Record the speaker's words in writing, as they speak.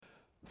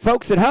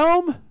Folks at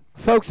home,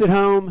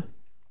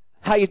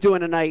 how you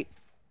doing tonight?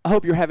 I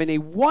hope you're having a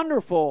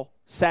wonderful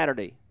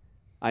Saturday.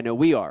 I know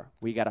we are.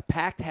 We got a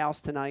packed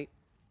house tonight.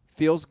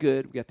 Feels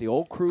good. We got the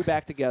old crew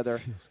back together.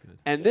 Feels good.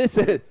 And this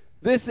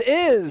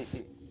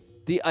is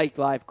the Ike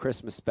Live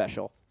Christmas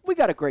special. We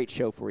got a great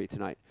show for you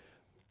tonight.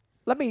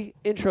 Let me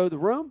intro the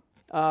room.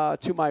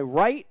 To my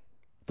right,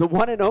 the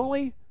one and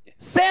only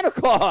Santa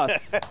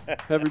Claus.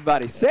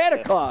 Everybody,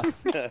 Santa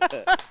Claus.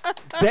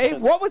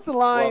 Dave, what was the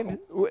line?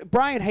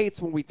 Brian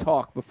hates when we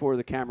talk before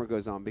the camera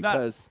goes on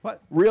because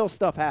real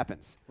stuff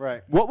happens.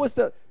 Right. What was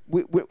the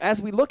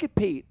as we look at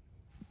Pete,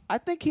 I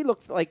think he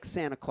looks like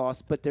Santa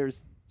Claus, but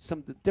there's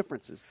some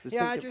differences.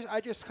 Yeah, I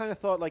just kind of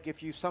thought like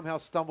if you somehow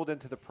stumbled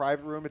into the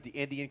private room at the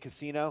Indian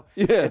casino,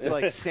 Yeah. it's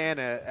like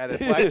Santa at a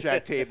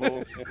blackjack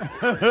table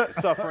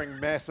suffering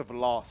massive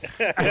loss.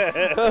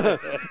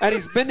 And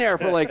he's been there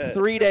for like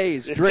 3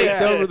 days,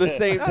 draped over the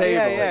same table.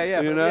 Yeah,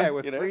 you know?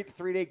 with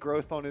three-day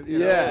growth on his,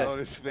 on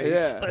his face.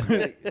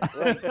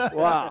 Yeah.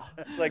 Wow.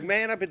 It's like,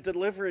 man, I've been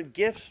delivering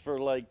gifts for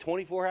like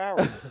 24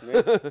 hours.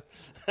 Man.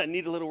 I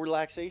need a little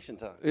relaxation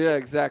time. Yeah,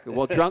 exactly.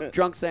 Well,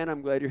 drunk Santa,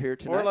 I'm glad you're here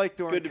tonight. Or like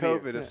during Good to be here.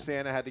 COVID, if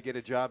Santa had to get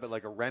a job at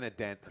like a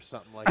Rent-A-Dent or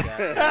something like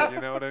that. You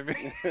know what I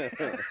mean?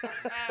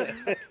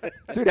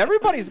 Dude,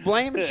 everybody's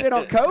blaming shit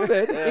on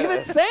COVID.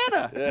 Even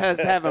Santa has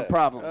having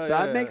problems. So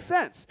it makes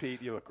sense.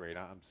 Pete, you look great.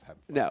 I'm just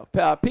having fun.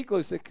 No, Pete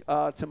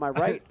Glusick to my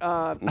right,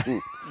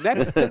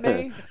 next to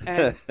me,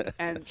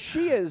 and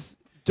she is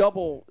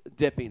double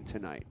dipping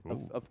tonight.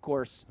 Of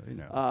course, you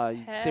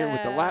see her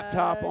with the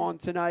laptop on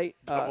tonight,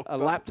 a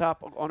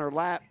laptop on her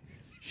lap.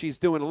 She's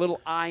doing a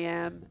little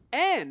IM,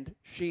 and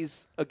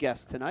she's a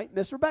guest tonight.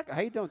 Miss Rebecca,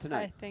 how you doing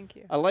tonight? Hi, thank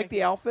you. I like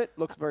the outfit.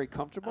 Looks very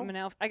comfortable. I'm an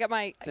elf. I got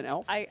my. It's an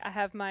elf? I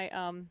have my.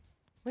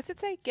 What's it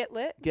say? Get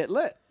lit. Get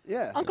lit.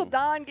 Yeah. Uncle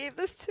Don gave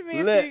this to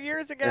me Lit. a few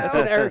years ago. That's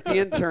an Eric the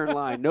intern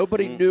line.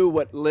 Nobody knew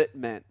what lit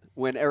meant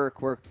when Eric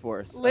worked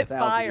for us Lit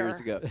 1,000 fire. years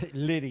ago.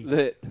 Liddy.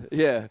 Lit.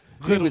 Yeah.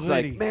 He Little was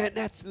like, Liddy. man,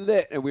 that's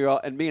lit. And we were all,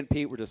 and me and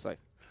Pete were just like,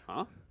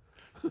 huh?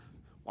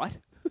 What?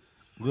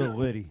 Little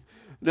Liddy.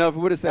 No, if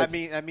we would have said.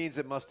 That means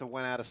it must have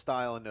went out of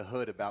style in the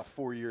hood about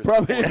 4 years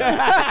Probably. before.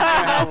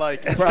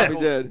 Like, Probably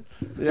did.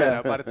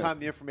 Yeah. By the time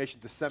the information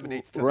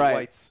disseminates to the Right.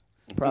 whites.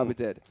 Probably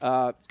did.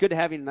 Good to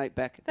have you tonight,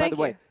 Beck. By Thank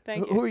the way, you.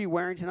 Thank who you. are you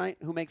wearing tonight?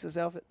 Who makes this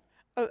outfit?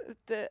 Oh,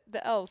 the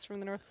elves from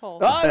the North Pole.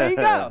 Oh, there you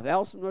go. The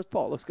Elves from North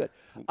Pole. Looks good.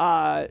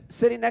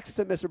 Sitting next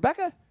to Miss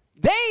Rebecca,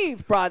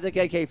 Dave Brodzik,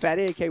 a.k.a.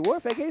 Fatty, a.k.a.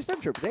 Wolf, a.k.a.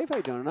 Stormtrooper. Dave, how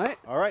you doing tonight?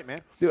 All right,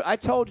 man. Dude, I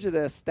told you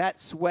this. That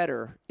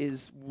sweater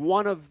is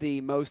one of the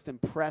most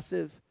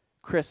impressive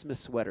Christmas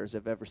sweaters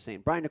I've ever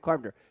seen. Brian the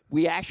Carpenter,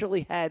 we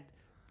actually had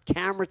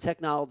camera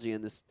technology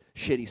in this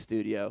shitty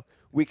studio.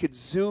 We could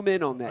zoom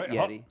in on that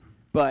Yeti.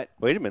 But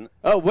Wait a minute.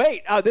 oh,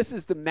 wait. Oh, this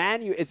is the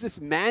manual. Is this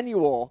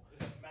manual?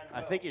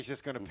 I think he's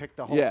just going to pick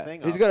the whole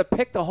thing He's up. going to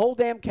pick the whole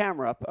damn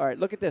camera up. All right,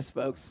 look at this,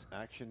 folks.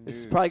 Action This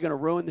is news. probably going to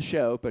ruin the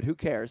show, but who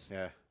cares?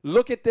 Yeah.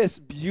 Look at this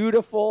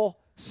beautiful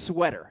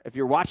sweater. If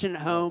you're watching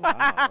at home, Wow, look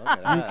at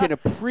you that. can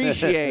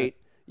appreciate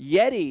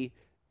Yeti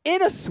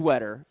in a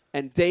sweater,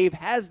 and Dave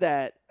has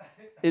that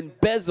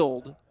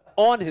embezzled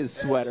on his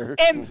sweater.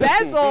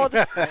 Embezzled.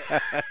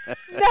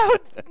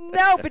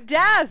 no,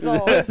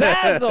 bedazzled.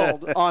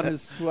 Bedazzled on his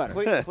sweater.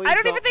 Please I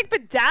don't even think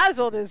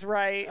bedazzled is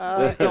right.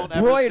 Please don't ever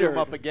Embroidered. zoom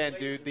up again,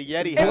 dude. The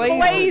Yeti had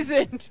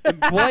Emblazoned.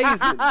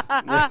 Emblazoned.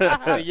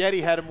 the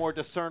Yeti had a more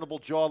discernible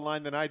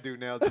jawline than I do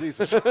now.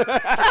 Jesus. Get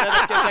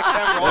that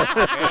camera off,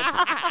 man.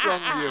 What's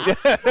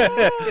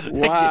wrong with you?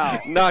 Wow.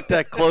 Knock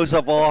that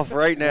close-up off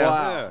right now.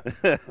 Wow.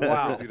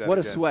 Wow. Do that What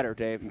a again. sweater,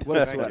 Dave. What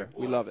a Thank sweater.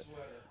 you. We love it.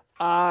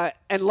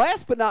 And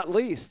last but not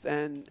least,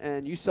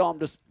 and you saw him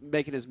just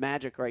making his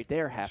magic right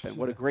there happen.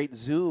 What a great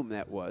zoom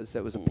that was.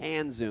 That was a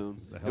pan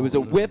zoom. It was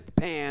a whip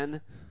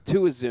pan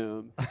to a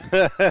zoom.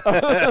 I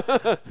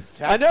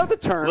know the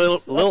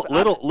terms.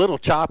 Little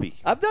choppy.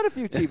 I've done a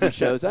few TV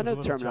shows. I know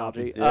the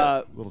terminology.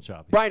 Little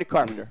choppy. Brian the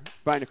Carpenter.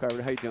 Brian the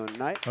Carpenter, how you doing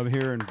tonight? I'm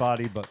here in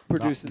body, but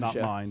Producing not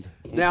the show. mind.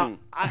 Now,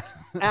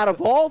 out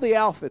of all the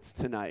outfits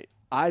tonight,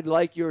 I'd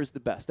like yours the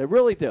best. I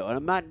really do, and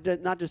I'm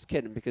not just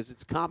kidding because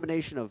it's a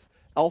combination of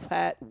elf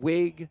hat,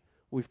 wig.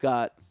 We've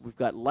got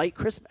light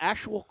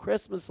actual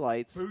Christmas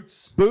lights,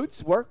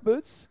 boots, work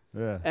boots,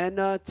 Yeah. and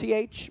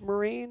TH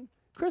Marine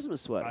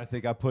Christmas sweater. I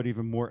think I put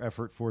even more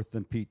effort forth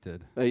than Pete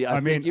did. I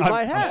think you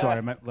might have. I'm sorry,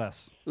 I meant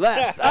less.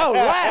 Less. Oh,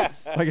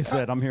 less. Like I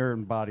said, I'm here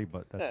in body,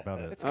 but that's about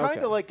it. It's kind Okay.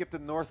 of like if the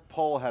North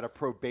Pole had a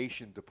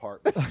probation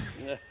department.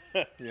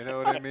 You know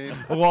what I mean?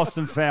 Lost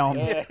and found.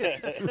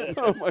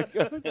 Oh my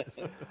God.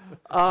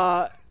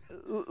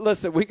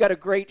 Listen, we got a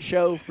great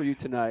show for you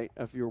tonight.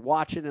 If you're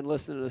watching and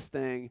listening to this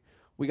thing,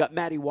 we got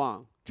Maddie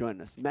Wong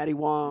joining us. Maddie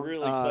Wong.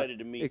 Really excited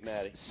to meet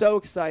Maddie. So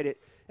excited.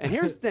 And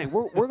here's the thing: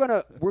 we're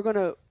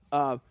gonna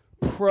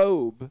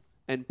probe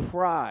and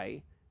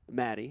pry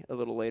Maddie a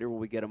little later when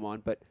we get him on.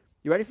 But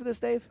you ready for this,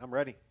 Dave? I'm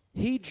ready.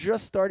 He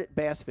just started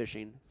bass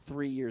fishing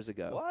 3 years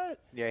ago. What?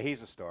 Yeah,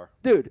 he's a star.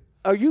 Dude,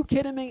 are you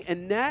kidding me?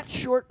 In that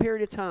short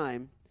period of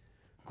time,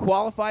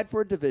 qualified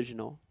for a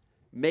divisional,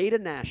 made a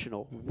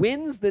national,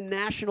 wins the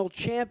national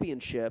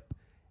championship,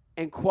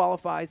 and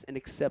qualifies and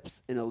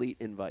accepts an elite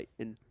invite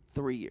in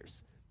 3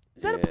 years.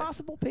 Is that Yeah.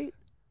 impossible, Pete?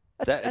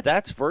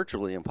 That's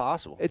virtually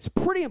impossible. It's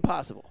pretty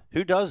impossible.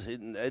 Who does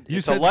it? You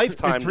It's said a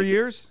lifetime. in 3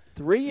 years?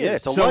 3 years. Yeah,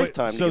 it's a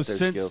lifetime to So get those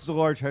since skills. the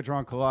Large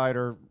Hadron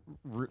Collider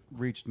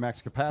reached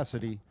max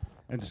capacity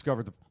and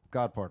discovered the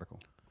God particle,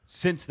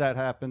 since that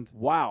happened,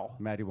 Wow.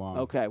 Matty Wong.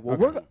 Okay. Well,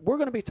 we're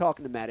going to be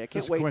talking to Maddie. I can't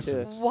Just a wait to.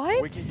 coincidence.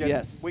 What? We can get,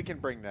 Yes. we can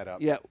bring that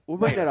up. Yeah, we'll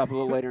bring that up a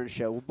little later in the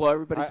show. We'll blow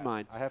everybody's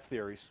mind. I have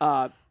theories.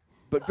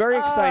 But very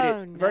excited,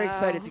 Oh, very no.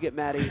 excited to get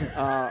Maddie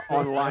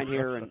on the line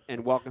here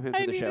and welcome him to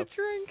I the need show. a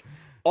drink.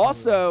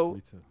 Also,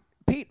 Me too.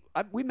 Pete,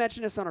 we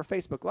mentioned this on our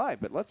Facebook Live,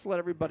 but let's let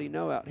everybody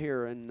know out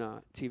here in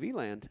TV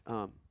land,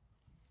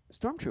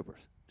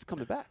 Stormtroopers is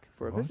coming back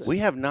for a visit. We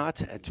have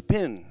not.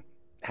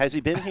 Has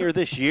he been here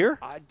this year?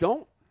 I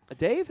don't.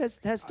 Dave, has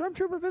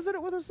Stormtrooper visited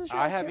with us this year?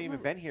 I can't haven't even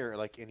remember. been here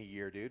like in a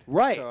year, dude.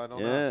 Right. So I don't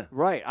Yeah. know.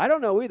 Right. I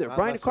don't know either. Not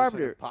Brian unless there's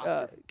Carpenter, an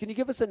imposter. can you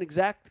give us an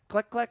exact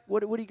click?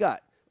 What do you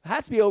got? It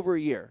has to be over a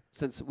year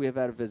since we have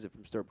had a visit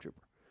from Stormtrooper.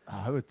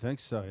 I would think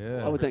so,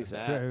 yeah. I would think so.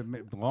 Yeah,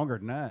 longer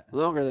than that.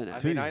 Longer than I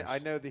that. mean, 2 I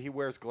years. know that he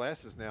wears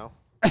glasses now.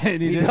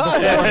 And he did.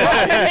 Does.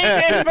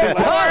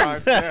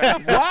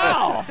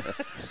 Wow.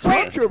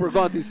 Stormtrooper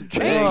going through some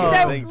change. Oh.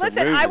 So Things are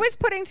listen, I moving. was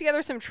putting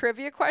together some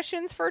trivia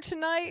questions for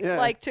tonight, Yeah.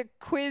 like to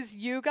quiz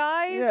you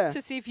guys Yeah.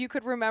 to see if you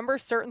could remember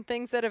certain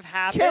things that have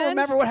happened. Can't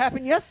remember what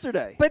happened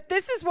yesterday. But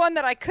this is one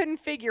that I couldn't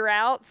figure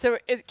out, so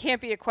it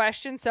can't be a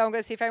question. So I'm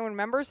going to see if anyone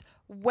remembers.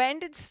 When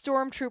did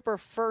Stormtrooper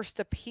first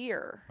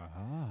appear?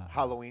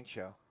 Halloween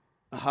show.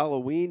 A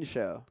Halloween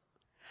show.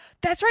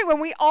 That's right, when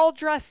we all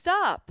dressed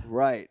up.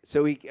 Right.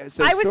 So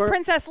I was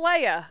Princess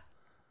Leia.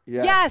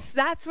 Yes. Yes,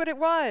 that's what it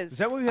was. Is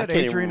that what we I had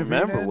can't Adrian even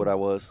remember Avena in? what I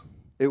was.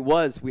 It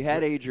was. We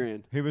had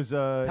Adrian. He was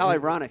How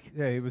ironic.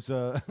 Yeah, he was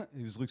Luke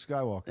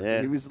Skywalker.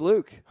 Yeah. He was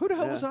Luke. Who the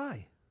hell Yeah. was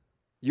I?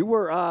 You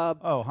were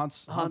Oh, Han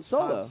Solo. Han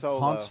Solo.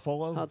 Hans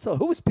Solo. Han Solo.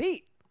 Who was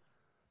Pete?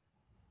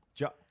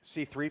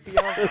 C-3PO?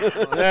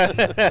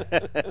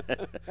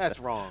 That's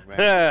wrong,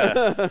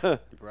 man.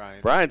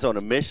 Brian. Brian's on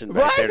a mission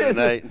back there Brian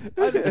tonight.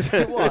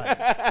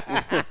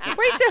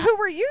 Wait, so who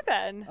were you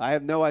then? I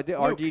have no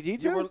idea. Luke.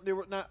 RDD2? You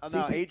were not, no,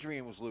 CP.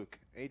 Adrian was Luke.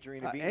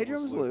 Adrian Avena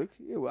Adrian was Luke.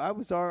 Yeah, well, I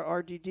was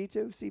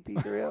RDD2,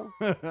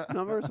 CP30.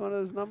 Numbers, one of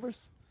those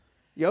numbers.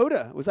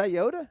 Yoda. Was I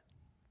Yoda?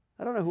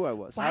 I don't know who I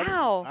was.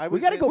 Wow. I We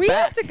was got to in- go We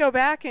back. have to go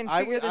back and I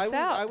figure was, this I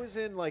out. was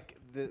in like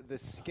the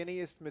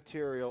skinniest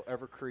material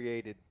ever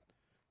created,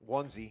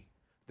 onesie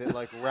that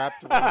like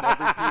wrapped around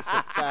every piece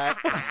of fat,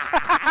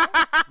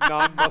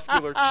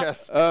 non-muscular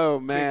chest, Oh,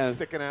 thing man.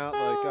 sticking out.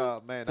 Like,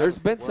 oh man, that There's was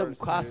the been some worst,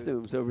 dude.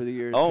 costumes over the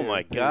years. Oh here,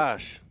 my Pete.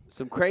 gosh!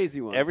 Some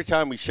crazy ones. Every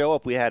time we show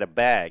up, we had a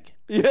bag.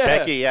 Yeah.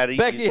 Becky had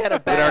a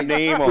put our bag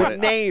name with on it.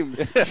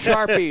 names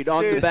sharpied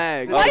on the Dude,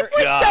 bag. dude. Life was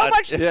so God.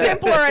 much Yeah.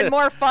 simpler and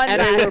more fun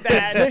And they were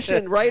back then.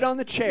 positioned right on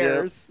the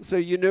chairs, so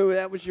you knew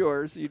that was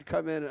yours. You'd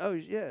come in, oh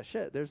yeah,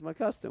 shit, there's my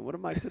custom. What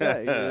am I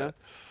today? You know?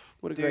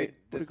 What a Dude,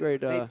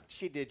 great.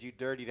 she did you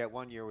dirty that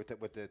one year with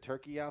the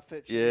turkey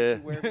outfit. She Yeah. made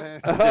you wear, man.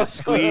 Just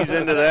squeeze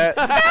into that.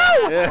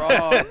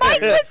 Wrong, Mike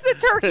dude. was the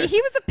turkey. He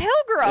was a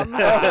pilgrim.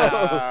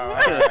 Wow, all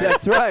right.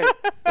 That's right.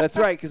 That's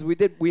right. Because we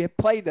had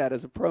played that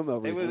as a promo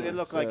It, recently. it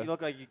looked so. like you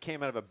looked like you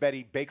came out of a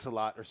Betty Bakes a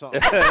Lot or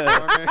something. You know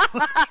what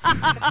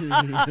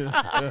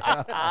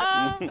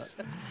I mean?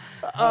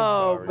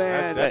 Oh Sorry.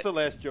 man. that's the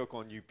last joke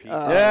on you, Pete.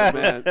 Oh, Yeah.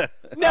 man.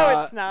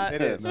 No, it's not.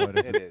 It is. No, it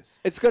isn't. It is.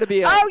 It's going to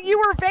be. Oh, you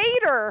were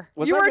Vader.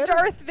 Was You I were Vader?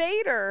 Darth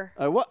Vader.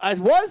 I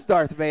was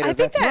Darth Vader. I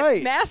think That's that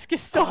right. mask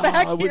is still Oh,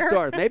 back I was here.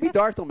 Darth. Maybe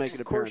Darth will make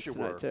an Of course appearance you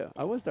tonight were. too.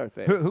 I was Darth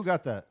Vader. Who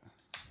got that?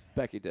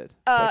 Becky did.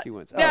 Uh, Becky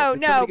wins. no, Oh,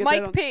 did no, somebody get that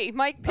Mike on- P.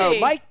 Mike P. Oh,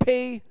 Mike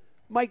P.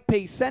 Mike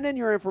P. Send in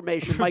your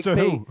information, Mike To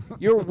P. who?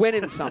 You're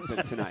winning something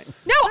tonight.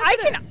 No,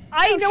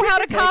 I know she how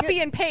to can take copy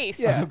it. and paste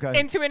Yeah. Okay.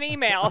 into an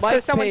email, so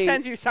Mike someone P,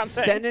 sends you something.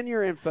 Send in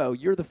your info.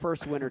 You're the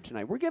first winner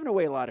tonight. We're giving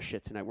away a lot of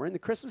shit tonight. We're in the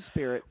Christmas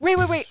spirit. Wait.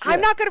 Yeah.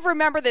 I'm not going to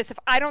remember this if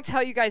I don't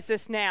tell you guys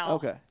this now.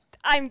 Okay.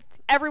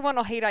 Everyone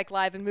will hate Ike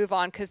Live and move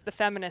on because the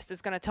feminist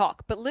is going to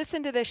talk. But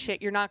listen to this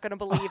shit. You're not going to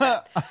believe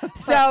it.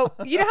 So,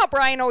 you know how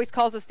Brian always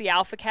calls us the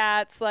alpha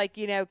cats? Like,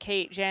 you know,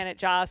 Kate, Janet,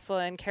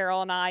 Jocelyn,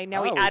 Carol, and I. Now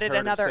I we always added heard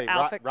him another say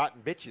alpha.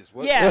 rotten bitches.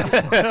 What? Yeah.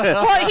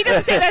 Well, he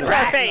doesn't say that to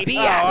our face.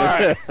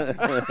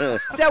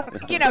 So,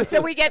 you know,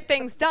 so we get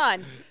things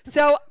done.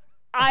 So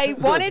I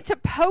wanted to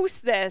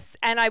post this,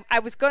 and I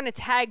was going to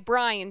tag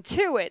Brian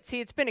to it. See,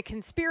 it's been a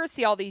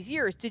conspiracy all these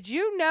years. Did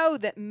you know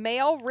that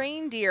male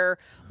reindeer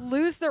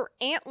lose their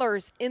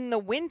antlers in the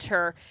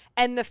winter,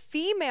 and the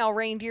female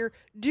reindeer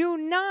do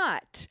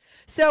not?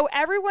 So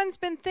everyone's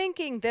been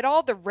thinking that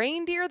all the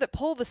reindeer that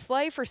pull the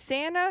sleigh for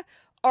Santa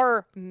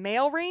are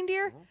male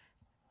reindeer.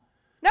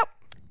 Nope,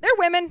 they're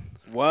women.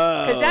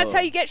 Whoa. Because that's how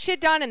you get shit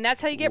done, and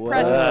that's how you get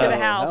presents to the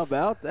How house.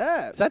 about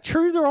that? Is that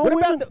true? They're all What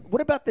women?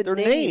 about the Their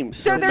names? names.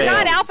 So they're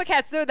not males. alpha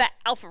cats; they're the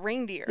alpha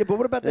reindeer. Yeah, but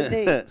what about the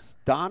names?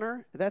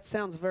 Donner? That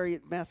sounds very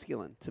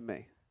masculine to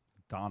me.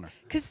 Donner.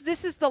 Because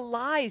this is the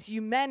lies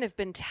you men have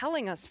been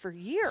telling us for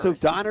years. So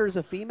Donner's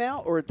a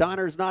female, or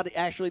Donner's not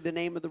actually the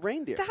name of the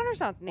reindeer? Donner's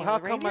not the name How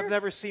of the come reindeer. I've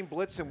never seen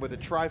Blitzen with a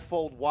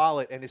trifold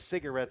wallet and his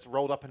cigarettes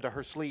rolled up into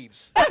her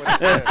sleeves? Because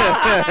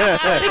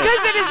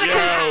it is a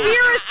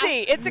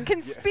conspiracy. It's a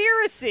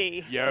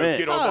conspiracy. Yo, Man.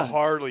 get on the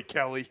Harley,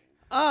 Kelly.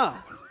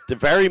 The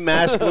very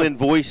masculine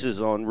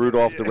voices on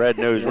Rudolph the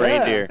Red-Nosed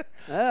Reindeer.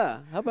 How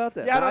about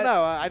that? Yeah, I don't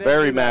know. I didn't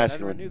Very knew that. I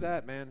masculine. never knew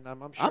that, man.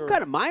 I'm sure. I'm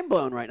kind of mind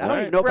blown right now. I don't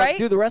Right. even know if I Right?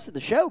 can do the rest of the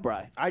show,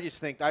 Brian. I just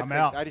think. I'm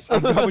out. I'm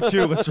think. done with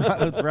you. Let's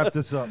wrap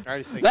this up. I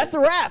just think. That's a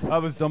wrap. I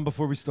was done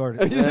before we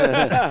started.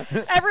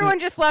 Everyone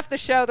just left the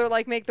show. They're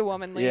like, make the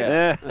woman leave.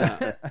 Yeah.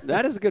 Eh.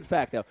 That is a good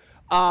fact, though.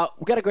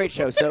 We got a great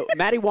show. So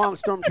Maddie Wong,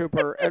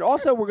 Stormtrooper, and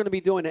also we're going to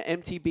be doing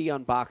an MTB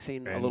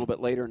unboxing a little bit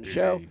later in the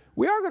show.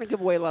 We are going to give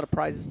away a lot of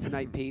prizes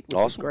tonight, Pete, which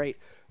is Awesome. great.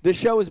 This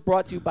show is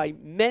brought to you by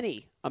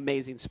many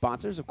amazing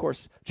sponsors. Of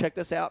course, check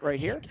this out right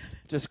here.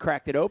 Just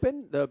cracked it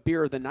open. The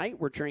beer of the night.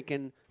 We're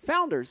drinking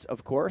Founders,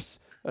 of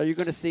course. You're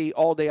going to see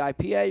All Day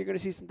IPA. You're going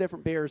to see some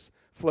different beers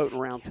floating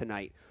around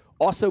tonight.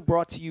 Also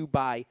brought to you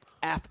by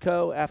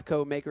AFCO.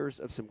 AFCO, makers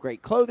of some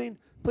great clothing.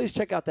 Please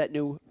check out that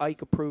new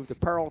Ike-approved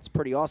apparel. It's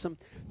pretty awesome.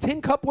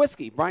 Tin Cup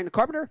Whiskey. Brian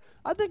Carpenter,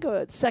 I think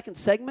a second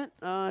segment.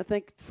 I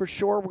think for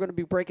sure we're going to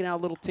be breaking out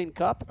a little Tin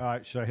Cup. All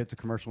right, should I hit the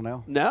commercial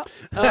now? No,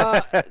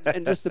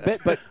 in just a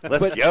bit. But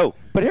Let's go.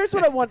 But here's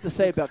what I wanted to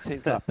say about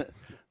Tin Cup.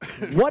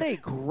 What a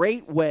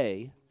great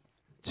way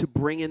to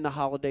bring in the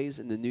holidays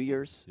and the New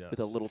Year's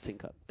with a little Tin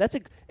Cup.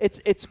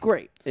 It's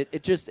great.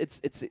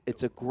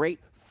 It's a great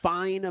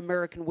fine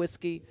American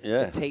whiskey.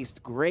 Yeah. It tastes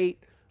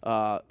great.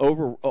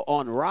 Over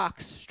on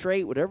rocks,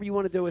 straight, whatever you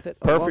want to do with it.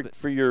 I love Perfect it.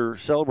 for your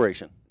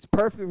celebration. It's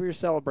perfect for your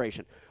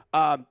celebration.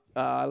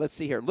 Let's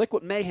see here.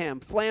 Liquid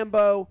Mayhem,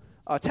 Flambeau,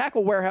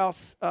 Tackle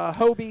Warehouse,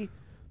 Hobie,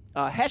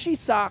 Heshy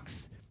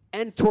Socks,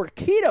 and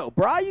Torpedo.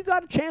 Bri, you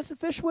got a chance to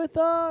fish with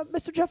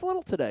Mr. Jeff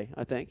Little today,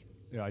 I think.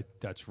 Yeah,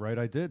 that's right.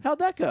 I did. How'd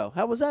that go?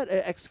 How was that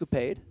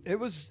escapade? It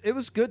was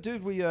good,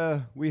 dude.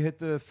 We hit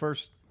the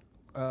first.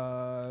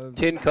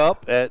 Tin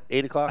Cup at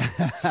 8 o'clock.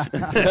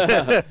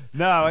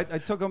 No, I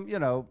took them.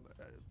 I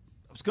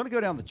was going to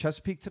go down to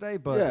Chesapeake today,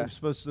 but Yeah. it was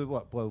supposed to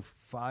blow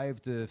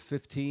 5 to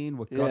 15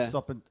 with Yeah. gusts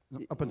up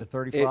into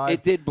 35.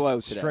 It did blow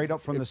today. straight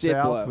up from It the did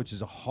south, blow. which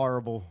is a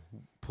horrible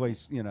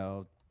place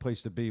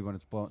to be when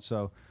it's blowing.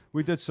 So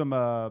we did some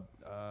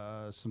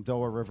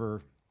Delaware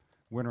River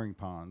wintering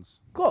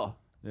ponds. Cool.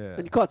 Yeah,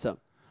 And you caught some.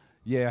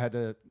 yeah. I had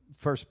the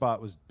first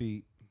spot was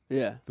beat,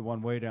 Yeah. the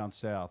one way down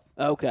south.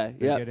 Okay.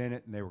 They Yeah. get in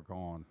it and they were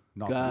gone.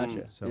 Nothing.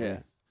 Gotcha. So yeah. we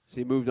So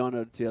you moved on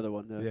to the other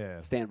one.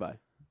 Yeah. Standby.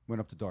 went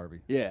up to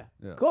Darby. Yeah.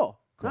 Yeah. Cool.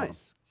 Caught 'em.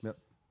 Nice. Yep.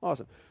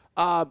 Awesome.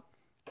 I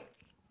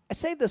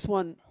saved this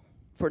one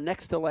for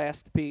next to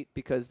last, Pete,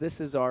 because this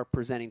is our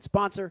presenting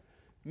sponsor,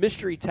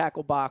 Mystery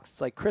Tackle Box.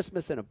 It's like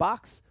Christmas in a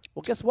box.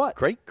 Well, guess what?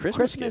 Great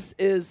Christmas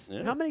gift. is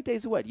Yeah. how many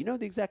days away? Do you know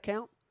the exact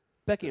count?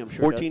 Becky, I'm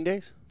sure 14 does.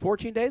 days?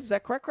 14 days. Is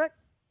that correct? Correct.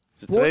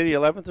 Is it today the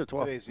 11th or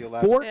 12th? Today's the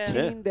 11th.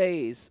 14 Yeah.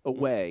 days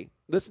away.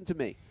 Listen to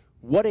me.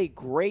 What a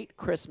great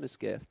Christmas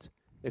gift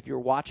if you're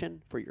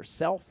watching for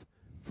yourself,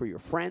 for your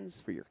friends,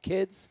 for your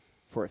kids,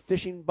 for a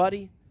fishing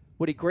buddy.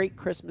 What a great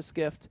Christmas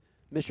gift.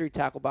 Mystery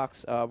Tackle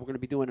Box. We're going to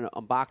be doing an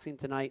unboxing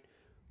tonight.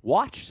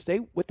 Stay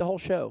with the whole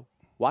show.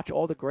 Watch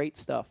all the great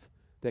stuff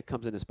that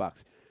comes in this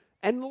box.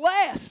 And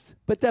last,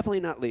 but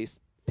definitely not least,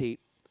 Pete,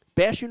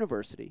 Bash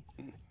University.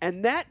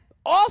 And that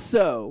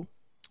also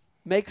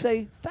makes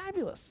a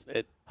fabulous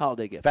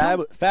holiday gift.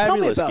 Fabulous Tell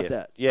me about gift.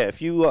 that. Yeah,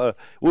 if you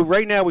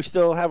right now we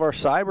still have our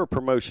cyber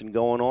promotion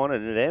going on,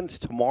 and it ends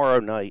tomorrow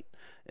night.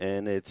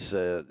 And it's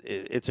a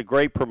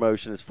great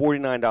promotion. It's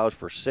 $49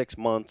 for 6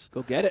 months.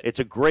 Go get it. It's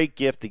a great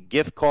gift. The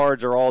gift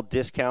cards are all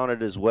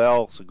discounted as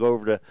well. So go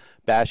over to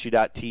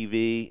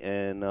bashu.tv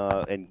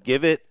and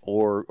give it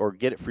or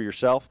get it for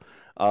yourself.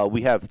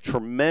 We have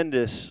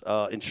tremendous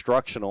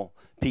instructional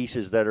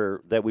pieces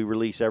that we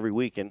release every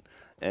week, and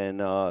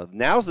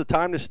now's the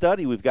time to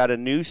study. We've got a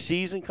new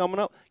season coming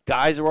up.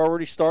 Guys are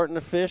already starting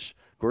to fish.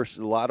 Of course,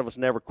 a lot of us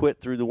never quit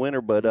through the winter,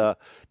 but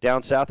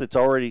down south, it's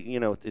already,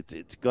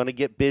 it's going to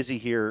get busy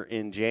here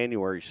in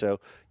January. So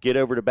get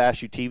over to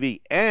Bashu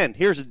TV. And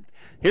here's a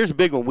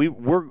big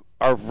one.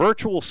 Our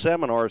virtual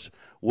seminars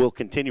will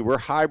continue. We're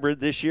hybrid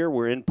this year.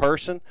 We're in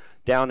person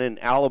down in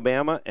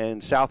Alabama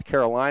and South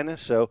Carolina.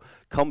 So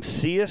come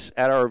see us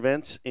at our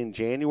events in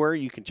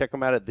January. You can check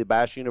them out at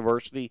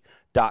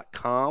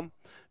thebashuniversity.com.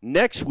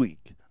 Next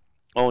week,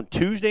 on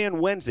Tuesday and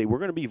Wednesday, we're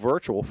going to be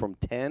virtual from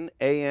 10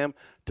 a.m.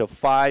 to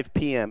 5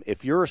 p.m.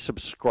 If you're a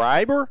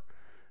subscriber,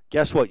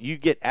 guess what? You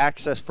get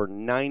access for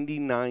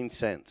 99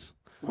 cents.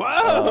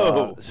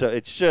 Whoa! So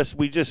it's just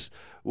we just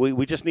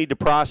need to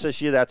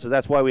process you.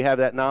 That's why we have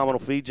that nominal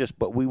fee.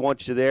 But we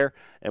want you there,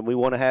 and we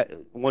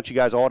want you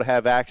guys all to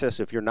have access.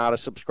 If you're not a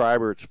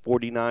subscriber, it's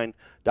 $49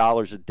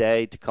 a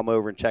day to come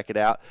over and check it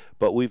out.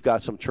 But we've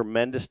got some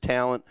tremendous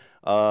talent.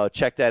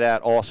 Check that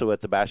out also at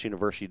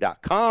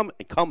thebashuniversity.com,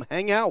 and come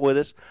hang out with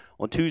us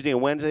on Tuesday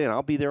and Wednesday, and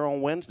I'll be there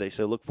on Wednesday.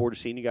 So look forward to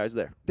seeing you guys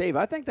there. Dave,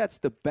 I think that's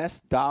the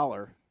best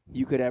dollar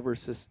you could ever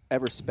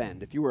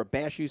spend. If you were a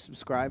Bash U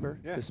subscriber,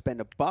 to spend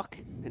 $1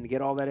 and to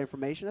get all that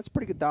information, that's a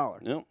pretty good dollar.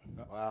 Yep.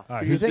 Wow. All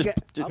right, You who's, think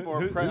I'm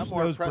more who's nose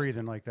impressed.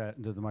 breathing like that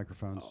into the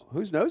microphones?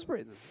 who's nose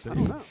breathing? I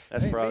don't know.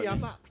 That's Hey, probably. me, I'm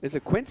not. Is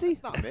it Quincy?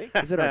 It's not me.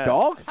 Is it our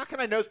dog? How can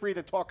I nose breathe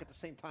and talk at the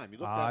same time? You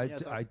looked I,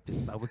 at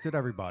me. I looked at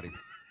everybody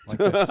like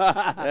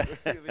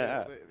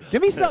this.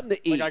 Give me something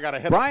to eat. I got a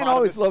Brian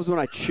always hippopotamus. loves when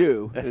I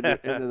chew into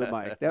the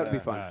mic. That would be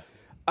fun.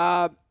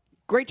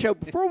 Great show.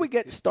 Before we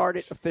get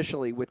started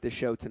officially with the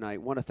show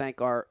tonight, want to thank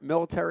our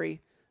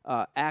military,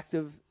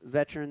 active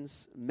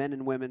veterans, men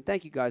and women.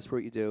 Thank you guys for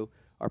what you do.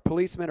 Our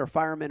policemen, our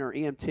firemen, our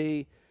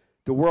EMT.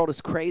 The world is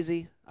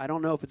crazy. I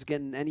don't know if it's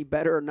getting any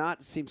better or not.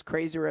 It seems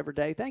crazier every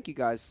day. Thank you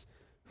guys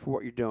for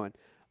what you're doing.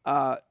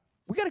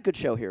 We got a good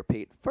show here,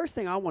 Pete. First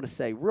thing I want to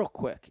say real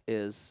quick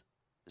is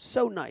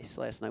so nice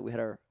last night. We had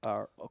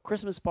our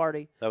Christmas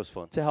party That was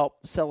fun. to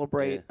help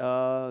celebrate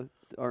our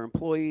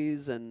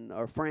employees and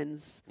our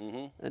friends,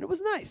 Mm-hmm. and it was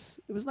nice.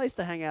 It was nice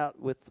to hang out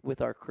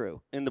with our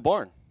crew In the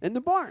barn. in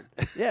the barn.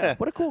 Yeah,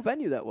 what a cool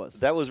venue that was.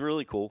 That was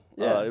really cool.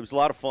 Yeah. It was a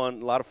lot of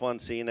fun. A lot of fun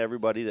seeing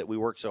everybody that we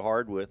worked so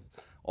hard with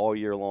all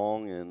year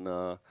long,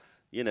 and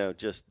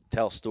just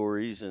tell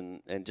stories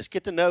and just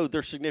get to know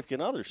their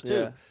significant others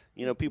too.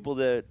 Yeah. People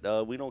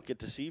that we don't get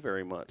to see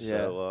very much. Yeah.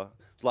 So it was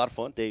a lot of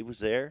fun. Dave was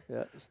there.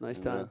 Yeah, it was a nice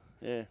And, time.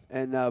 yeah.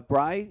 And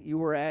Bri, you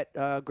were at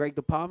Greg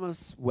De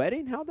Palma's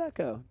wedding. How'd that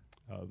go?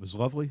 It was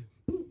lovely.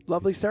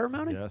 Lovely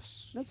ceremony.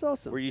 Yes. That's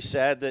awesome. Were you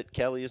sad that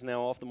Kelly is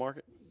now off the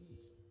market?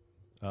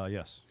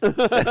 Yes. Are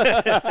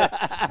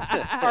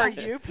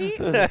you, Pete?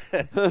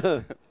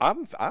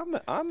 I'm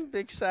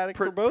excited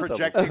for both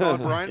Projecting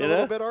on Brian a You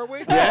little know? bit, are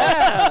we? of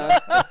them.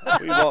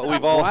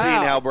 We've all Wow.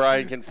 seen how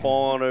Brian can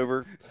fawn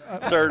over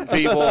certain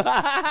people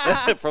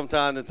from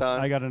time to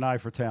time. I got an eye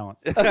for talent.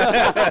 Did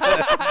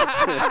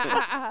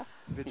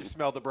you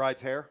smell the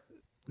bride's hair?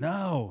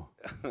 No.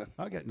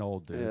 I'm getting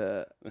old, dude.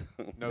 Yeah.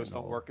 Nose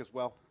don't work as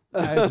well.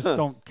 I just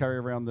don't carry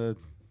around the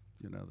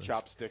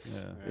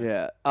Chopsticks.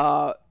 Yeah.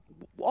 Yeah.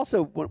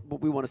 Also,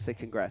 we want to say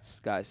congrats,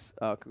 guys.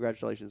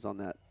 Congratulations on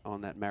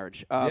that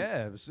marriage.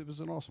 Yeah, it was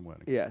an awesome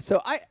wedding. Yeah.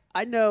 So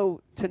I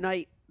know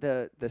tonight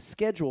the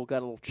schedule got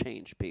a little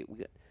changed, Pete.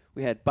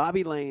 We had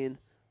Bobby Lane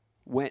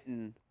went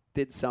and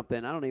did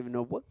something. I don't even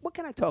know what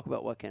can I talk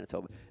about. What can I talk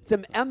about? It's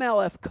some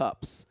MLF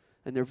Cups,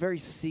 and they're very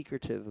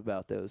secretive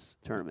about those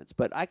tournaments.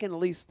 But I can at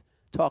least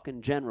talk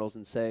in generals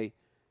and say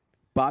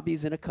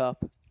Bobby's in a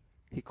cup.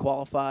 He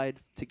qualified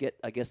to get,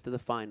 I guess, to the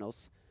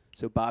finals.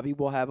 So Bobby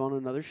will have on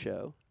another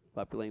show.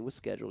 Bobby Lane was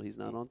scheduled. He's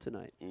not on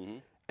tonight. Mm-hmm.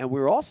 And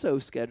we're also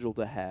scheduled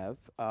to have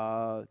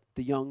our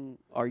young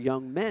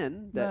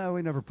men. That, No,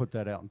 we never put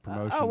that out in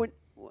promotion.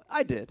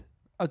 I did.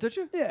 Oh, did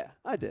you? Yeah,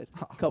 I did.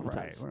 A couple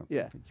Right. times. Well,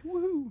 Yeah.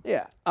 Woohoo.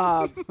 Yeah.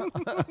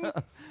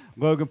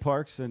 Logan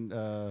Parks and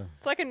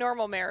It's like a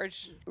normal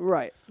marriage.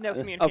 Right. No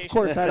communication. Of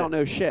course, I don't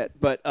know shit.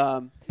 But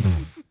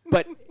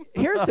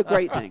here's the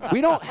great thing.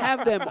 We don't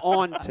have them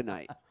on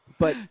tonight.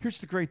 But here's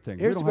the great thing.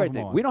 here's the we don't great have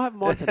them thing. on. We don't have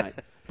them on tonight.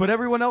 But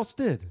everyone else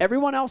did.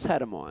 Everyone else had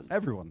them on.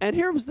 Everyone. And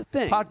here was the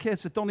thing.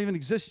 Podcasts that don't even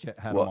exist yet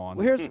had them on.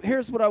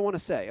 Here's what I want to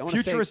say. I want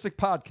to say Futuristic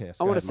podcast.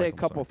 I Go want to ahead, say a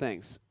Michael, I'm couple sorry.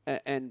 things,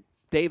 and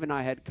Dave and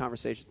I had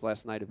conversations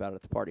last night about it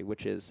at the party,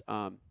 which is,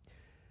 I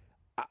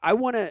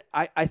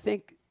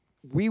think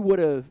we would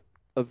have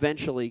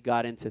eventually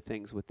got into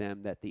things with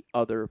them that the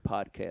other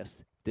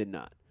podcast did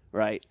not,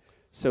 right?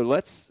 So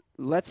let's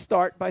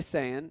start by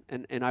saying,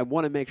 and I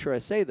want to make sure I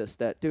say this,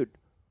 that dude,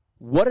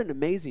 what an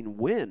amazing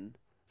win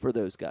for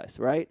those guys,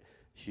 right?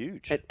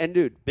 Huge. And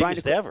dude,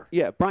 Biggest ever.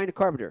 Yeah, Brian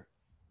Carpenter.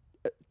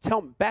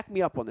 Back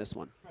me up on this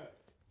one.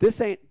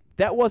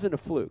 That wasn't a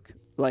fluke.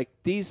 Like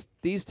these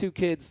two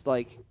kids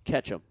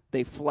catch them.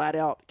 They flat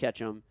out catch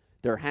them.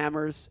 They're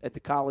hammers at the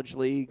college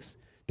leagues.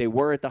 They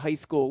were at the high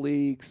school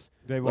leagues.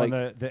 They won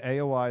the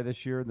AOI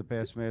this year in the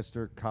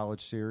Bassmaster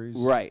College Series.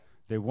 Right.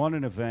 They won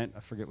an event. I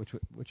forget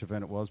which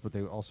event it was, but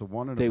they also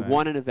won an They event.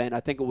 won an event.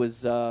 I think it was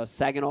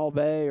Saginaw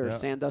Bay or Yeah.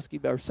 Sandusky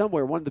Bay or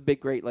somewhere, one of the big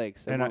Great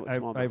Lakes. They And won with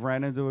Small I Bay.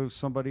 ran into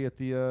somebody at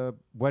the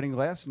wedding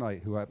last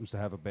night who happens to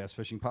have a bass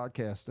fishing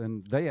podcast,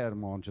 and they had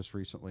him on just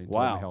recently. And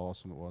told Wow. me how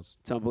awesome it was.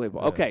 It's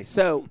unbelievable. Yeah. Okay,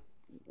 so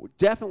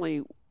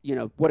definitely,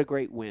 what a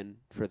great win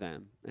for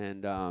them.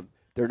 And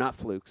they're not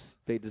flukes.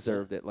 They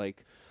deserved it.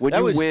 Like when That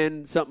you was-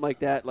 win something like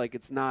that,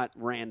 it's not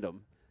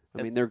random.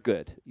 I mean, they're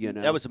good.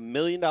 That was $1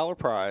 million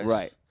prize.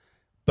 right.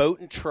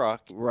 Boat and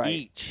truck Right.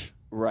 each.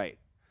 Right.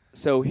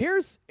 So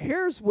here's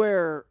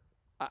where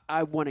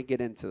I want to get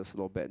into this a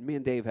little bit. Me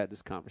and Dave had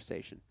this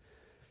conversation,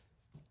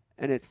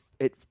 and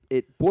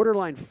it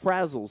borderline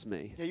frazzles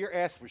me. Yeah, your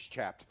ass was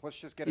chapped. Let's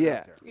just get it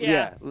out there.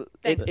 Yeah.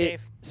 Thanks,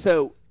 Dave.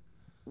 So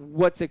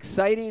what's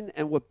exciting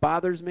and what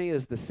bothers me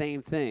is the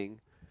same thing,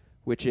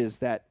 which is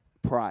that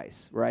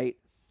prize, right?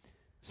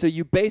 So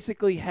you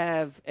basically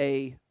have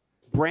a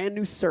brand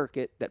new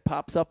circuit that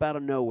pops up out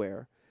of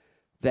nowhere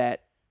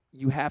that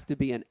you have to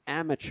be an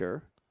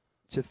amateur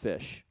to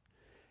fish.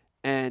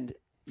 And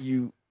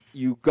you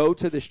go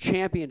to this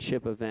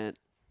championship event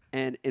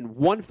and in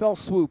one fell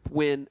swoop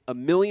win $1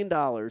 million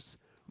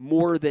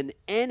more than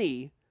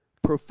any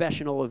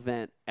professional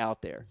event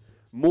out there.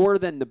 more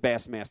than the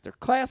Bassmaster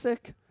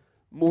Classic,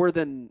 more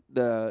than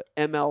the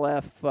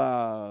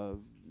MLF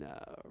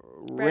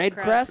Red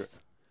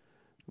Crest,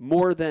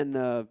 more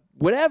than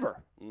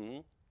whatever. Mm-hmm.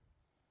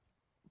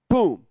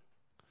 Boom.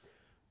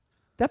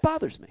 That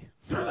bothers me.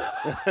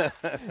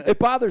 It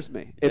bothers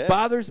me. It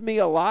bothers me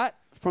a lot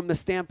from the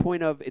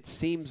standpoint of it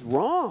seems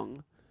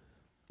wrong.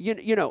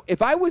 You know,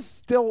 if I was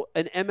still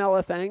an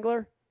MLF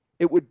angler,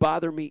 it would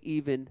bother me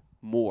even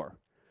more.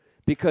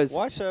 Because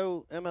Why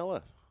so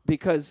MLF?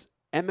 Because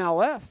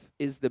MLF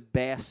is the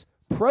Bass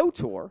Pro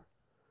Tour.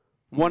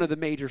 One of the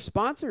major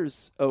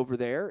sponsors over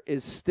there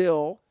is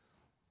still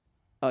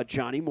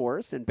Johnny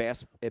Morris and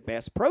Bass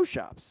Pro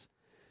Shops.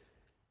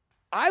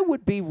 I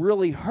would be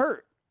really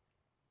hurt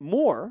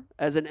more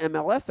as an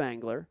MLF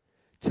angler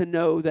to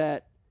know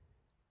that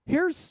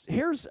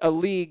here's a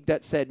league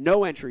that said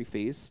no entry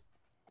fees.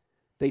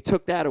 They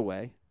took that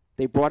away.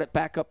 They brought it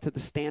back up to the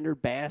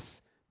standard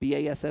Bass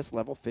BASS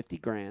level, 50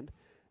 grand.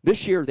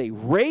 This year they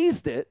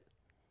raised it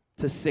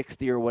to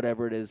 60 or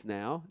whatever it is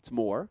now. It's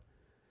more.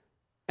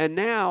 And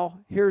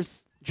now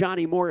here's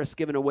Johnny Morris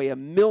giving away $1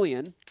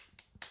 million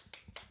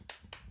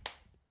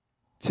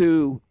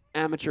to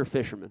amateur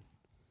fishermen.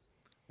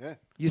 Yeah.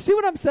 You see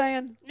what I'm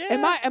saying? Yeah.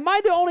 Am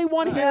I the only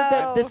one here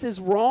that No. this is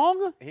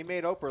wrong? He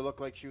made Oprah look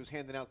like she was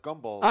handing out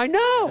gumballs. I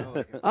know.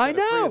 Instead I of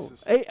know.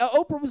 Priuses. Hey,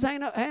 Oprah was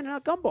handing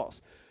out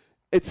gumballs.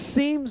 It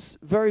seems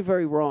very,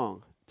 very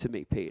wrong to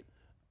me, Pete.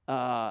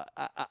 I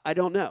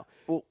don't know.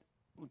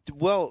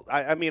 Well,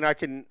 I mean, I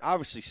can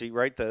obviously see,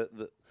 right,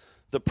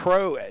 the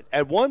pro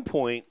at one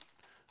point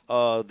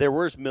there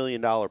was $1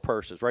 million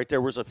purses, right?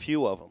 There was a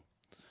few of them,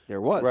 There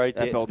was. right?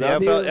 FLW.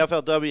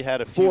 The FLW had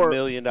a few $1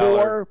 million.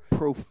 For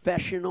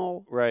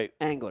professional Right,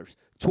 anglers,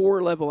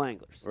 tour level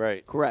anglers.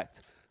 right,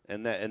 Correct.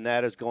 and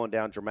that is going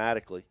down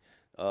dramatically.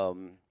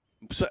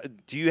 So,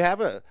 do you have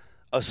a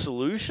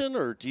solution,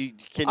 or can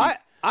you? I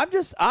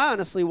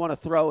honestly want to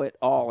throw it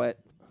all at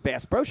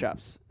Bass Pro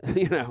Shops.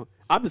 You know,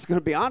 I'm just going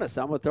to be honest.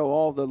 I'm going to throw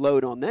all the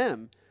load on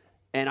them,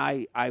 and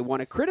I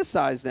want to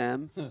criticize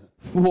them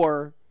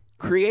for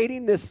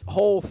creating this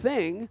whole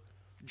thing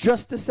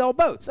just to sell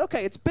boats.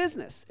 Okay, it's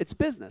business. It's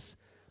business.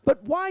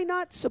 But why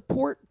not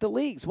support the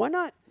leagues? Why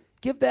not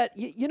give that?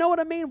 You know what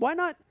I mean? Why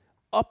not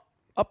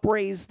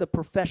upraise the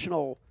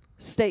professional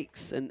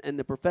stakes and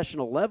the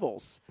professional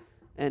levels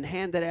and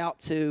hand it out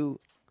to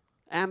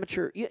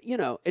amateur? You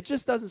know, it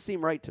just doesn't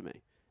seem right to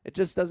me. It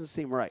just doesn't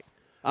seem right.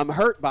 I'm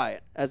hurt by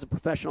it as a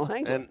professional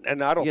angler.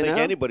 And I don't You think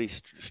know?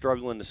 anybody's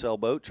struggling to sell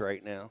boats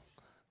right now,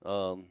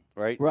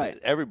 right? Right.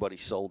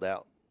 Everybody's sold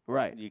out.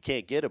 Right. You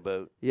can't get a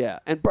boat. Yeah.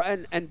 And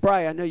Brian,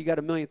 I know you got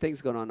a million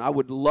things going on. I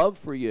would love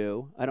for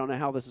you, I don't know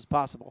how this is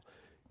possible,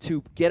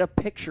 to get a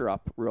picture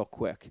up real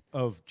quick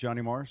Of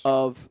Johnny Morris?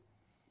 of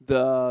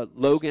the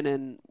Logan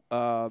and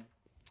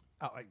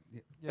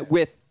Yeah.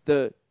 with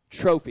the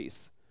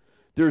trophies.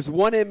 There's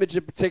one image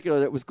in particular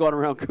that was going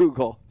around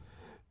Google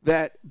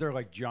that, They're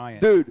like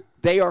giant. dude,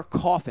 they are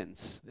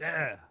coffins.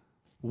 Yeah.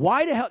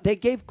 Why the hell? They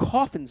gave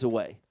coffins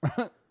away.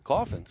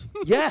 Coffins.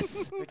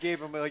 Yes. They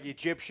gave him like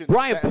Egyptian.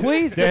 Brian, sta-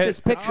 please get this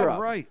picture All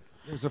up. right.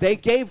 There's a They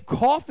gave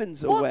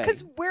coffins Well, away.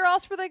 because where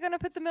else were they going to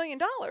put the $1 million?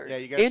 Yeah,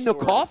 you gotta In the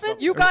store it coffin?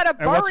 somewhere. You got to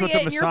and what's bury with the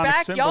it in your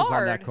Masonic symbols on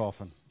that backyard.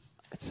 coffin?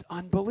 It's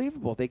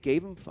unbelievable. They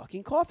gave him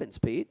fucking coffins,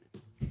 Pete.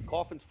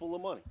 Coffins full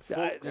of money.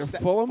 They're Sta-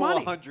 full of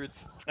money.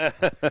 hundreds. And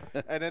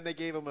then they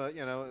gave him a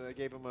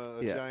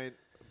Yeah. giant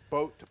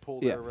boat to pull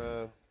Yeah.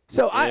 their.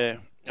 So Yeah.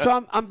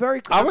 I'm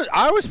very.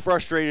 I was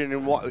frustrated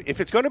in if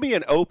it's going to be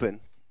an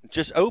open,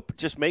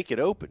 just make it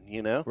open.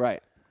 You know.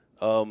 right.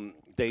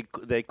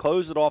 They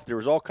closed it off. There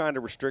was all kind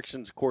of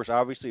restrictions. Of course,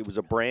 obviously, it was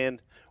a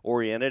brand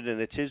oriented,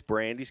 and it's his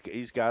brand.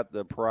 He's got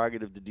the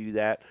prerogative to do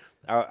that.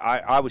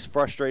 I was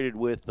frustrated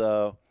with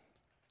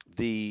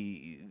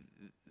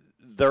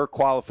their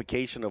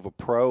qualification of a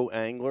pro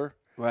angler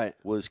Right.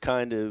 was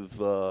kind of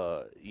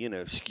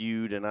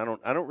skewed, and I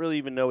don't really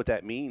even know what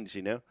that means.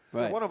 You know.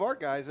 Right. One of our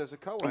guys as a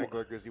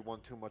co-angler because he won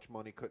too much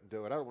money, couldn't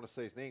do it. I don't want to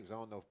say his names. I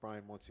don't know if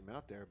Brian wants him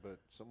out there, but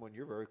someone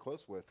you're very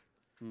close with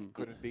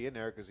couldn't be in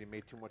there because he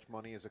made too much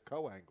money as a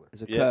co-angler.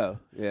 As a Yeah. co.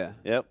 Yeah.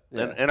 Yep.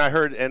 Yeah.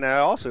 And I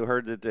also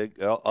heard that the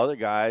other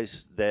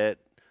guys that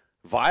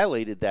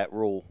violated that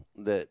rule,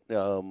 that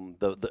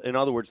in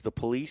other words, the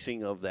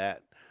policing of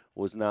that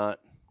was not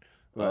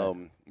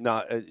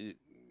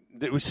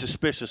it was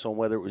suspicious on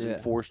whether it was Yeah.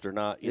 enforced or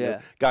not. You Yeah.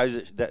 know,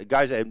 guys that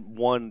had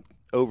won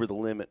over the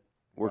limit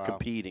were Wow.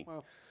 competing.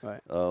 Well,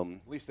 Right.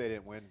 at least they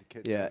didn't win. The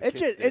kid, Yeah. the It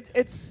kids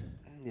just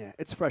did.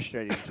 it's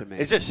frustrating to me.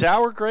 Is it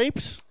sour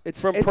grapes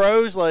from it's-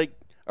 pros? Like,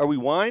 are we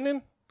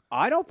whining?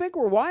 I don't think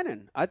we're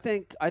whining. I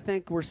think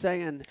we're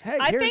saying, hey,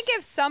 I here's, think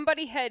if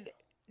somebody had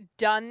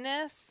done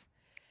this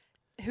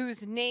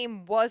whose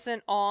name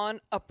wasn't on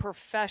a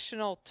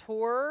professional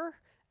tour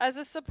as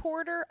a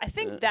supporter, I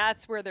think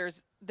that's where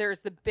there's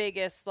the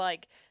biggest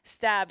like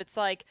stab. It's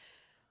like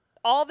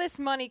all this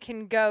money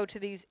can go to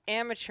these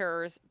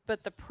amateurs,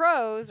 but the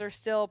pros are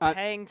still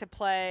paying to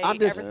play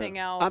everything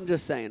else. I'm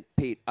just saying,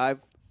 Pete, I've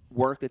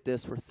worked at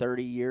this for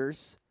 30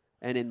 years,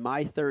 and in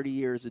my 30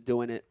 years of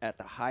doing it at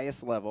the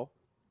highest level,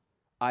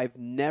 I've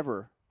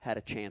never had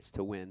a chance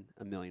to win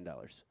 $1 million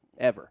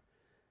ever.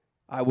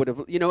 I would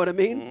have, you know what I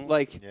mean?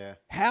 Like,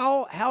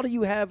 how do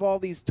you have all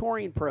these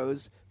touring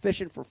pros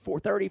fishing for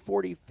 30,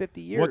 40,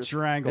 50 years? What's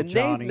your angle, and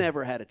Johnny? they've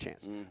never had a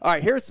chance. All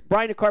right, here's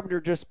Brian the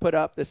Carpenter just put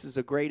up. This is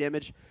a great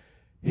image.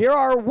 Here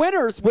are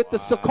winners with the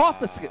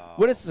sarcophagus.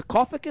 What is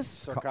sarcophagus?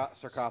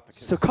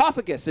 Sarcophagus.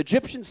 Sarcophagus,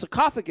 Egyptian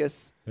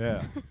sarcophagus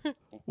Yeah.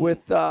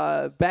 with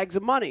bags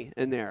of money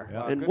in there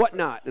and good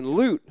whatnot and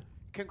loot.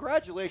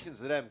 Congratulations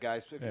to them,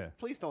 guys.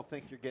 Please don't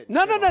think you're getting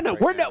No. shit on right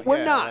We're now. not. We're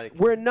Yeah, not. like-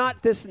 We're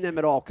not dissing them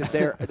at all because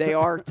they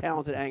are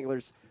talented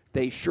anglers.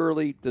 They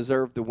surely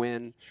deserve the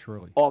win.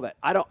 Surely. All that.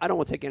 I don't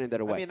want to take any of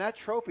that away. I mean, that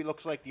trophy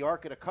looks like the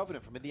Ark of the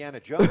Covenant from Indiana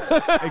Jones.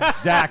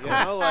 Exactly.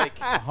 You know, like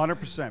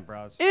 100%,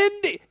 bros.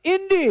 Indy.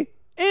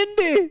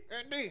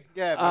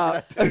 yeah.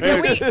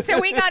 but So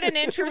we got an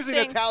it was an interesting.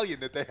 Italian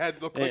that they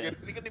had looked like.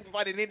 They couldn't even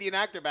find an Indian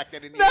actor back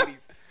then in the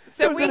 80s.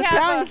 So It was we an have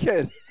Italian a,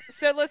 kid.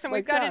 So listen, My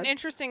we've got an God.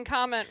 interesting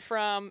comment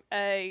from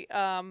a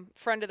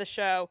friend of the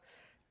show.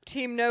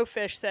 Team No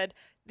Fish said,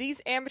 these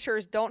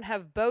amateurs don't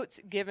have boats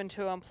given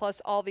to them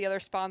plus all the other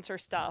sponsor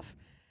stuff.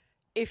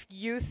 If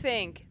you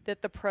think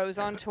that the pros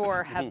on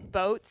tour have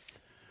boats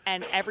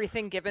and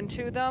everything given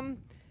to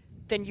them,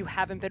 then you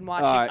haven't been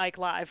watching Ike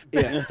Live.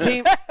 Yeah.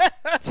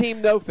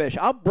 Team No Fish.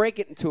 I'll break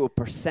it into a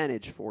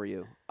percentage for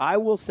you. I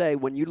will say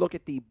when you look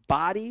at the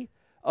body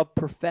of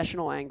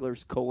professional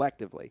anglers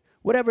collectively,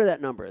 whatever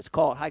that number is,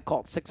 call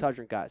it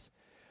 600 guys,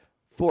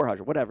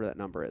 400, whatever that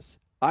number is.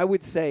 I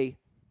would say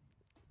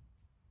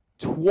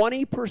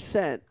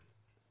 20%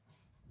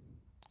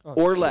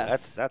 or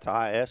less That's a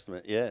high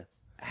estimate. Yeah.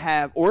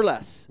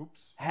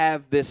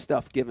 have this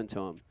stuff given to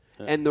them,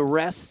 and the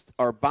rest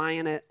are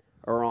buying it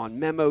or on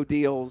memo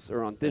deals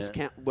or on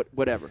discount,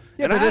 whatever.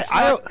 Yeah, And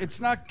but it's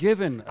not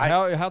given.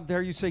 How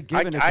dare you say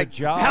given? It's a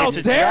job. How It's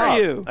a dare job.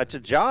 you? It's a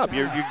job.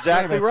 You're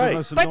exactly That's the right.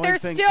 most But annoying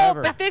there's thing still,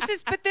 ever. but this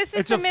is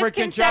It's the a freaking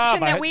misconception job.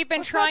 that we've been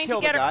Let's not trying to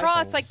kill get the guy.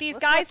 across. Like these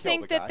Let's not guys kill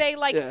think the that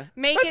guy. they Yeah.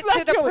 make Let's it not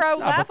to the kill the- pro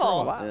not the pro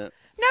level. level. Yeah.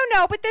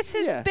 No, but this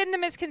has Yeah. been the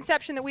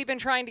misconception that we've been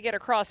trying to get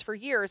across for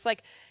years.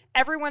 Like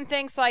everyone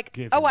thinks like,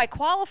 Given. oh, I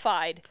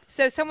qualified,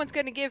 so someone's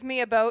going to give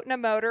me a boat and a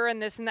motor and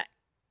this and that.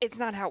 It's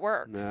not how it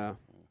works. No.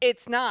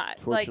 It's not.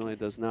 Fortunately, it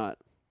does not.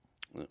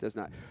 It does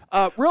not.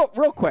 Real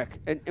quick,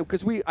 and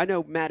because I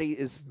know Maddie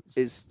is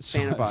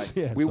standing by.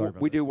 Yeah, we sorry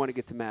about we that. do want to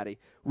get to Maddie.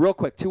 Real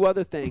quick, two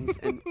other things,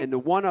 and the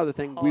one other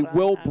thing we Hold on,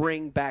 will Maddie.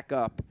 bring back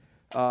up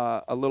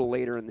a little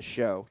later in the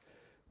show,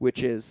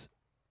 which is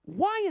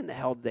why in the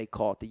hell did they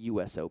call it the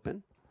U.S.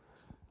 Open?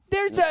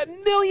 There's a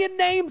million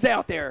names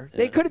out there.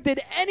 They could have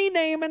did any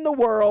name in the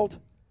world,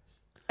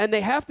 and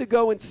they have to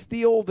go and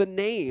steal the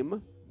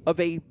name of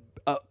a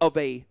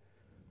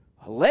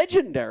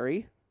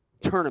legendary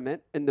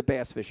tournament in the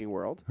bass fishing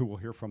world. Who we'll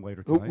hear from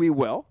later Who tonight. we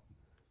will.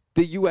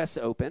 The U.S.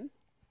 Open.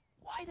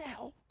 Why the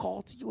hell call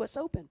it the U.S.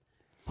 Open?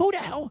 Who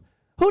the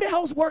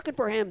hell's working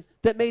for him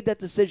that made that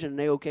decision and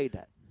they okayed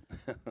that?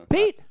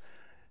 Pete,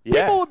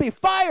 Yeah. people would be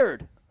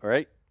fired.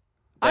 Right.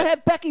 I'd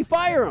have Becky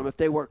fire them if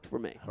they worked for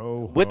me.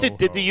 What did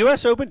the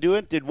U.S. Open do?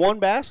 It did one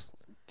bass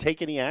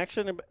take any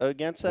action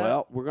against that?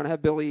 Well, we're going to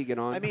have Billy Egan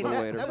on I mean,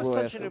 later. that was We'll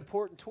such ask an him.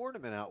 important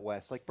tournament out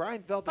west. Like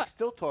Brian Veldick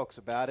still talks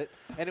about it,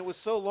 and it was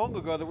so long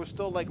ago. There were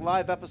still like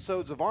live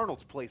episodes of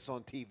Arnold's Place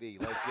on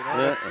TV. Like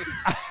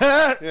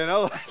you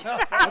know,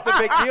 that's a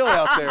big deal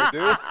out there,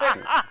 dude.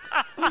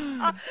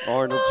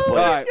 Arnold's All place.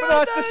 right. But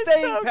that's the That's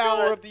staying so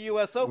power good. of the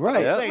U.S. Open. Right.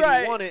 I'm Yeah. saying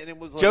Right. he won it, and it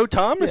was like Joe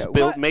Thomas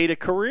Yeah, what? made a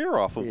career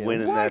off of Yeah.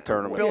 winning What? that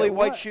tournament. Billy Yeah,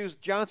 White what? Shoes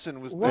Johnson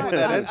was What? doing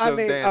that end zone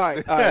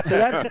dance. all right. So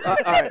that's all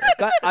right.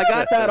 I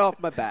got that off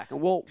my back,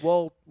 and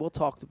we'll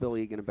talk to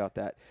Billy Egan about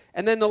that.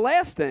 And then the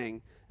last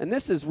thing, and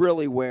this is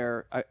really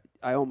where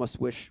I almost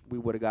wish we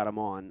would have got him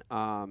on,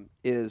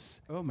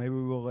 is Oh, maybe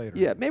we will later.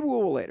 yeah, maybe we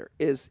will later.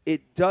 Is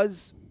it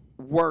does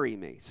worry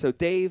me. So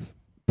Dave,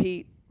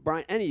 Pete,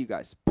 Brian, any of you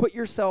guys, put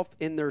yourself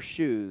in their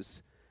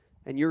shoes,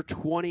 and you're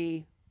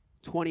 20,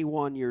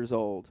 21 years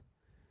old,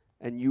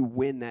 and you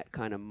win that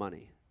kind of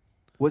money.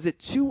 Was it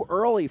too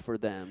early for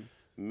them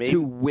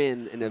to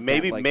win an event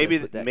maybe- like maybe-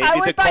 this with that? maybe- I the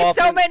would buy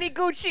so coffin- many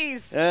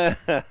Gucci's.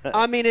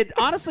 I mean, it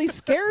honestly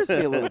scares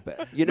me a little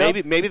bit. You know,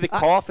 Maybe the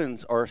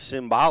coffins are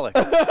symbolic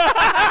of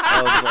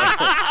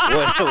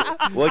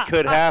what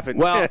could happen.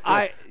 Well,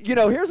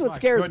 here's what My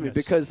scares me goodness.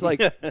 because,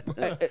 like,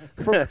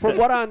 from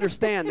what I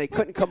understand, they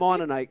couldn't come on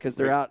tonight because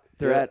they're out.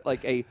 They're at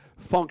like a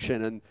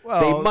function, and they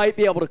Well, might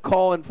be able to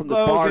call in from the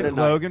bar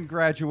tonight. Logan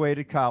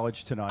graduated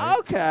college tonight.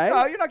 Okay.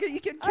 No, you're not getting.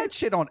 You can't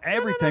shit on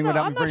everything no,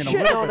 without I'm me not bringing a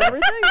shitting little on bit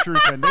everything. of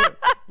truth into it.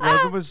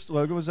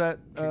 Logan was at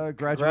graduation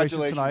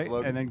Congratulations, tonight,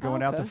 Logan. and then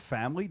going out to Okay.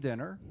 family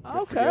dinner.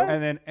 Okay.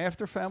 And then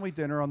after family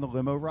dinner on the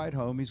limo ride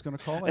home, he's going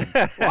to call in.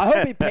 Well, I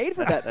hope he paid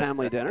for that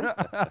family dinner.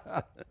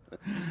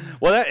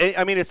 Well,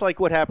 it's like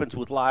what happens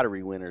with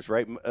lottery winners,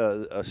 right?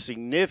 A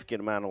significant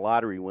amount of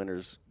lottery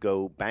winners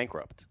go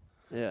bankrupt,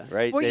 Yeah.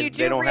 right? Well, they, you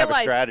do they don't have a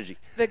realize strategy.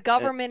 the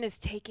government is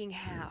taking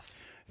half.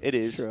 It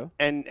is. True.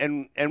 And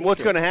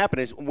what's going to happen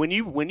is when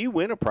you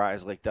win a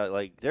prize like that,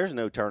 like there's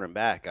no turning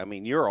back. I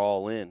mean, you're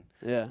all in.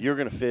 Yeah. You're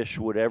going to fish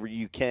whatever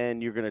you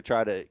can. You're going to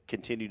try to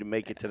continue to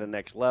make it to the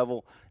next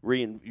level. You're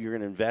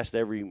going to invest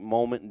every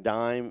moment and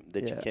dime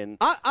that you can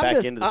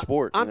into the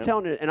sport. I'm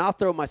telling you, and I'll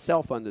throw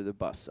myself under the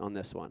bus on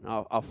this one.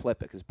 I'll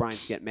flip it because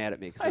Brian's getting mad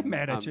at me. I'm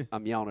mad at you.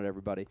 I'm yelling at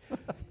everybody.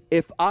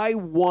 If I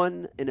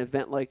won an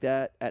event like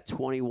that at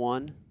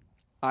 21,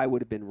 I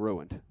would have been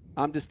ruined.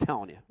 I'm just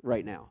telling you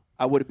right now.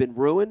 I would have been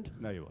ruined.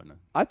 No, you wouldn't.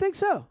 I think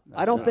so.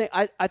 I don't think.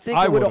 I think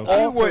I it would have would've.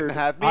 You altered. wouldn't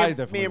have. I Me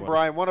definitely and would've.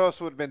 Brian, one of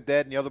us would have been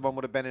dead, and the other one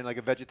would have been in like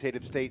a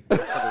vegetative state for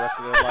the rest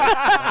of their life.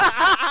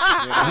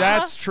 You know?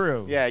 That's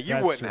true. Yeah, you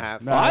That's wouldn't true.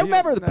 have. No, I you-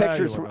 remember the no, you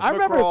pictures from. wouldn't. I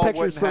remember the McCraw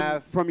pictures wouldn't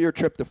have. from your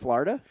trip to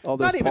Florida. All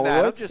those Not even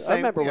that. I'm Polaroids. just I saying.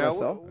 remember you what I know,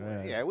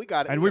 saw. Yeah, we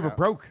got it. And we you were know.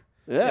 broke.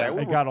 Yeah, we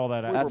They were- got all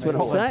that. That's what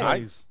I'm alcohol and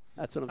saying. days.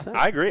 That's what I'm saying.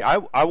 I agree.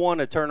 I won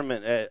a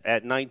tournament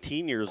at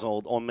 19 years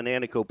old on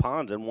Menanico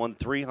Ponds and won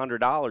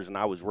 $300, and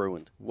I was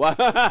ruined. What?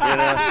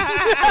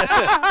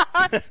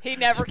 He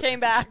never came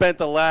back. Spent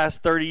the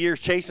last 30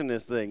 years chasing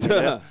this thing. You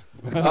know?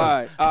 All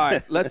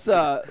right. Let's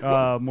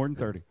More than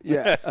 30.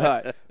 yeah.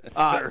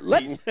 All right.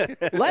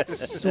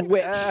 Let's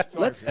switch.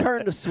 Let's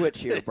turn the switch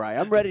here, Brian.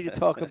 I'm ready to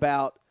talk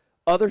about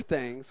other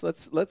things.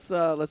 Let's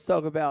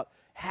talk about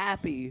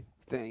happy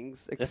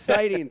things,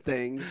 exciting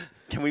things.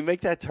 Can we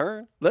make that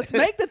turn? Let's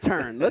make the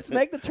turn. Let's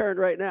make the turn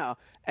right now.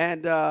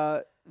 And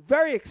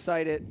very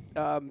excited.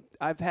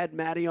 I've had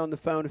Matty on the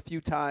phone a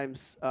few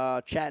times,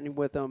 chatting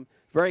with him.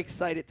 Very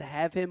excited to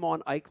have him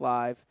on Ike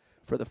Live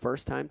for the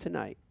first time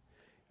tonight.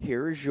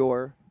 Here is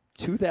your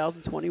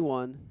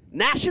 2021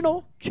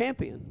 national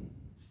champion,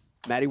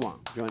 Matty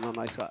Wong, joining on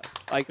Ice Live.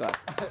 Ike Live.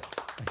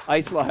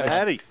 Ice Live.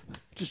 Matty.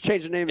 Just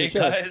change the name Hey of the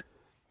show. guys,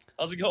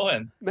 how's it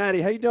going?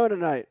 Matty, how you doing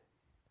tonight?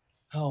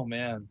 Oh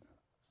man,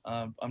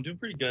 I'm doing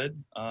pretty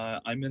good.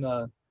 I'm in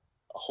a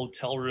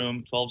hotel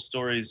room 12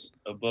 stories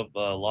above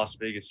Las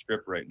Vegas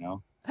Strip right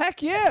now.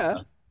 Heck yeah.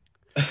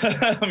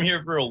 I'm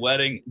here for a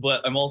wedding,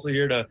 but I'm also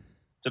here to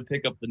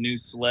pick up the new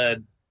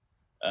sled,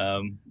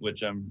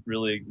 which I'm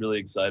really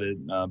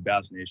excited.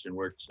 Bass Nation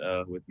worked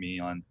with me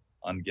on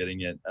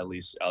getting it at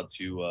least out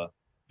to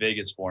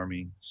Vegas for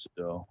me,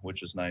 so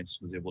which was nice.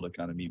 Was able to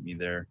kind of meet me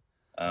there.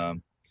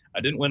 I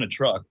didn't win a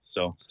truck,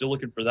 so still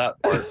looking for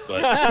that part.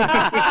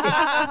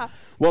 But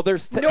Well,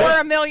 there's Nor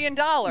 $1 million.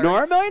 Nor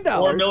 $1 million.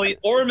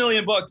 or $1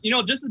 million. You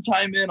know, just to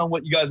chime in on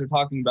what you guys are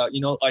talking about.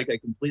 You know, like I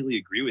completely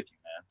agree with you,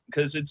 man.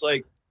 Because it's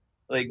like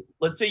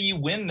let's say you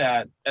win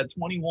that at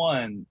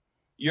 21,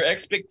 your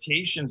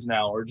expectations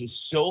now are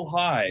just so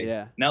high.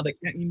 Yeah. Now they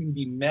can't even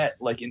be met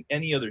like in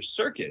any other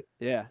circuit.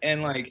 Yeah.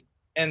 And like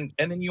and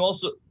then you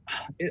also,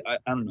 I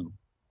don't know.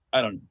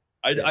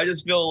 I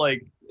just feel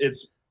like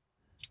it's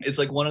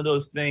like one of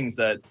those things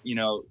that, you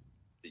know,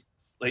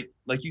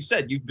 like you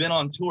said, you've been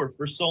on tour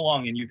for so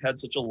long and you've had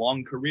such a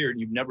long career and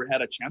you've never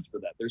had a chance for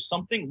that. There's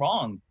something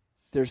wrong.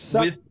 There's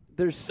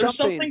There's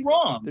something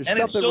wrong. There's and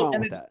something it's so, wrong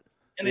and with it's, that.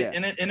 and Yeah.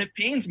 it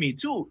pains me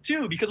too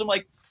because I'm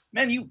like,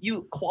 man,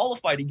 you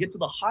qualify to get to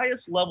the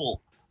highest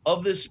level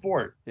of this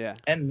sport. Yeah.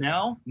 And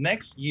now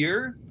next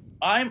year,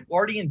 I'm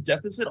already in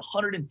deficit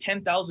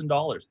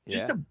 $110,000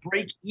 just to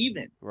break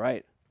even.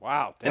 Right.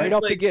 Wow. And Right it's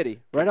off the like- giddy.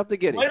 Right off the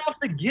giddy. Right off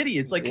the giddy.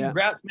 It's like, Yeah.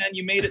 congrats, man.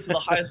 You made it to the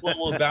highest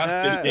level of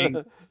bass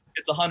fishing.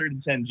 It's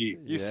 110 Gs.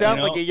 You Yeah. sound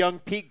You know? like a young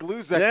Pete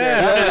Gluzek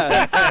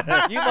Yeah.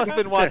 there. You must have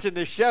been watching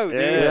this show,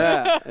 dude.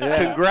 Yeah.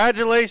 Yeah.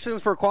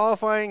 Congratulations for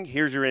qualifying.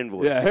 Here's your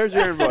invoice. Yeah, here's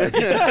your invoice.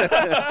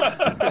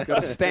 Got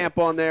a stamp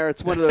on there.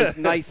 It's one of those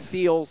nice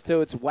seals too.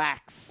 It's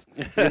wax.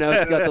 You know,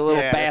 it's got the little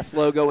Yeah. bass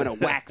logo and a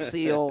wax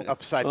seal.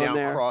 Upside on down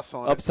there. cross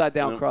on it. Upside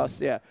down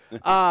cross. Yeah.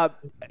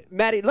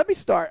 Matty, let me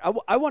start.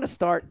 I want to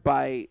start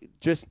by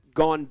just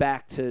going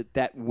back to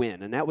that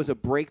win, and that was a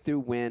breakthrough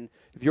win.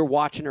 If you're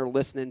watching or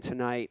listening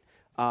tonight,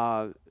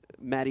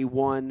 Matty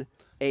won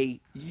a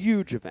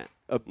huge event,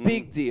 a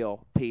big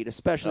deal, Pete,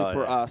 especially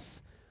for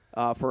us,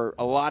 for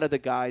a lot of the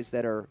guys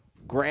that are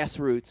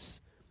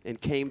grassroots and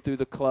came through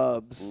the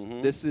clubs.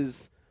 This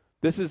is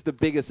the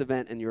biggest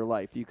event in your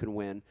life you can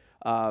win.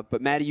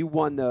 But Matty, you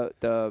won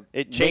the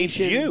It changed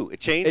nation- you. It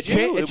changed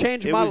you. It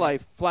changed It my was-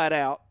 life flat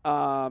out.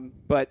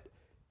 But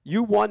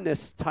you won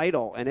this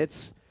title, and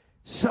it's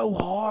so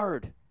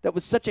hard.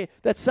 That's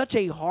such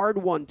a hard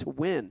one to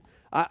win.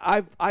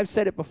 I've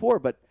said it before,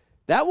 but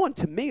that one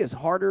to me is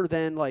harder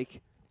than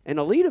like an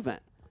elite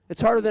event.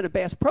 It's harder than a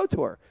Bass Pro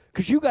Tour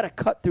because you got to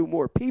cut through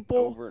more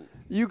people.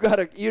 You got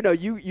to,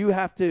 you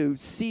have to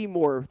see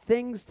more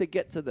things to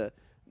get to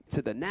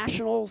the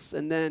nationals,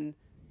 and then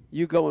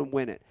you go and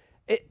win it.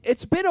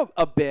 It's been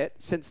a bit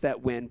since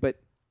that win, but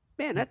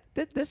man,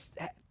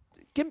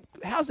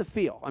 how's it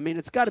feel? I mean,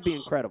 it's got to be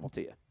incredible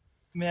to you.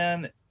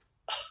 Man,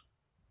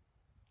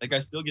 like I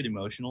still get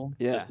emotional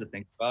just to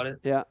think about it.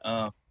 Yeah.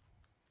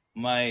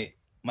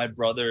 My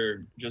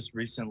brother just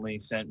recently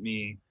sent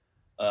me,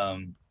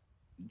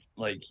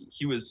 like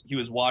he was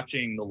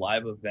watching the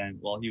live event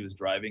while he was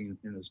driving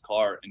in his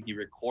car, and he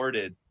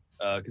recorded,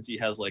 because he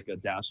has like a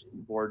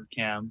dashboard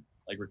cam,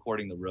 like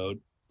recording the road,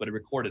 but it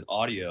recorded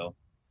audio,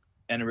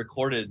 and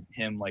recorded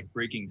him like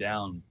breaking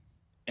down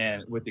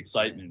and with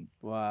excitement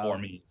Wow. for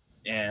me.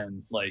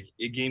 And like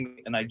it gave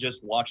me, and I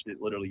just watched it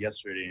literally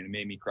yesterday and it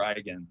made me cry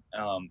again.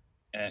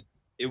 And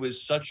it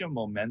was such a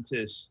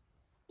momentous,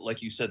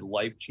 like you said,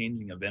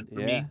 life-changing event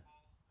for me.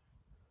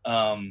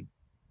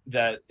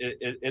 That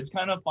it's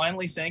kind of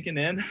finally sinking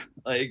in.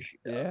 Like,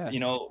 Yeah. you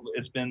know,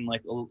 it's been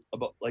like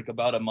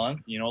about a month,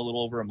 you know, a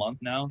little over a month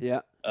now.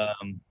 Yeah.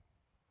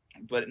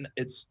 But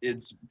it's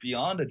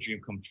beyond a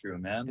dream come true,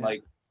 man. Yeah.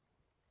 Like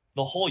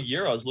the whole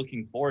year I was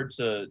looking forward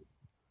to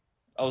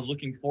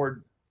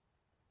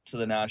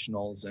the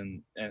nationals,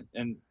 and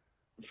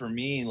for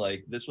me,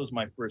 like this was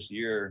my first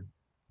year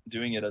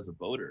doing it as a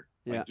boater,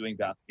 like doing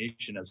Bass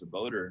Nation as a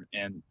boater,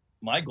 and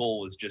my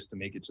goal was just to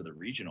make it to the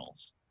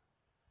regionals.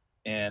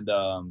 And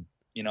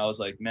you know, I was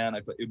like, man,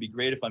 it would be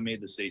great if I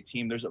made the state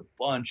team. There's a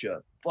bunch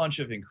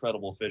of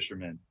incredible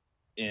fishermen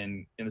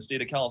in the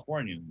state of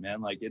California,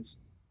 man. Like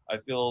I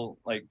feel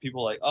like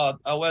people are like,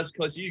 oh, West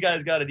Coast, you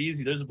guys got it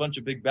easy. There's a bunch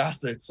of big bass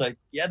there. It's like,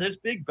 yeah, there's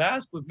big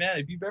bass, but man,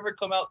 if you've ever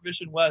come out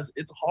fishing West,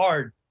 it's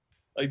hard.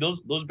 Like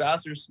those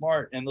bass are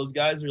smart, and those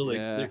guys are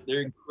like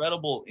they're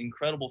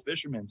incredible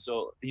fishermen.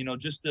 So, you know,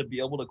 just to be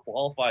able to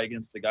qualify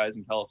against the guys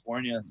in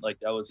California, like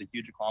that was a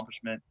huge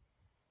accomplishment.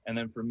 And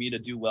then for me to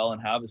do well in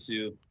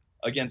Havasu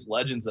against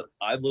legends that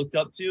I looked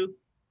up to,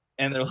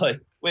 and they're like,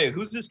 wait,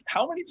 who's this?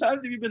 How many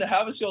times have you been to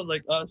Havasu? I was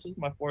like, this is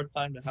my 4th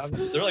time to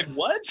Havasu. They're like,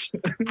 what?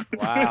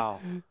 Wow.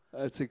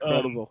 That's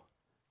incredible.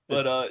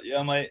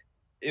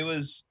 It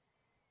was,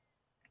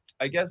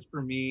 I guess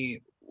for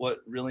me, what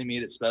really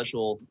made it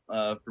special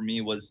for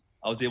me was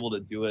I was able to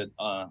do it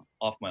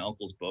off my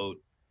uncle's boat,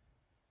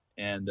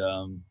 and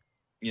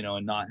you know,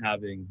 and not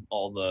having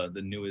all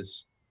the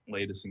newest,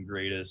 latest and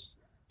greatest,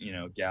 you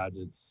know,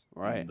 gadgets,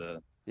 right? And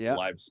the yeah.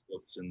 live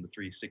scopes and the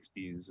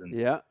 360s, and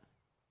yeah,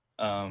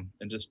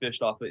 and just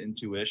fished off of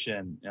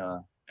intuition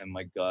and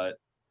my gut,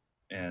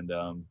 and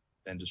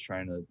just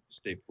trying to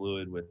stay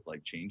fluid with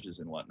like changes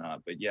and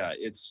whatnot. But yeah,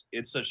 it's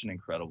such an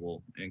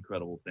incredible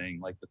thing.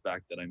 Like the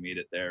fact that I made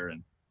it there,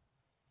 and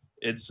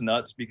it's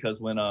nuts because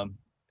when I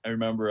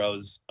remember I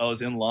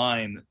was in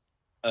line,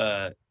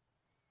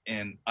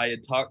 and I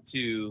had talked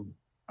to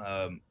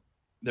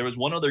there was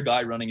one other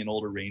guy running an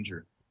older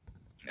Ranger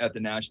at the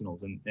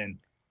Nationals, and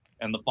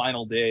the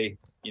final day,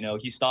 you know,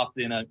 he stopped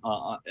in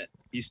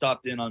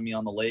on me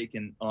on the lake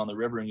and on the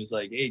river, and he was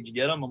like, hey, did you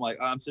get him? I'm like,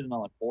 I'm sitting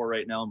on like 4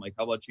 right now. I'm like,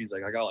 how about you? He's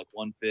like, I got like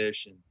 1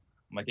 fish. And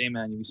I'm like, hey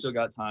man, we still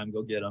got time,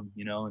 go get him,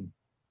 you know. And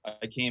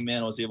I came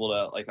in, I was able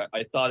to, like,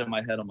 I thought in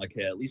my head, I'm like,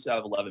 hey, at least I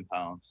have 11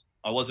 pounds.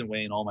 I wasn't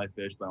weighing all my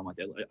fish, but I'm like,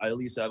 I at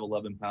least have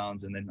 11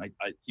 pounds. And then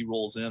he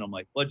rolls in, I'm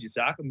like, what'd you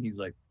sack him? He's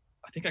like,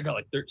 I think I got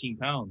like 13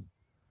 pounds.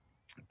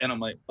 And I'm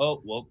like,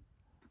 oh, well,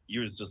 he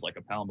was just like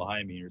a pound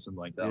behind me or something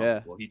like that. Yeah.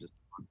 Like, well, he just,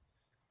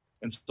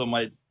 and so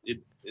my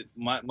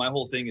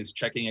whole thing is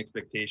checking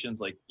expectations.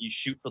 Like you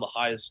shoot for the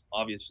highest,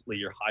 obviously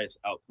your highest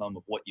outcome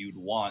of what you'd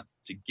want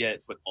to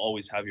get, but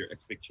always have your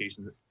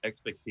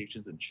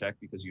expectations in check,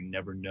 because you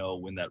never know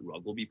when that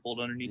rug will be pulled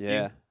underneath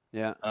you.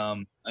 Yeah.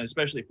 And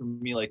especially for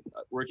me, like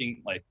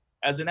working like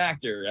as an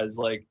actor, as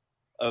like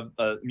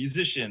a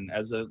musician,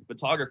 as a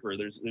photographer,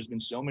 there's been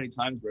so many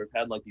times where I've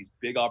had like these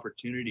big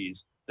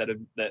opportunities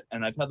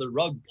and I've had the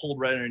rug pulled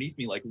right underneath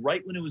me, like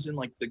right when it was in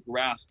like the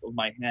grasp of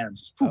my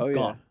hands, just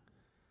gone.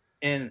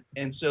 And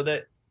so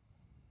that,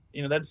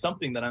 you know, that's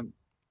something that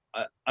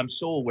I'm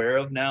so aware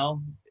of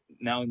now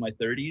in my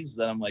 30s,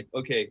 that I'm like,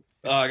 okay,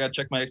 I gotta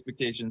check my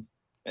expectations.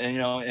 And, you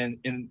know,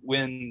 and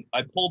when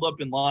I pulled up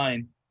in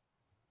line,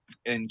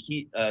 and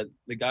he,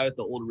 the guy at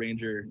the old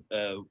Ranger,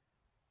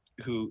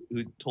 who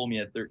told me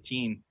at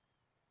 13,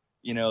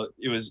 you know,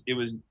 there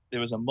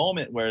was a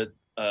moment where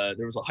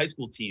there was a high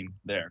school team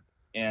there,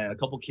 and a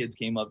couple kids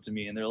came up to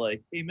me and they're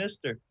like, hey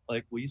mister,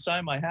 like, will you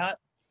sign my hat?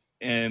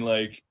 And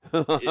like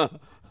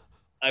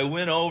I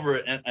went over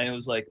and I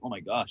was like, oh my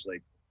gosh,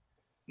 like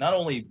not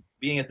only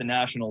being at the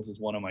Nationals is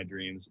one of my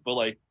dreams, but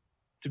like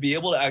to be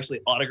able to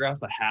actually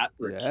autograph a hat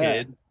for a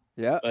kid,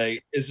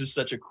 like it's just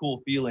such a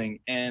cool feeling.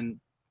 And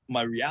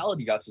my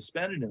reality got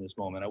suspended in this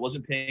moment. I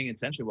wasn't paying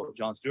attention to what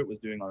John Stewart was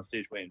doing on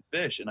stage weighing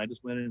fish, and I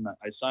just went in and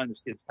I signed this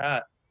kid's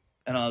hat,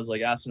 and I was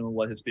like asking him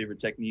what his favorite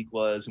technique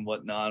was and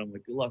whatnot. I'm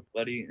like, good luck,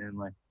 buddy. And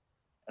like,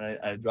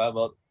 I drive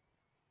up,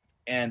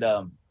 and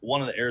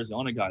one of the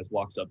Arizona guys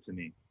walks up to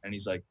me and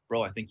he's like,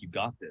 bro, I think you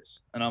got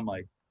this. And I'm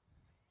like,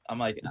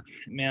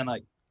 man,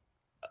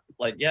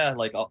 yeah,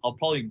 like I'm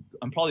probably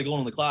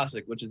going to the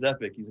Classic, which is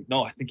epic. He's like,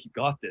 no, I think you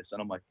got this.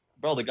 And I'm like,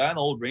 bro, the guy in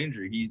the old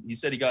Ranger, he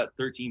said he got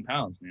 13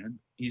 pounds, man.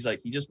 He's like,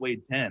 he just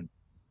weighed 10.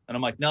 And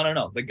I'm like,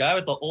 no. The guy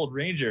with the old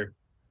Ranger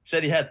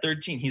said he had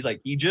 13. He's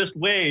like, he just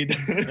weighed.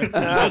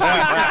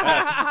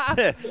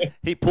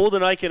 He pulled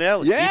an Ike and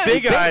Ellie. Yeah, he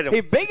big-eyed him.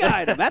 He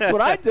big-eyed him. That's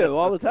what I do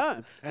all the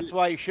time. That's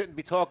why you shouldn't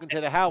be talking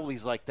to the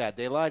Howleys like that.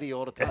 They lie to you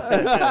all the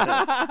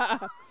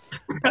time.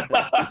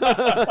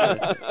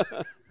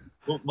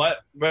 Well,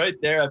 right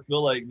there, I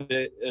feel like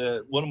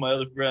one of my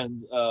other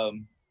friends,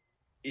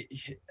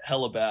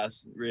 Hella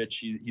Bass, Rich,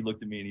 he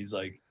looked at me and he's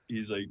like,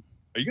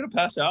 are you gonna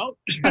pass out?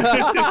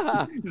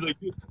 he's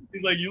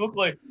like, you look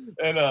like,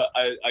 and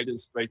I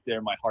just right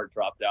there, my heart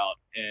dropped out,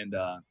 and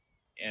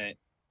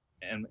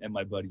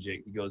my buddy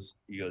Jake, he goes,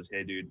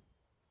 hey dude,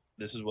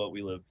 this is what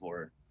we live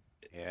for.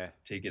 Yeah.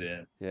 Take it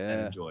in. Yeah.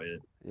 And enjoy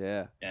it.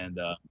 Yeah. And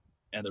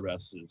the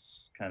rest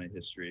is kind of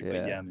history. Yeah.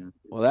 But yeah, man,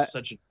 it's Well,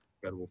 such an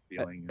incredible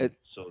feeling.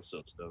 So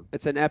stoked.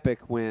 It's an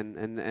epic win,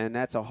 and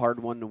that's a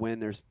hard one to win.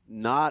 There's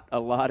not a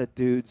lot of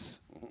dudes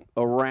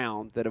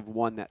around that have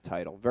won that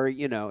title. Very,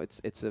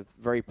 it's a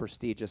very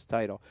prestigious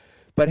title.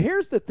 But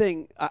here's the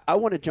thing. I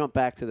want to jump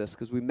back to this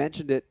because we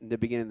mentioned it in the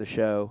beginning of the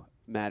show,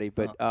 Matty.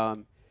 But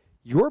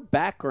your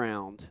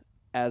background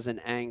as an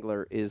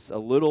angler is a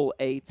little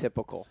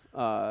atypical.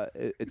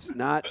 It's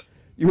not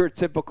your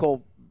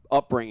typical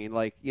upbringing,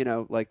 like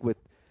with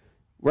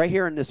right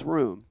here in this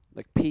room,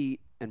 like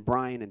Pete and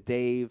Brian and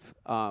Dave.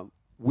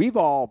 We've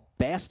all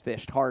bass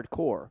fished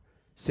hardcore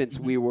since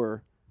we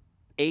were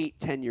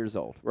 8-10 years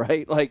old,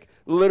 right? Like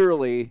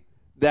literally,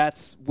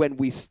 that's when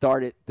we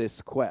started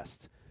this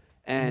quest.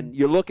 And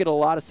you look at a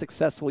lot of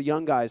successful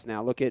young guys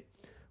now. Look at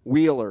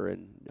Wheeler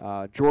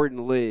and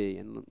Jordan Lee,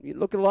 and you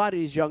look at a lot of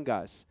these young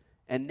guys.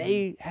 And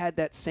they had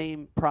that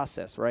same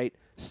process, right?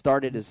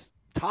 Started as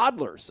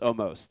toddlers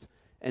almost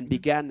and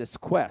began this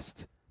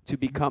quest to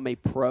become a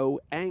pro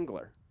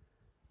angler.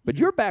 But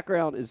your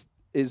background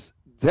is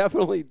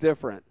definitely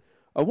different.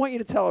 I want you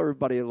to tell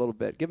everybody a little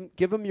bit.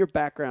 Give them your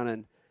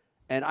background.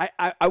 And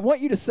I want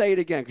you to say it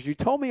again because you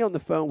told me on the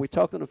phone. We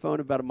talked on the phone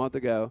about a month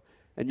ago,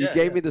 and you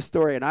gave me the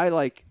story. And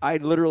I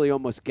literally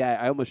almost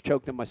gagged. I almost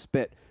choked in my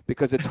spit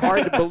because it's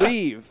hard to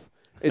believe.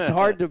 It's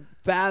hard to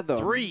fathom.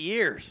 3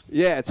 years.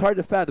 Yeah, it's hard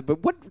to fathom.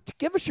 But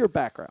give us your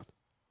background.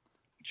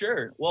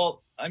 Sure.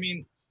 Well, I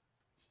mean,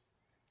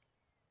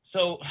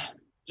 so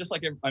just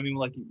like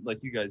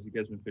you guys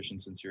been fishing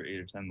since you're 8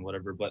 or 10,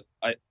 whatever. But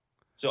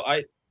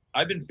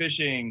I've been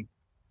fishing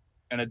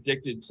and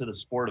addicted to the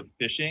sport of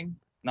fishing,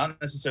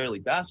 not necessarily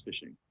bass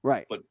fishing,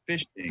 right? But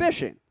fishing.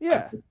 Fishing,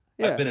 yeah.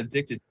 I've been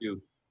addicted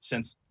to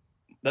since.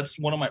 That's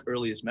one of my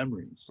earliest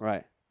memories.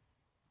 Right.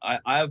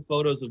 I have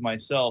photos of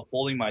myself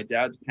holding my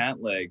dad's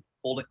pant leg,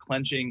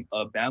 clenching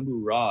a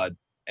bamboo rod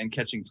and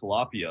catching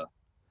tilapia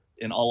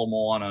in Ala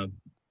Moana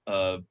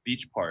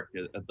beach park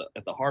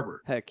at the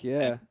harbor. Heck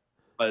yeah. And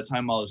by the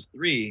time I was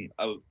 3,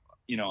 I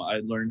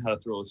learned how to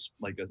throw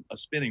a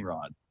spinning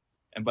rod.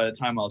 And by the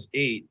time I was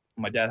 8,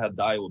 my dad had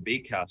the Iowa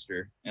bait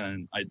caster,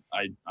 and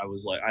I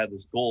was like, I had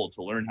this goal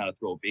to learn how to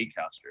throw a bait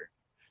caster.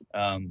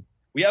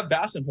 We have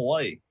bass in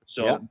Hawaii.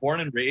 So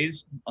born and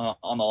raised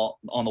on the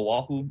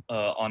Oahu,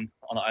 on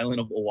the island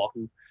of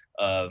Oahu.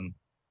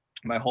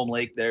 My home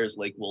lake there is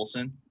Lake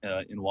Wilson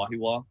in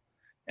Wahiawa,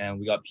 and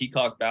we got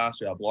peacock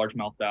bass, we have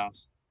largemouth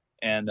bass,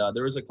 and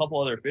there was a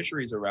couple other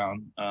fisheries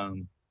around.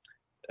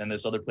 And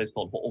this other place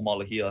called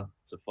Ho'omalahia.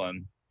 It's a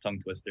fun tongue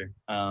twister.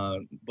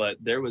 But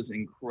there was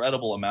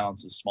incredible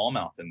amounts of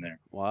smallmouth in there.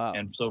 Wow.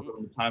 And so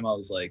from the time I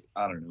was like,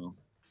 I don't know,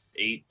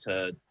 8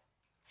 to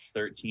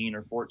 13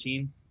 or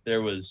 14,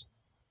 there was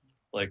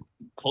like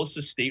close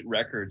to state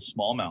record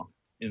smallmouth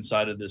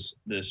inside of this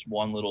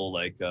one little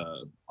I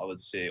would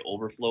say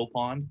overflow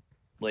pond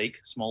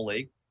small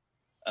lake.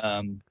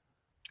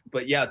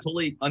 But yeah,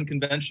 totally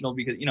unconventional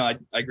because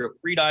I grew up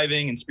free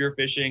diving and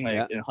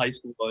spearfishing. In high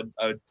school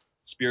I would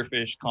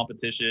spearfish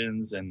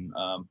competitions, and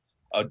I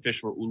would fish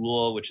for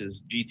ulua, which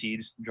is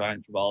GTs,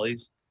 giant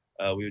trevallies.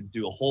 We would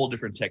do a whole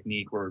different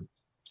technique where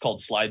it's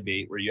called slide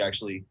bait, where you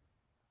actually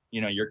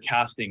you're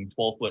casting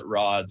 12-foot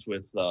rods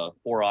with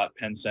 4/0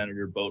 Penn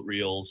Senator boat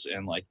reels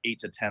and like 8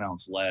 to 10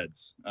 ounce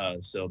leads.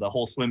 So the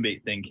whole swim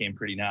bait thing came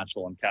pretty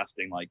natural, and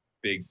casting like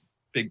big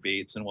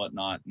baits and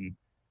whatnot.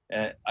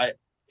 And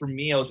for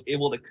me, I was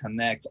able to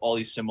connect all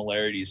these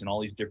similarities and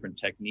all these different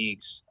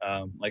techniques.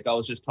 Like I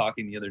was just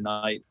talking the other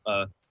night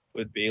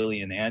with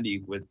Bailey and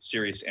Andy with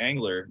Serious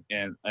Angler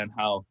and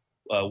how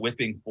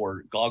whipping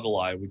for goggle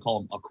eye, we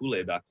call them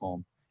akule back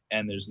home.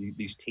 And there's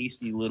these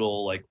tasty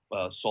little like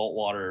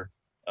saltwater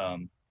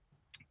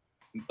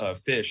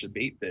fish, a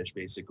bait fish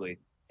basically.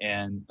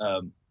 And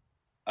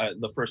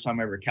the first time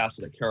I ever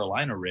casted a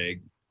Carolina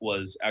rig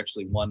was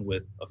actually one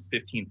with a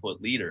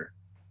 15-foot leader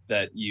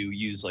that you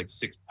use like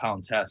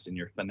 6-pound test, and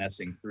you're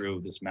finessing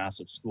through this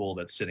massive school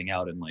that's sitting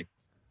out in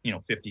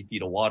 50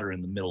 feet of water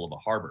in the middle of a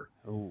harbor.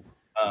 Oh.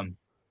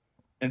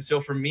 And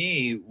so for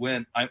me,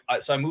 when I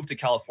moved to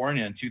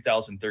California in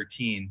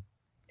 2013,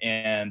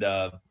 and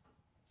I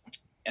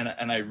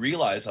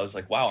realized, I was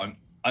like, wow,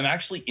 I'm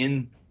actually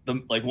in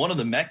one of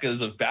the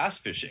meccas of bass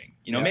fishing.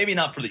 Maybe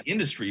not for the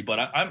industry, but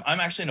I'm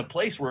actually in a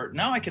place where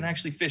now I can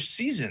actually fish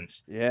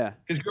seasons. Yeah.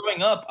 Because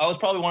growing up, I was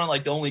probably one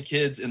of the only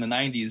kids in the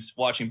 90s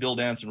watching Bill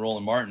Dance and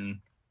Roland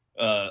Martin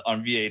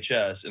on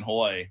VHS in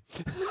Hawaii.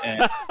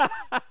 And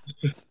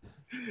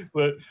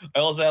but I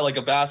also had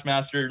a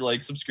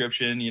Bassmaster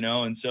subscription,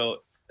 and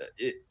so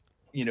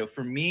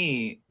for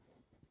me,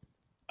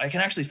 I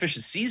can actually fish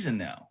a season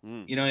now.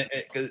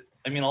 Because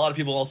a lot of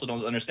people also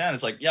don't understand.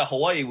 It's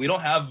Hawaii, we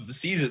don't have the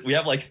season. We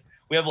have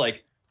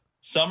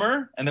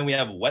summer, and then we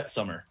have wet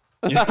summer.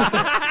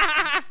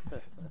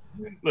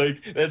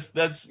 like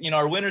that's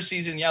our winter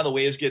season. Yeah, the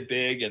waves get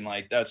big, and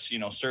like that's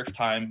surf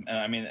time. And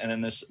I mean, and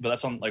then but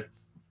that's on like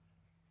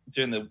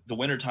during the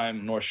winter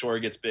time, North Shore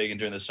gets big, and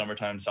during the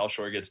summertime, South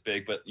Shore gets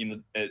big. But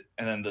and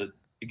then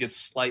it gets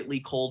slightly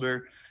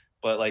colder.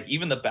 But like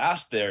even the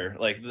bass there,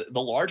 like the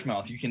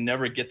largemouth, you can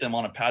never get them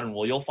on a pattern.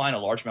 Well, you'll find a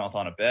largemouth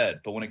on a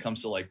bed, but when it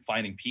comes to like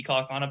finding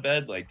peacock on a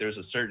bed, like there's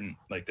a certain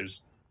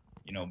there's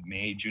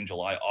May, June,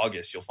 July,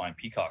 August, you'll find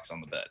peacocks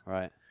on the bed.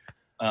 Right.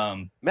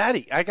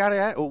 Maddie, I gotta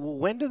ask,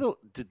 when do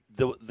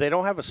they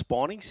don't have a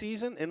spawning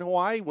season in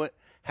Hawaii?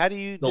 How do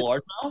you the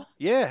largemouth?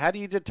 Yeah, how do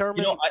you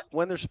determine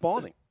when they're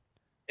spawning?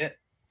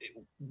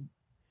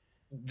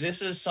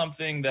 This is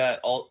something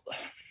that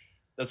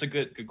that's a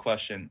good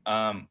question.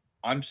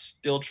 I'm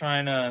still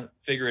trying to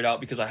figure it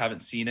out because I haven't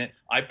seen it.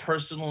 I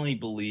personally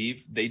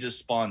believe they just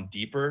spawn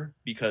deeper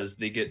because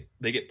they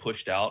get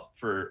pushed out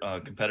for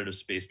competitive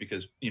space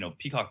because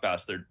peacock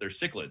bass they're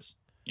cichlids.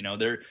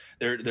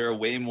 They're a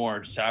way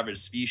more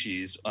savage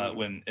species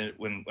when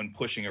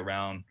pushing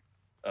around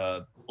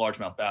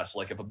largemouth bass. So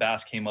like if a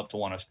bass came up to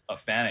want a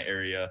FANA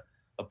area,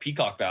 a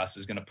peacock bass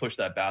is going to push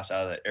that bass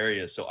out of that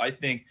area. So I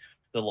think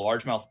the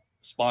largemouth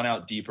spawn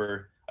out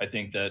deeper. I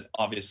think that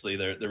obviously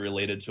they're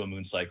related to a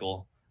moon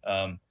cycle.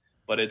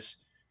 But it's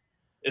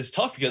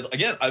tough because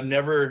again, I've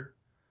never,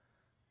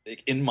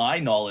 in my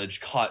knowledge,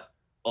 caught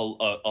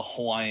a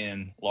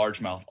Hawaiian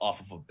largemouth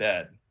off of a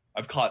bed.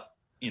 I've caught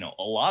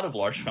a lot of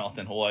largemouth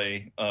in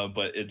Hawaii,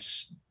 but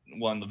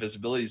the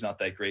visibility is not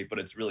that great. But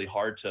it's really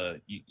hard to.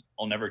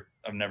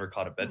 I've never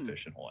caught a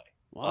bedfish in Hawaii.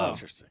 Wow,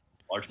 interesting.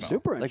 Largemouth.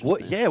 Super Like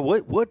interesting. what? Yeah,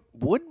 what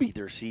would be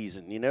their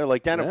season?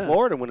 Like down in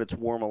Florida when it's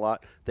warm a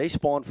lot, they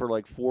spawn for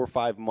like 4 or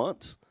 5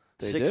 months.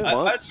 They 6 do.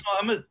 months.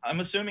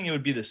 I'm assuming it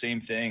would be the same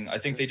thing. I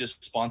think they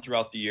just spawn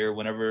throughout the year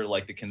whenever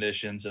like the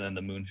conditions and then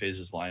the moon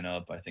phases line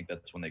up. I think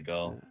that's when they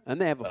go. And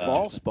they have a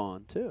fall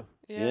spawn too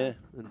Yeah.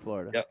 in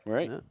Florida. Yep.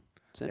 Right. Yeah.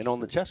 It's And on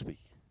the interesting. Chesapeake.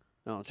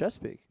 Oh,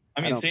 Chesapeake.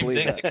 I mean, don't same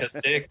believe thing.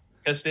 that. Like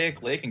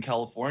Castaic Lake in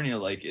California,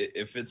 like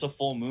if it's a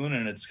full moon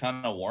and it's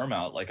kind of warm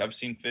out, like I've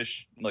seen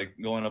fish like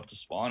going up to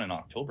spawn in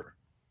October.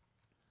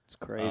 It's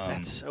crazy.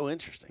 That's so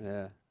interesting.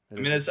 Yeah. I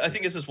mean, I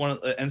think it's just one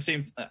of and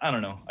same. I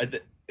don't know.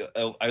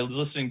 I was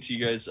listening to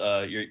you guys,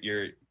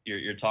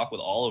 your talk with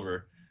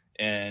Oliver,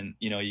 and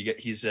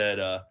he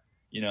said,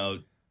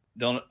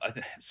 don't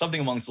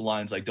something amongst the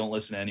lines like don't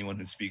listen to anyone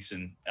who speaks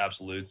in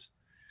absolutes,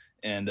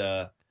 and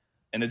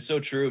it's so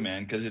true,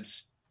 man,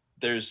 because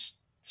there's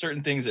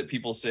certain things that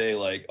people say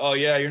like, oh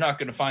yeah, you're not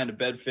going to find a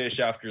bedfish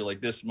after like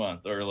this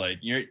month, or like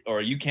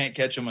you can't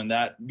catch them in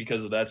that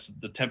because that's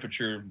the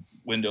temperature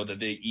window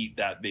that they eat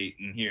that bait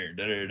in here.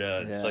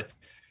 It's like,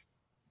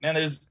 man,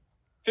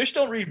 fish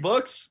don't read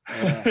books.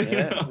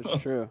 Yeah,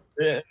 it's true.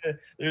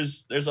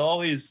 There's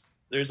always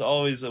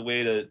a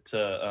way to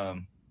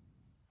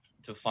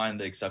find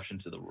the exception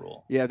to the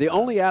rule. Yeah, the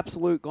only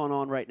absolute going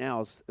on right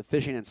now is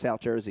fishing in South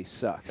Jersey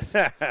sucks.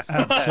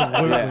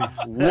 Absolutely. Yeah,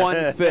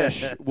 one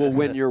fish will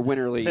win your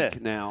winter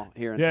league now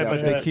here in Yeah, South but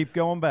Jersey. they keep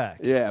going back.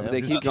 Yeah, but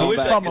they Just keep going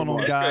back. coming and on,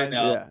 more. guys. Right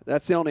now. Yeah,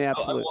 that's the only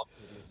absolute.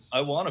 I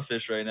want to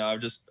fish right now.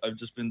 I've just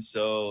been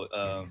so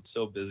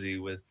busy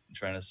with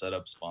trying to set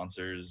up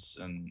sponsors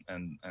and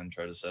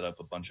try to set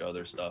up a bunch of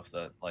other stuff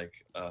that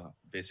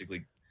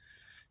basically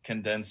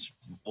condense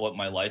what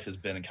my life has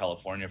been in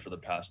California for the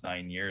past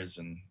 9 years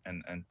and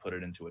put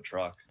it into a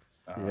truck.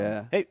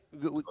 Yeah. Hey,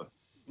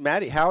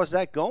 Maddie, how is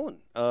that going?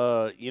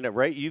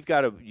 Right? You've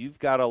got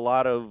a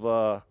lot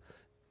of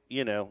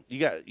you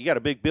got a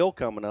big bill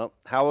coming up.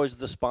 How is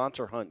the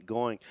sponsor hunt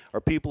going?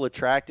 Are people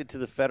attracted to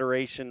the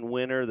Federation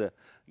winner, the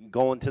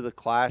going to the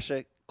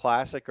classic?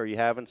 Are you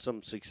having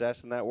some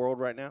success in that world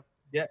right now?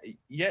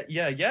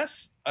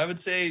 Yes. I would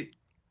say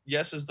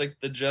yes is like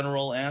the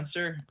general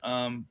answer.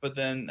 But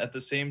then at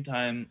the same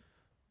time,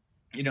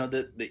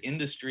 the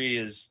industry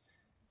it's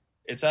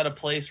at a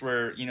place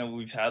where,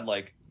 we've had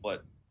like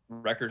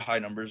record high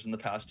numbers in the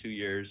past 2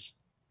 years.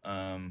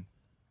 And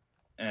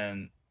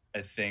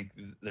I think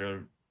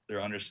they're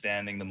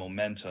understanding the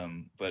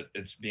momentum, but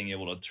it's being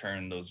able to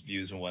turn those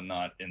views and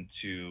whatnot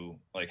into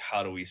like,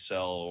 how do we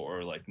sell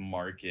or like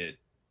market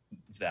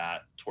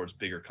that towards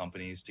bigger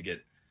companies to get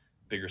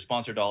bigger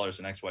sponsor dollars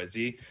and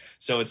XYZ.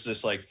 So it's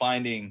just like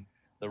finding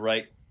the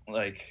right,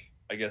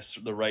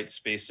 the right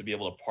space to be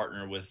able to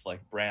partner with like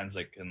brands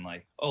that can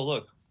like, oh,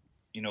 look,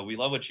 we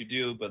love what you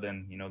do, but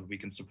then, we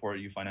can support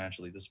you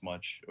financially this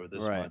much or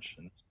this much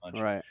and this much.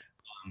 Right.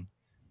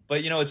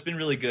 But it's been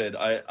really good.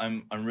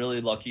 I'm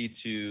really lucky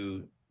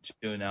to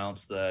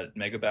announce that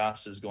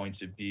Megabass is going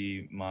to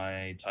be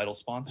my title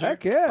sponsor.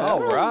 Heck yeah.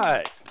 All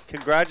right.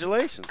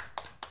 Congratulations.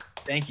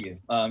 Thank you.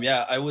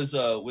 I was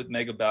with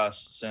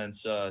Megabass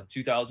since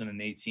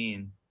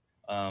 2018,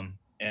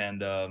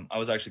 and I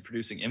was actually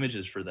producing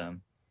images for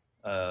them.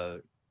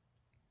 As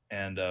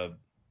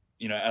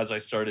I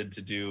started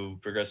to do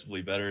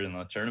progressively better in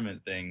the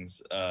tournament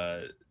things,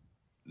 they're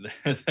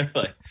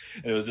like,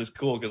 it was just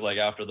cool because like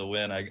after the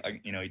win,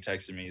 he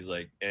texted me. He's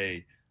like,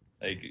 "Hey,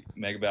 like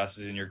Megabass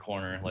is in your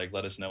corner. Like,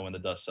 let us know when the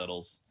dust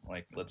settles.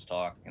 Like, let's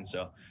talk." And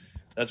so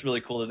that's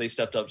really cool that they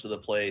stepped up to the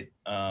plate.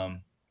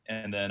 And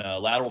and then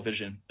Lateral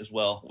Vision as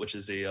well, which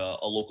is a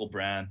local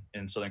brand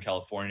in Southern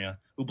California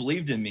who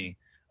believed in me.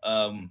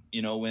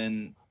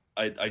 When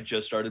I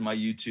just started my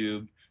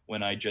YouTube,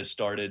 when I just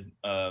started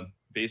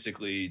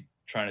basically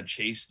trying to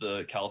chase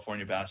the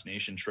California Bass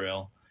Nation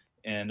Trail,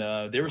 and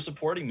they were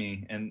supporting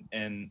me,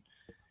 and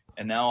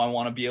now I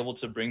want to be able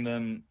to bring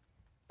them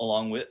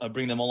along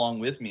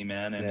with me,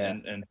 man,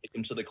 and take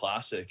them to the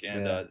Classic.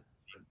 And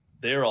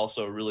they're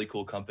also a really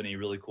cool company,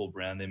 really cool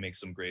brand. They make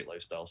some great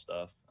lifestyle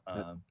stuff.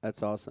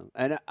 That's awesome.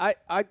 And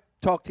I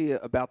talked to you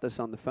about this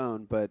on the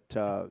phone, but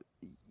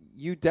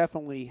you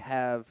definitely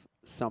have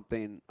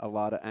something a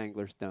lot of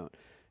anglers don't.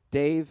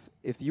 Dave,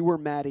 if you were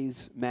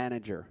Maddie's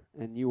manager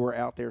and you were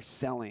out there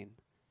selling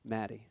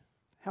Maddie,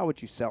 how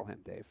would you sell him,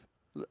 Dave?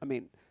 I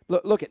mean,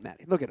 look at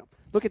Maddie. Look at him.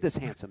 Look at this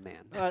handsome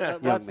man.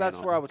 That's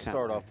where I would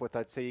start off with.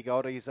 I'd say you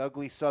go to these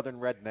ugly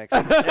southern rednecks.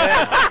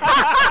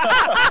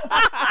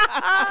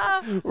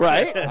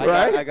 Right.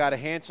 I got a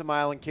handsome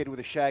island kid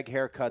with a shag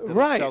haircut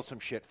that'll sell some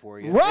shit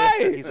for you.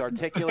 Right. He's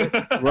articulate.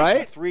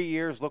 Right. 3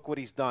 years, look what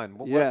he's done.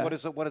 What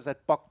is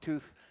that buck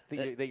tooth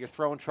that you're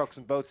throwing trucks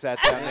and boats at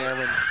down there?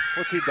 And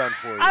what's he done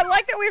for you? I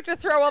like that we have to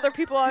throw other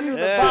people under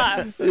the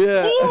bus.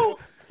 Yeah.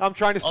 I'm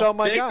trying to sell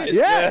my guy.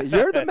 Yeah,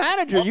 you're the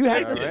manager. You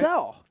have to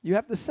sell. You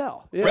have to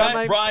sell.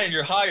 Yeah. Brian,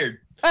 you're hired.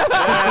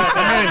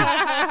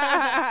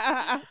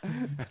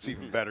 That's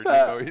even better.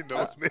 He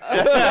knows me.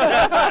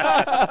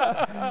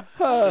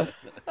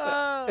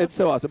 It's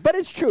so awesome. But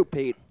it's true,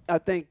 Pete. I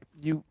think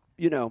you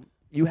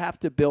have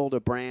to build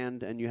a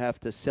brand and you have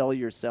to sell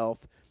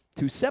yourself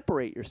to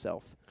separate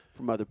yourself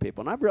from other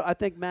people. And I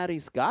think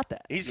Maddie's got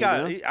that. He's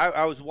got.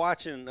 I was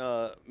watching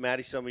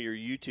Maddie some of your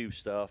YouTube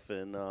stuff,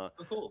 and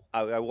cool.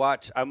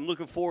 I'm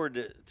looking forward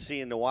to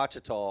seeing the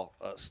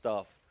Ouachita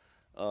stuff.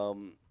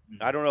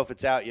 I don't know if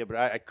it's out yet, but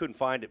I couldn't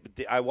find it. But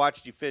I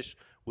watched you fish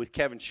with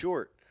Kevin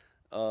Short.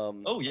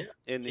 In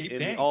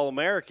the All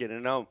American,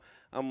 and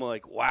I'm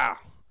like, wow,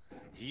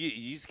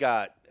 he's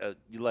got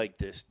like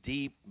this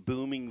deep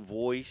booming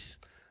voice.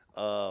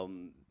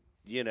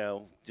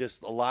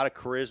 Just a lot of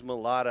charisma, a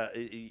lot of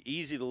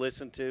easy to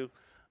listen to.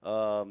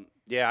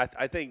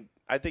 I think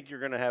you're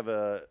going to have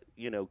a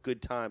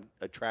good time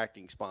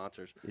attracting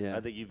sponsors. Yeah.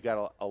 I think you've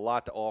got a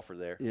lot to offer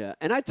there. Yeah,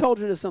 and I told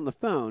you this on the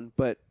phone,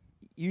 but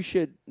you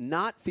should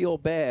not feel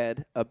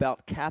bad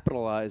about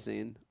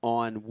capitalizing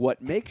on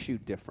what makes you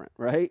different,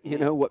 right? You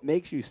know, what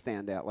makes you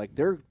stand out. Like,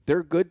 they're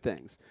good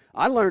things.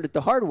 I learned it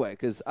the hard way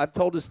because I've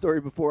told this story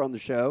before on the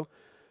show,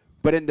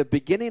 but in the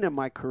beginning of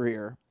my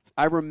career,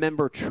 I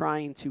remember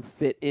trying to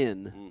fit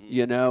in,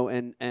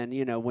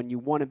 and when you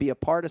want to be a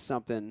part of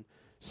something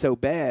so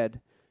bad,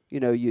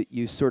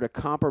 you sort of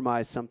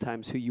compromise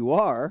sometimes who you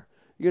are,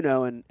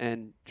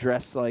 and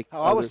dress like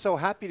I was so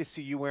happy to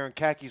see you wearing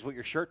khakis with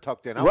your shirt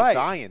tucked in. I was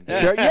dying.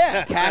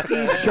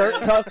 Khakis,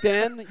 shirt tucked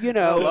in,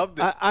 I loved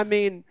it. I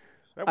mean.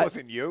 That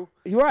wasn't you.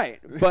 Right,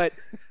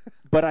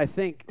 but I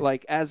think,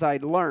 like, as I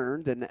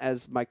learned and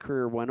as my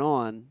career went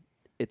on,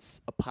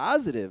 it's a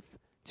positive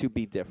to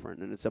be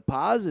different, and it's a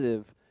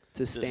positive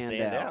to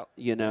stand out,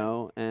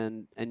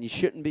 and you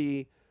shouldn't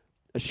be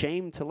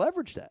ashamed to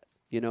leverage that.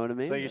 You know what I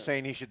mean? So you're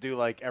saying he should do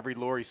like every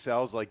lure he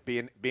sells, like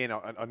being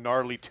a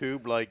gnarly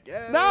tube, like no,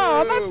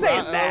 I'm not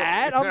saying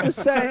that. I'm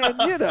just saying,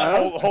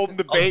 holding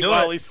the bait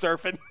while he's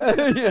surfing.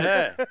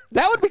 Yeah.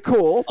 That would be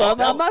cool.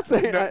 But I'm not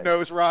saying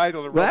nose ride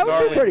on a that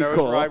would be pretty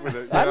cool. Ride with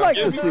it, I'd like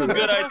to Give see me some that.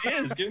 good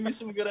ideas. Give me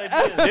some good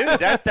ideas. Dude,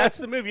 that's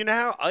the move. You know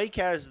how Ike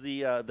has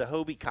the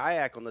Hobie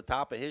kayak on the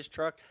top of his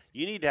truck?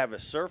 You need to have a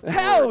surfboard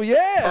Hell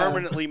yeah.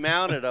 permanently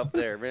mounted up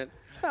there, man.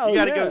 Hell You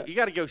yeah.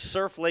 gotta go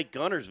surf Lake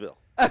Gunnersville.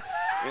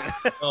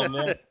 Oh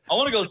man, I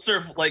want to go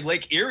surf like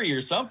Lake Erie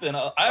or something.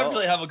 I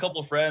really have a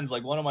couple friends.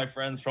 Like one of my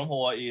friends from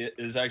Hawaii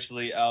is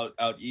actually out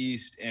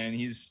east, and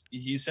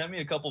he sent me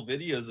a couple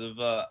videos of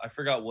I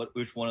forgot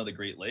which one of the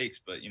Great Lakes,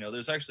 but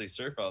there's actually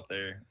surf out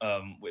there.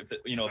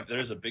 If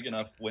there's a big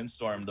enough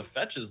windstorm, the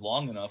fetch is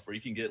long enough where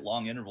you can get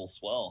long interval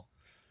swell.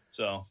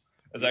 So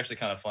it's actually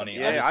kind of funny.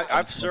 Yeah,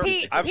 I've surfed.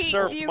 Pete, I've do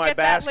surfed you my get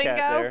that bass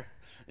cat lingo? there.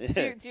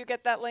 Do you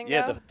get that lingo?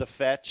 Yeah, the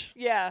fetch.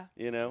 Yeah.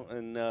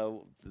 And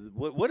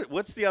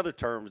what's the other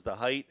terms? The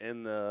height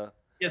and the.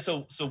 Yeah,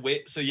 so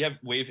you have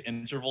wave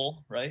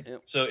interval, right?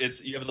 Yep. So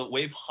you have the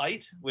wave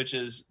height, which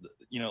is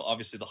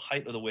obviously the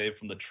height of the wave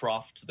from the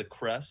trough to the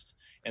crest,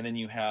 and then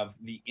you have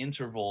the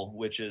interval,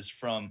 which is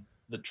from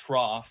the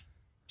trough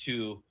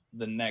to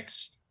the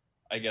next.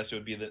 I guess it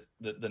would be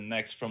the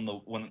next from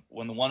when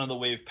one of the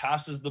wave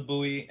passes the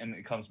buoy and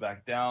it comes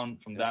back down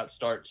from that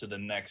start to the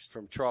next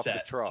From trough to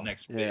set, trough. the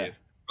next wave,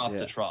 trough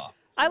to trough.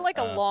 I like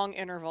a long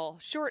interval.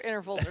 Short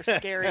intervals are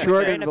scary.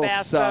 Short in a intervals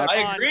bass suck. boat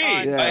I agree.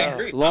 on- I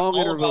agree. Long I'm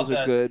all intervals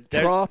about are that. good.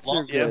 That Troughs are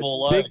long good.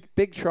 interval line.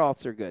 Big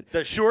troughs are good.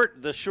 The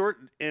short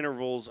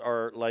intervals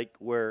are like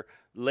where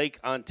Lake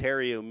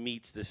Ontario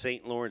meets the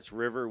St. Lawrence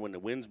River when the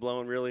wind's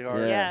blowing really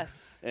hard. Yeah.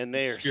 Yes. And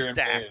they are Pure and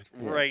stacked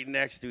wave. right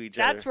next to each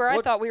other. That's where I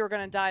What- thought we were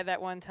going to die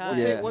that one time.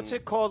 Yeah. What's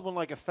it called when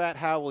like a fat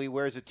Howley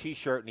wears a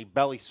T-shirt and he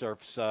belly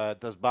surfs,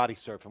 does body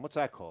surfing? What's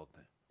that called?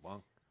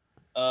 Well,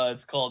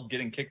 It's called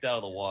getting kicked out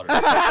of the water.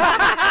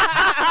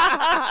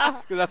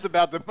 'Cause that's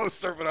about the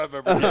most surfing I've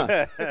ever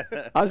done.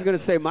 I was going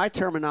to say my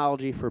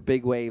terminology for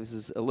big waves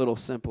is a little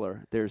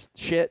simpler. There's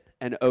shit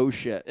and oh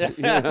shit.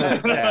 You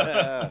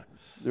know?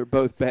 They're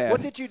both bad.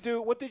 What did you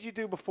do? What did you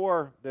do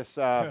before this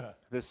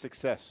this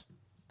success?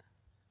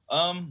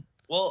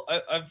 Well,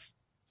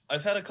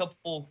 I've had a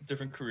couple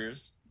different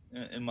careers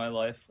in my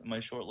life, in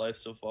my short life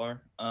so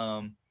far.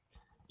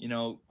 You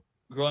know,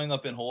 growing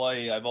up in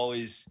Hawaii,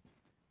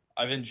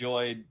 I've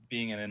enjoyed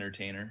being an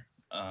entertainer.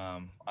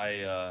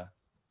 I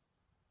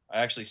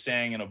actually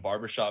sang in a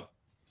barbershop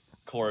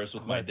chorus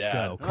with my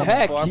dad.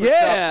 Heck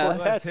yeah.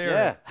 Let's hear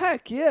it.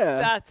 Heck yeah.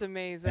 That's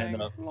amazing.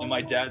 And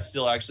my dad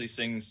still actually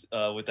sings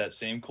with that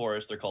same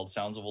chorus. They're called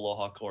Sounds of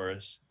Aloha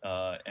chorus,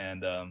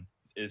 and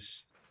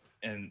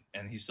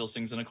he still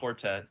sings in a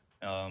quartet.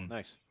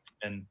 Nice.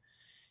 And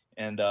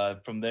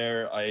from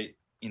there, I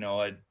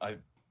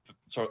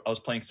was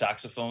playing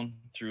saxophone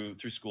through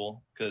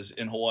school, because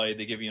in Hawaii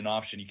they give you an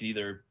option. You can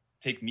either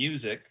take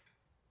music,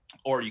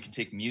 or you can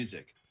take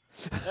music.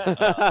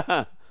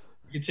 You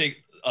can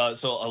take a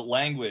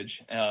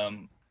language,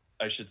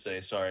 I should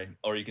say, sorry,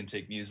 or you can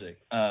take music.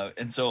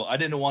 And so I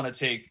didn't want to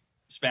take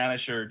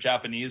Spanish or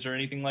Japanese or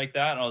anything like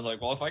that. And I was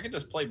like, well, if I could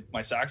just play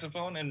my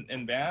saxophone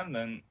in band,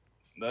 then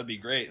that'd be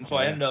great. And so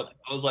I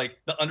was like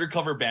the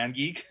undercover band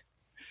geek.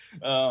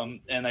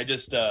 And I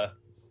just, I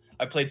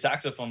played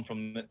saxophone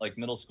from like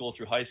middle school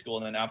through high school.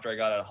 And then after I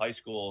got out of high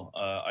school,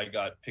 I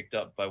got picked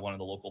up by one of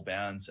the local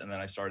bands, and then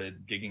I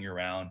started gigging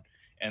around.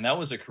 And that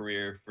was a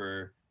career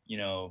for,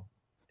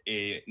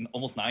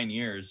 almost 9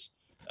 years.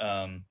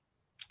 I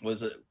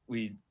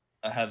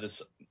had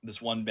this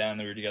one band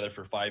that we were together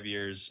for 5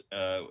 years.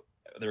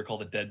 They were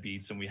called the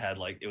Deadbeats, and we had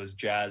it was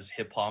jazz,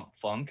 hip hop,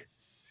 funk.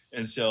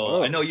 And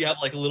so I know you have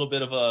like a little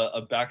bit of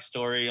a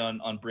backstory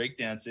on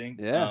breakdancing.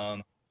 Yeah.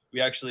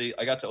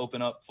 I got to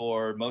open up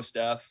for Mos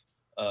Def,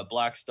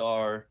 Black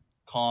Star,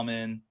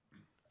 Common,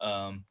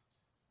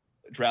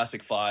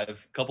 Jurassic 5, a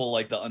couple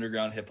like the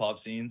underground hip hop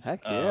scenes.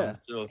 Heck yeah.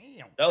 So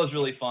that was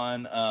really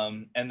fun.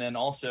 And then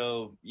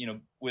also,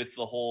 with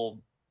the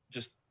whole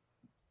just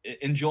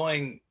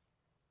enjoying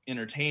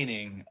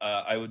entertaining,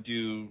 I would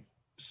do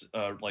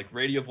like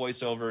radio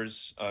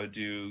voiceovers. I would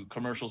do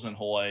commercials in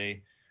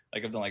Hawaii.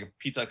 Like I've done like a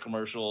pizza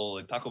commercial,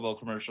 like Taco Bell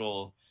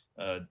commercial,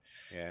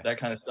 that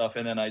kind of stuff.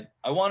 And then I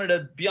wanted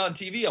to be on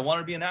TV. I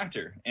wanted to be an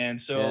actor.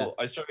 And so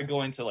I started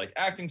going to like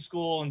acting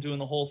school and doing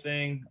the whole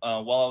thing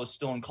while I was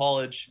still in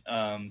college.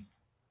 I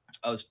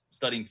was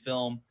studying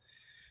film,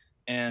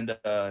 and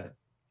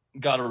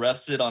got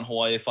arrested on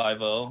Hawaii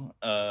Five-0.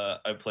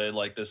 I played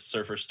like this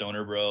surfer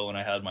stoner bro when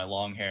I had my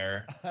long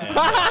hair. And,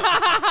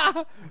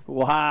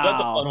 wow. That's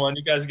a fun one.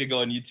 You guys could go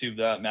on YouTube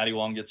that. Matty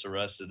Wong gets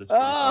arrested. It's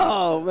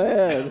oh,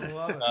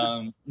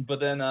 man. But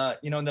then,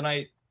 then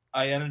I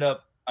ended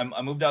up,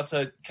 I moved out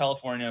to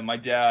California. My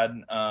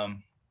dad,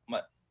 my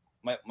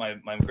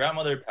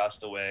grandmother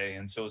passed away.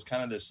 And so it was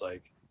kind of this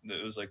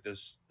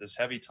this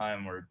heavy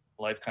time where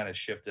life kind of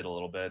shifted a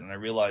little bit. And I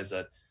realized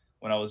that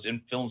when I was in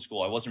film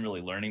school, I wasn't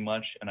really learning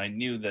much. And I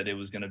knew that it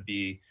was going to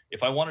be,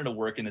 if I wanted to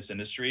work in this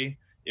industry,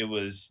 it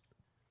was,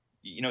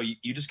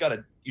 you just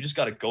gotta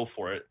go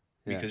for it,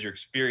 because your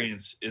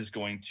experience is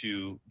going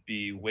to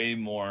be way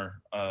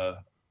more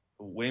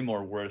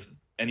worth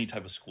any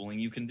type of schooling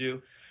you can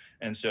do.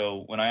 And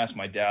so when I asked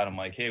my dad, I'm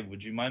like, hey,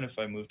 would you mind if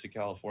I moved to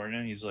California?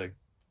 And he's like,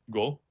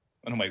 go.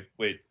 And I'm like,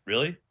 wait,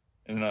 really?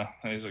 And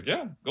he's like,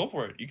 yeah, go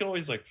for it. You can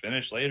always like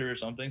finish later or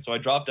something. So I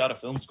dropped out of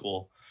film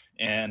school,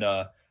 and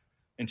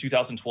in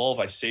 2012,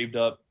 I saved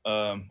up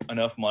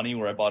enough money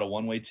where I bought a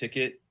one-way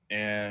ticket,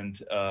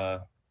 and I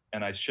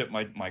shipped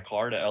my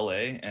car to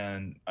LA,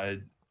 and I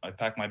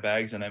packed my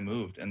bags and I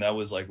moved. And that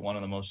was like one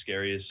of the most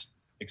scariest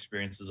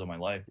experiences of my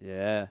life.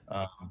 Yeah.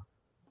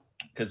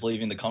 Because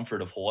leaving the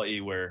comfort of Hawaii,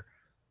 where,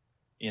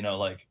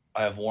 like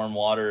I have warm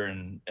water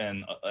and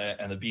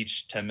the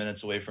beach 10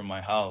 minutes away from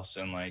my house,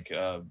 and like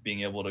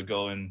being able to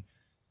go and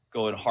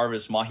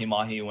harvest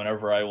mahi-mahi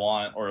whenever I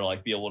want, or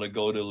like be able to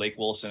go to Lake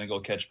Wilson and go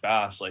catch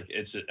bass. Like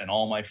and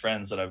all my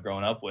friends that I've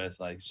grown up with,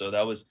 like, so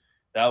that was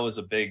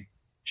a big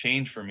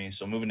change for me.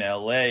 So moving to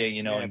LA,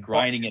 and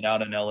grinding it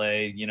out in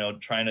LA,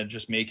 trying to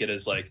just make it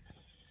as like,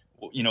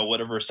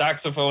 whatever,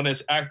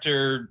 saxophonist,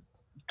 actor,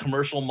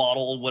 commercial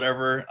model,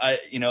 whatever.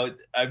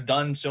 I've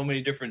done so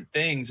many different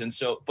things. And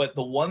so, but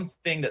the one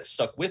thing that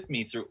stuck with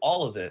me through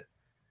all of it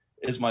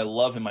is my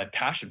love and my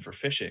passion for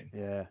fishing.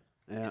 Yeah.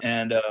 Yeah.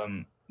 And,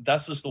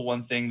 that's just the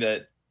one thing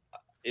that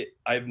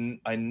I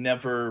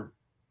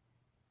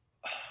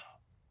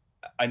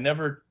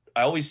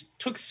always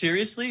took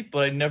seriously,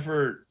 but I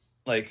never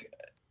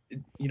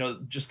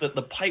just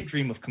the pipe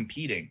dream of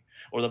competing,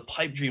 or the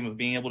pipe dream of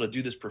being able to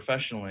do this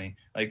professionally.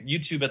 Like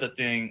YouTube at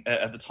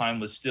the time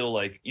was still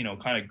like,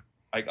 kind of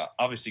like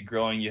obviously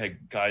growing. You had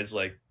guys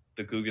like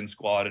the Guggen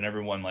Squad and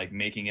everyone like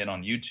making it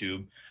on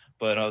YouTube,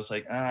 but I was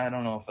like, I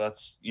don't know if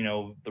that's,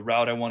 the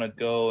route I want to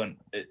go. And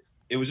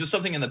it was just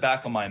something in the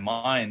back of my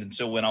mind. And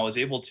so when I was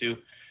able to,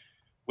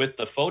 with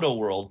the photo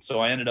world, so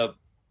I ended up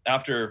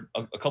after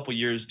a couple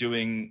years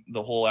doing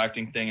the whole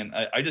acting thing, and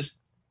I just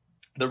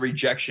the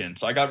rejection.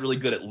 So I got really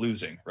good at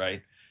losing,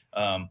 right?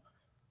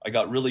 I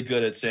got really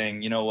good at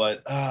saying, you know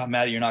what,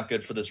 Maddie, you're not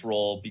good for this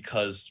role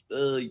because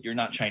you're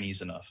not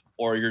Chinese enough,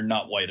 or you're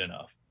not white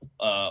enough,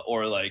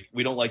 or like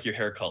we don't like your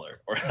hair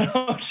color, or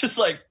just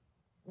like,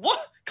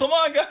 what? Come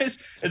on, guys.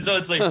 And so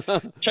it's like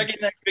checking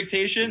the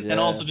expectation and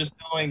also just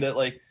knowing that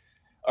like,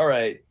 all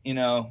right, you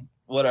know,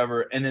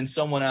 whatever. And then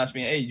someone asked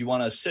me, hey, you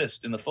want to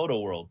assist in the photo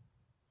world?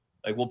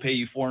 Like we'll pay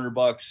you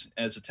 $400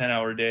 and it's a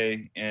 10-hour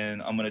day,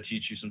 and I'm going to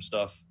teach you some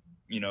stuff,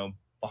 you know,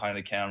 behind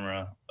the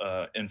camera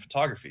in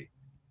photography.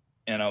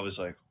 And I was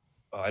like,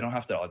 oh, I don't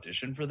have to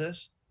audition for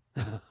this.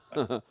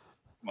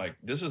 Like,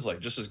 this is like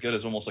just as good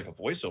as almost like a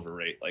voiceover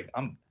rate. Like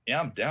I'm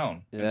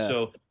down. Yeah. And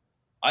so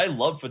I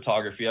love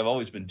photography. I've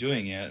always been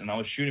doing it, and I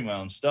was shooting my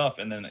own stuff.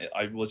 And then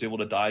I was able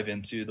to dive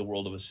into the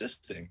world of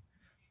assisting.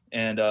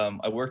 And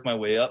I worked my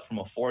way up from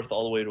a fourth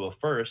all the way to a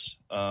first,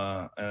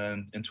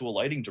 and into a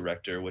lighting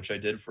director, which I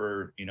did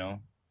for, you know,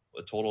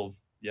 a total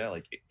of,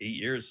 like 8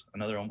 years,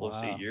 another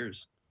almost 8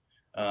 years.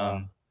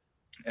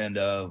 And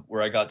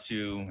where I got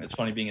to, it's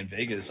funny being in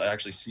Vegas, I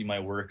actually see my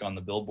work on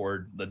the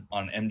billboard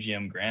on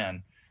MGM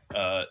Grand.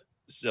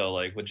 So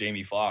like with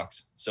Jamie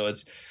Foxx. So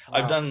it's,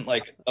 I've done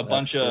like a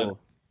bunch of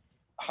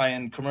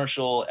high-end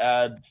commercial,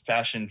 ad,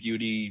 fashion,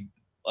 beauty,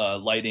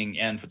 lighting,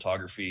 and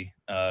photography.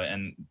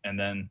 And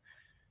then,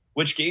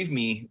 which gave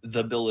me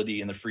the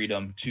ability and the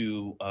freedom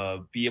to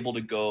be able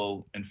to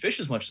go and fish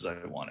as much as I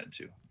wanted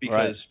to,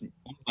 because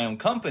my own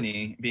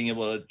company, being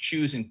able to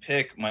choose and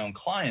pick my own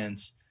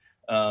clients,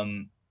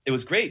 it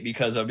was great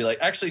because I'd be like,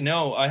 actually,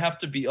 no, I have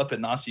to be up at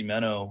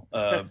Nascimento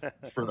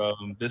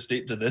from this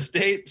date to this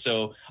date.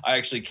 So I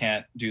actually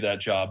can't do that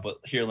job, but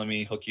here, let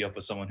me hook you up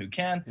with someone who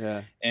can.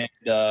 Yeah.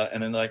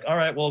 And then like, all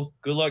right, well,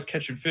 good luck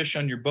catching fish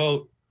on your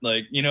boat.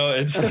 Like, you know,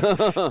 it's,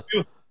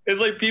 it's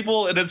like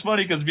people, and it's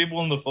funny because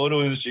people in the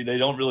photo industry, they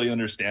don't really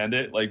understand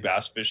it, like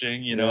bass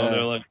fishing, you know,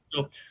 they're like,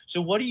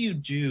 so what do?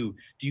 Do you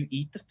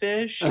eat the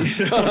fish? Do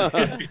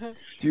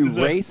you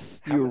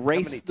race? Do you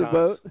race the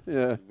boat?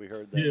 Yeah. We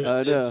heard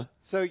that. Yeah.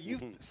 So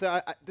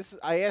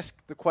I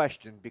asked the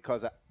question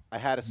because I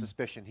had a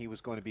suspicion he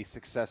was going to be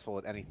successible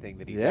at anything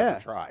that he's ever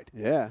tried.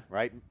 Yeah.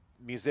 Right?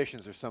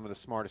 Musicians are some of the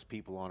smartest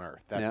people on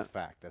earth. That's a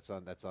fact. That's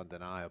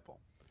undeniable.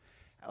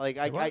 Like,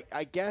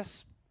 I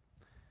guess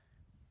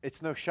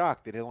it's no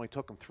shock that it only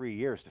took him 3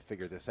 years to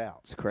figure this out.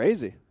 It's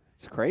crazy.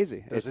 It's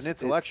crazy. There's an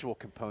intellectual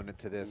component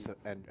to this,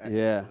 and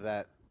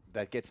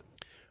that gets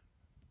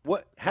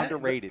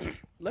underrated.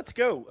 Let's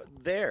go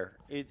there.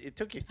 It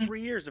took you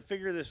 3 years to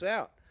figure this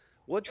out.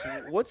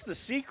 What's the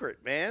secret,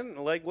 man?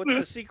 Like, what's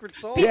the secret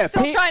sauce? Pete's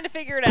still trying to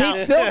figure it out.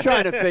 Pete's still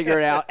trying to figure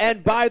it out.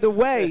 And by the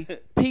way,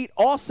 Pete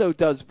also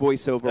does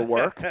voiceover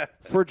work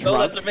for drunk. Oh,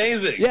 that's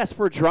amazing. Yes,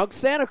 for Drunk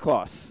Santa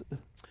Claus.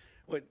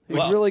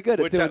 He's really good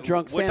at doing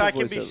drunk Santa Which I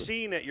can be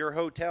seen at your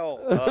hotel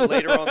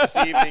later on this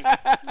evening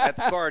at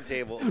the card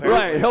table. Apparently.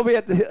 Right, he'll be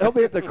at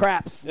the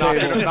craps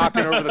table.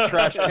 knocking over the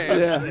trash cans.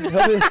 Yeah,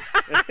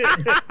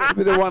 he'll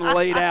be the one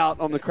laid out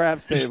on the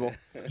craps table.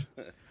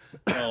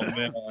 Oh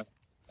man.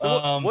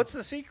 So what's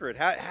the secret?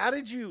 How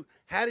did you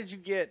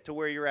get to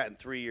where you're at in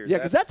 3 years? Yeah,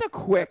 because that's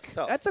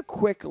a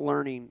quick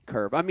learning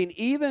curve. I mean,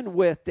 even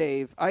with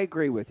Dave, I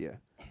agree with you.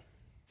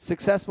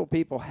 Successful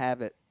people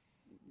have it.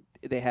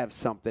 They have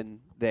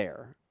something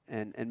there,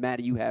 and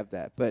Maddie, you have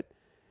that. But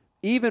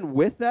even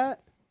with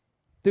that,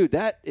 dude,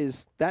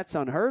 that's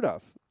unheard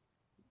of.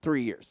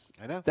 3 years.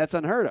 I know. That's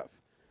unheard of.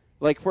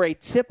 Like for a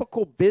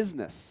typical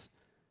business,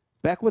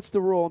 Beck, what's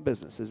the rule in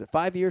business? Is it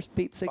 5 years,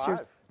 Pete? 6 years?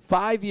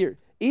 5 years.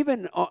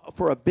 Even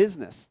for a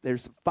business,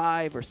 there's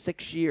 5 or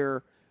 6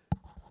 year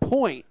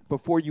point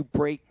before you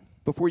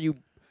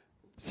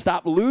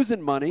stop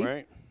losing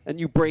money and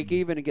you break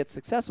even and get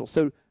successful.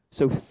 So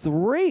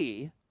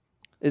 3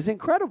 is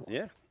incredible.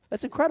 Yeah,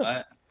 that's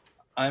incredible.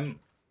 I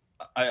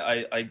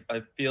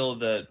feel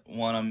that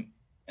I'm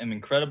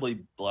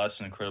incredibly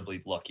blessed and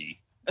incredibly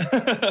lucky.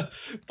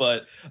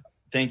 But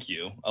thank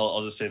you.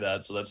 I'll just say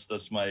that. So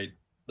that's my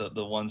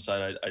the one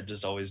side I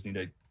just always need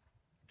to.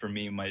 For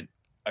me,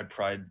 I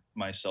pride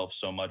myself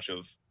so much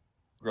of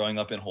growing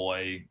up in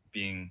Hawaii,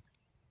 being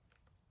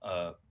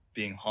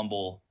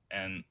humble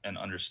and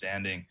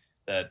understanding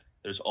that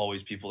there's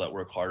always people that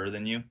work harder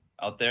than you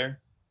out there.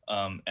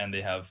 And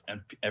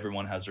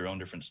everyone has their own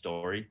different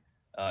story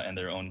and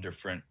their own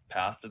different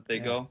path that they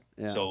go.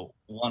 Yeah. So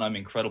one, I'm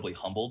incredibly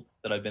humbled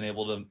that I've been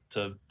able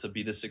to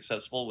be this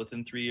successful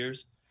within 3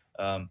 years.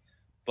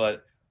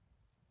 But,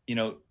 you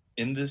know,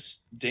 in this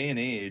day and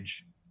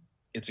age,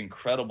 it's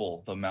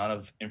incredible the amount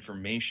of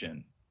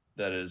information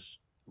that is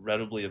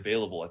readily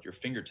available at your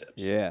fingertips.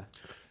 Yeah.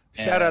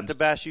 Shout out to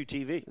Bashu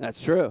TV.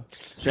 That's true.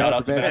 Shout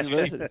out to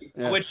Bashu TV.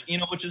 Yes.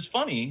 Which is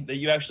funny that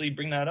you actually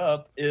bring that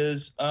up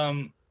is,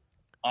 while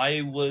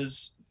I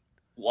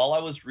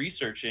was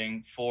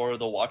researching for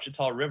the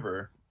Ouachita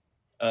River,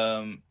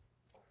 I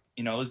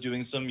was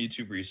doing some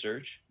YouTube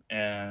research,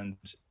 and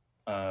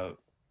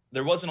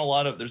there's not a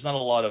lot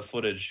of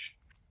footage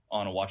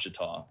on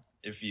Ouachita.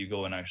 If you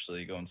go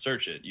and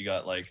search it, you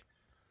got like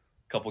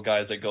couple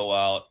guys that go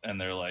out and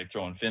they're like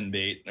throwing fin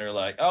bait. They're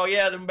like, "Oh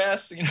yeah, the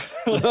best,"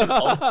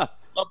 I'll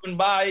up and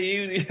buy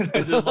you,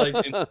 just like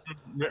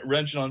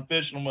wrenching on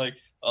fish. And I'm like,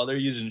 "Oh, they're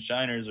using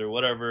shiners or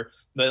whatever."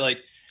 But like,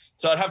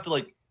 so I'd have to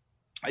like,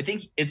 I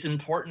think it's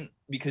important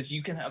because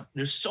you can have.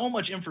 There's so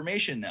much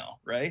information now,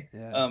 right?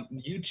 Yeah.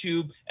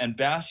 YouTube and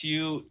Bass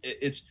U,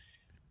 it's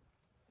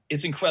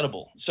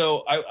incredible.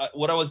 So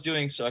what I was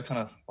doing, so I kind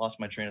of lost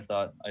my train of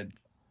thought.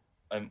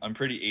 I'm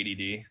pretty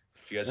ADD.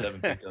 If you guys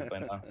haven't picked up by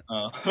now,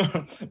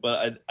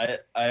 but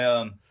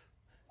I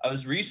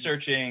was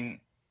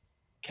researching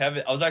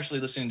Kevin. I was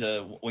actually listening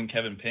to when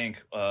Kevin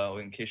Pink,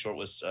 when K Short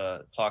was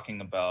talking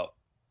about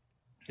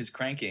his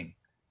cranking,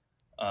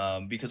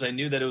 because I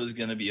knew that it was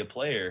going to be a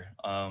player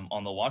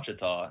on the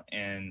Ouachita,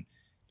 and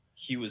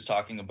he was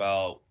talking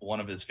about one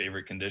of his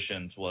favorite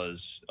conditions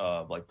was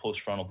like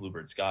post-frontal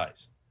bluebird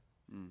skies.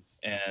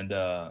 And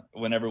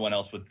when everyone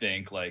else would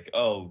think like,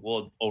 oh,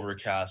 well,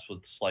 overcast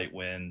with slight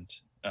wind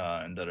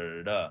and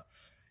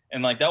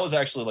and like that was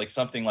actually like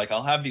something like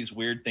I'll have these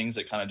weird things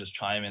that kind of just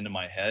chime into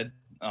my head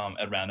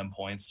at random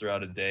points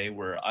throughout a day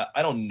where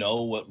I don't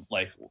know what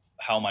like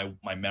how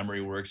my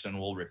memory works and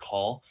will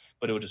recall,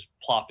 but it would just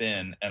plop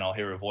in and I'll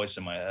hear a voice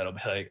in my head. I'll be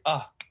like,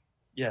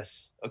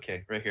 yes,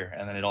 okay, right here,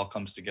 and then it all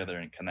comes together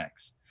and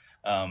connects.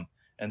 And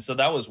so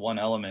that was one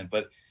element,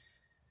 but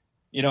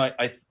you know,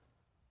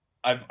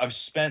 I've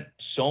spent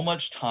so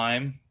much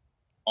time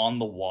on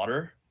the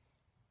water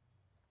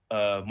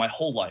my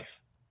whole life,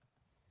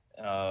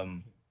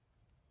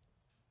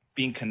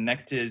 being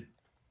connected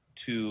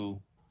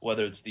to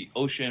whether it's the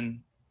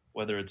ocean,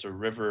 whether it's a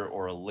river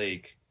or a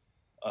lake,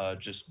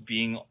 just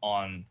being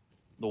on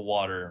the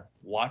water,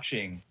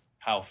 watching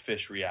how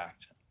fish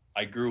react.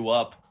 I grew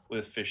up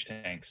with fish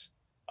tanks.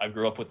 I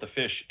grew up with the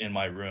fish in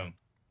my room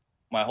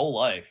my whole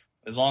life,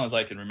 as long as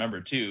I can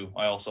remember too.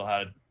 I also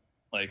had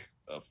like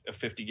a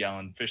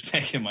 50-gallon fish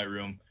tank in my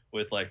room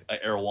with like an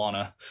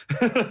arowana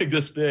like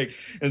this big.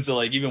 And so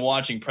like even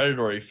watching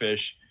predatory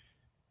fish,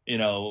 you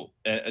know,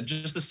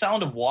 just the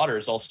sound of water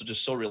is also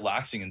just so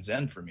relaxing and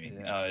zen for me.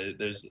 Yeah.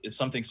 It's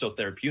something so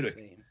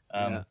therapeutic.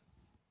 Yeah.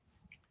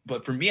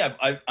 But for me,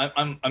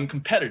 I'm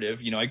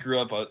competitive. You know, I grew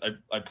up,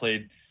 I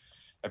played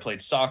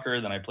soccer,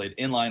 then I played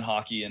inline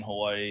hockey in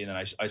Hawaii, and then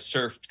I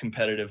surfed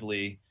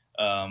competitively.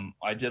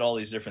 I did all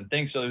these different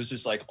things. So it was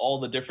just like all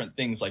the different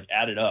things like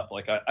added up.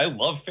 Like I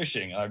love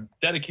fishing. I've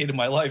dedicated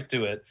my life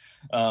to it.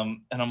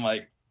 And I'm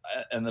like,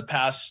 in the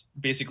past,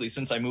 basically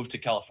since I moved to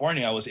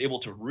California, I was able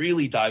to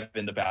really dive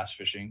into bass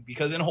fishing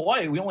because in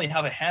Hawaii, we only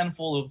have a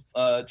handful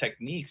of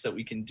techniques that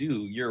we can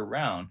do year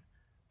round.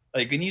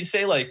 Like when you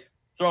say like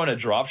throwing a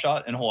drop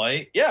shot in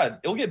Hawaii, yeah,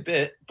 it'll get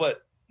bit,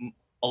 but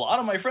a lot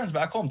of my friends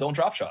back home don't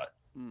drop shot.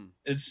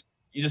 It's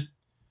you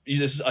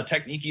just a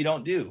technique you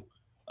don't do.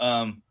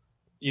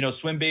 You know,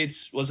 swim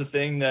baits was a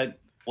thing that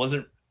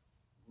wasn't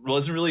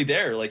really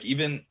there. Like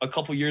even a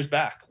couple years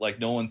back, like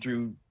no one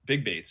threw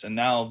big baits, and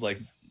now like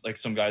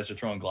some guys are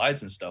throwing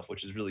glides and stuff,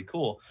 which is really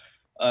cool.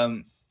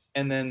 And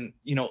then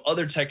you know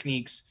other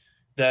techniques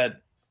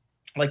that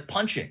like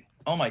punching.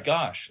 Oh my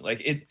gosh,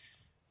 like it.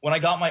 When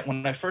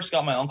I first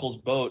got my uncle's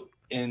boat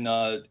in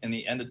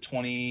the end of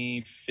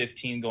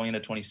 2015, going into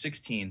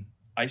 2016,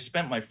 I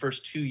spent my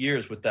first 2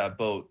 years with that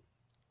boat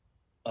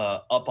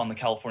up on the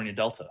California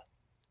Delta.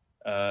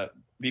 I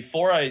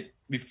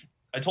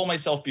told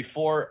myself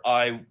before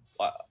I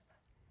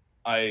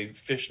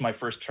fished my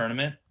first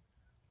tournament,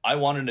 I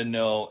wanted to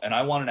know, and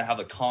I wanted to have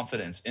the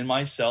confidence in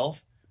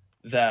myself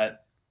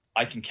that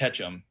I can catch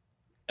them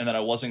and that I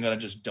wasn't going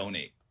to just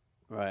donate.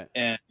 Right.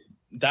 And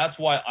that's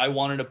why I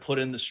wanted to put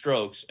in the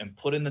strokes and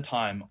put in the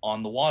time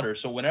on the water.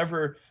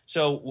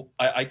 So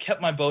I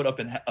kept my boat up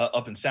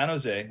in San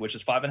Jose, which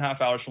is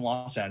 5.5 hours from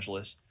Los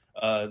Angeles.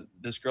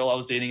 This girl I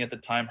was dating at the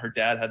time, her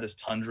dad had this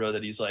Tundra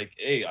that he's like,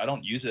 hey, I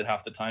don't use it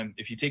half the time.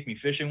 If you take me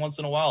fishing once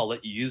in a while, I'll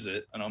let you use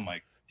it. And I'm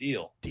like,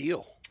 deal.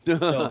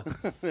 So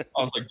I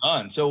was like,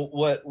 done. So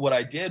what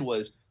I did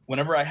was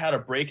whenever I had a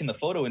break in the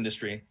photo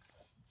industry,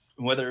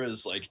 whether it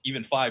was like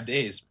even 5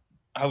 days,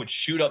 I would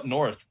shoot up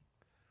north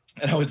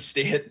and I would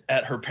stay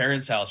at her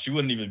parents' house. She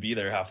wouldn't even be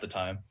there half the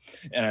time.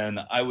 And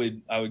I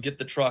would get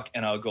the truck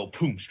and I would go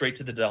boom, straight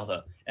to the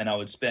Delta. And I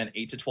would spend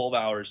 8 to 12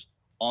 hours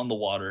on the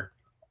water,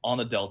 on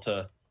the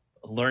Delta,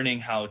 learning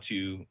how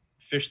to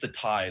fish the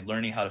tide,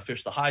 learning how to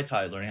fish the high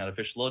tide, learning how to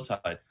fish low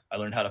tide. I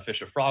learned how to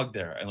fish a frog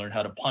there. I learned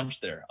how to punch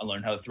there. I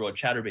learned how to throw a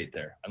chatterbait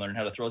there. I learned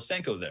how to throw a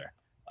Senko there.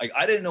 Like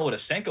I didn't know what a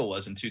Senko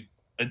was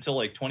until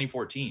like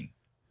 2014.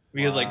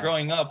 Because like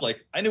growing up,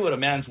 like I knew what a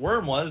man's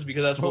worm was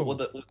because that's what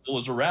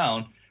was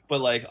around. But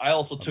like I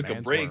also took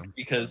a break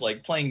because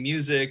like playing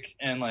music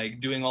and like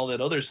doing all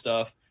that other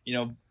stuff, you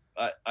know,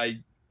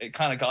 it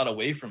kind of got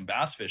away from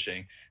bass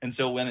fishing. And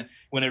so when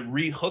it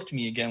re-hooked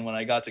me again when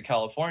I got to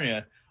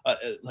California,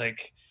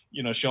 like,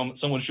 you know,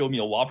 someone showed me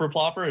a Whopper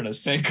Plopper and a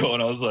Senko,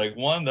 and I was like,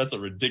 one, that's a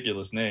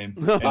ridiculous name,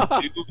 and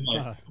two,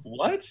 like,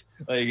 what?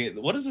 Like,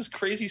 what is this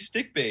crazy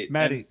stick bait?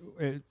 Maddie,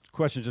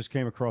 question just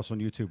came across on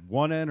YouTube: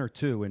 1N or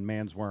 2 in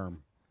man's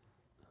worm?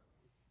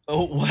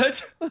 Oh,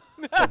 what?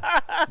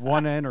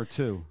 1N or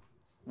 2?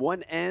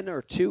 one N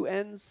or two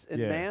N's in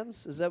Yeah.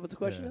 man's? Is that what the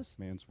question is?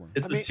 Man's worm.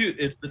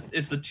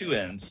 It's the two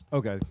ends.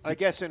 Okay. I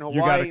guess in Hawaii,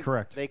 You got it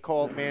correct. they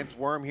call it man's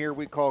worm. Here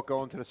we call it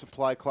going to the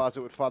supply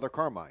closet with Father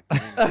Carmine.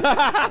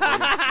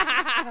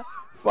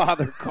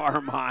 Father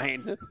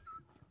Carmine.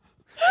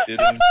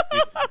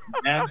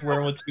 Man's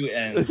worm with two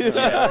ends.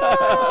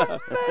 Yeah.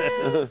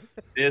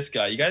 This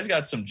guy, you guys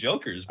got some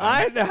jokers, man.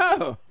 I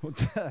know.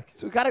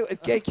 So we got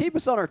to keep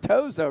us on our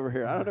toes over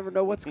here. I don't ever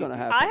know what's going to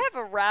happen. I have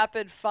a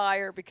rapid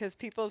fire because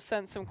people have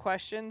sent some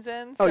questions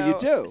in. Oh, So, you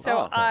do? So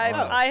Oh, okay.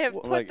 I have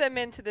Well, put like- them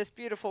into this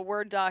beautiful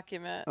Word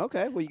document.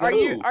 Okay. Well, you Are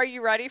got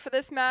you ready for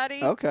this,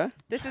 Maddie? Okay.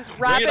 This is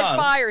rapid on.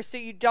 fire, so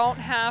you don't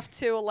have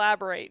to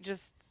elaborate.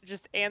 Just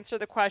answer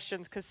the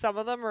questions because some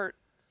of them are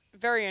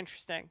very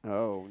interesting.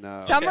 Oh no.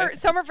 Some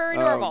are very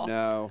normal. Oh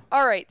no.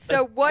 All right.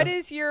 So what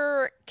is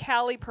your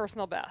Cali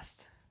personal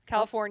best?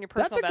 California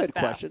That's personal a best good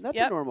question. That's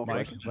Yep. a normal Mike,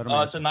 question. let him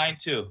It's answer.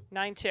 a 9-2.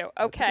 9-2. That's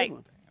a Okay. good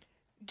one.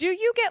 Do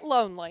you get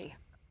lonely?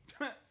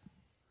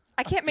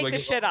 I can't make I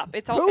this get shit up.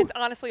 It's Who? it's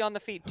honestly on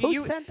the feed. Do Who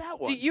you sent that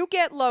one? Do you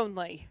get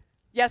lonely?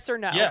 Yes or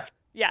no? Yeah.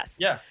 Yes.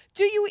 Yeah.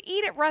 Do you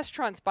eat at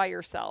restaurants by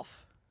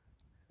yourself?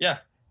 Yeah.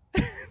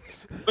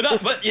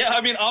 but yeah,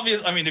 I mean,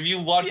 obvious. I mean, if you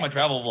watch my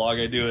travel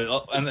vlog, I do it.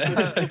 And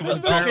it was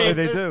Apparently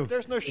they do.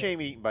 There's no shame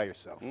in eating by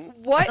yourself.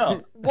 What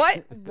No.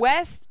 what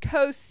West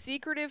Coast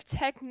secretive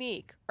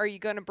technique are you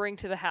going to bring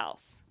to the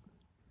house?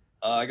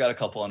 I got a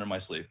couple under my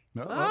sleeve.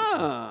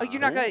 Ah. Oh, you're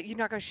not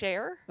gonna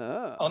share?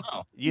 Oh. Oh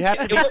no. You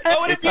have to. Why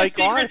would it It's be a like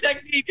secret life.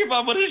 technique if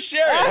I'm gonna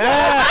share it?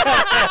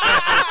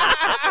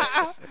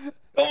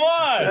 Come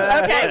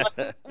on. Okay.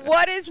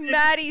 What is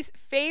Maddie's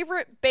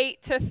favorite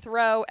bait to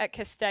throw at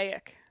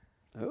Castaic?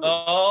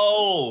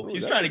 Oh,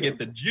 he's that's trying a to good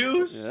get the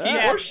juice.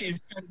 Yeah. He or she's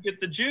trying to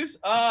get the juice.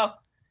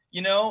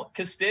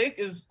 Castaic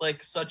is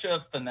like such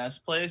a finesse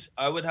place.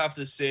 I would have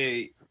to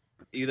say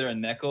either a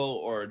Neko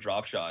or a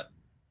drop shot.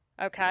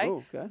 Okay.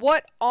 Oh, okay.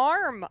 What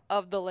arm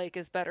of the lake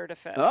is better to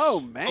fish?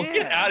 Oh man. Oh,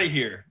 get out of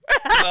here.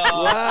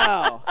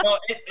 Wow. No,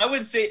 I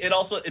would say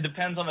it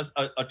depends on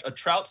a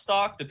trout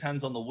stock,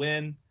 depends on the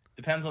wind,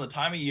 depends on the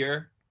time of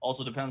year,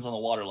 also depends on the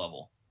water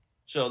level.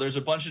 So there's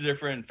a bunch of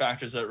different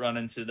factors that run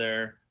into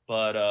there,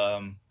 but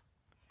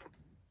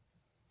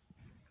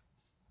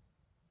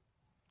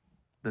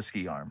the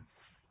ski arm.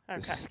 The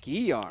Okay.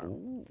 ski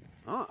arm.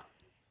 Huh.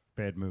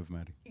 Bad move,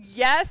 Maddie.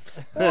 Yes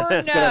or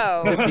It's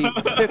gonna no?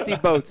 have 50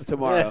 boats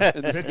tomorrow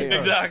in the ski arm.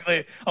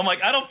 Exactly. I'm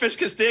like, I don't fish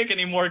Castaic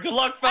anymore. Good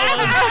luck,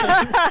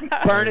 fellas.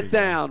 Burn it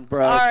down,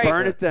 bro. All right.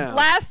 Burn it down.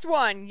 Last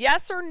one.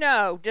 Yes or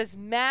no? Does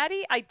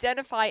Maddie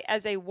identify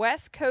as a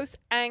West Coast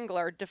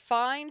angler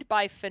defined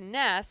by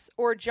finesse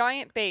or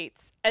giant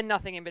baits and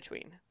nothing in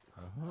between?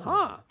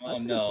 Huh. Oh,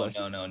 That's a good no,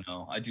 question.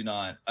 no. I do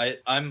not.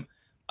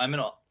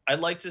 I'd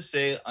like to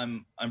say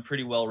I'm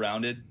pretty well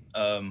rounded.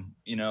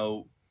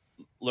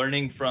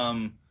 Learning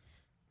from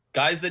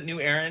guys that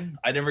knew Aaron.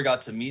 I never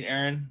got to meet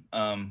Aaron,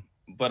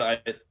 but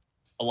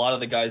a lot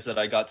of the guys that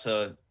I got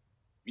to,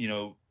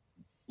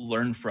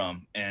 learn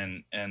from,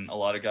 and a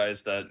lot of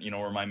guys that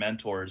were my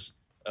mentors,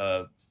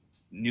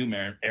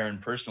 knew Aaron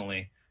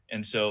personally,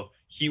 and so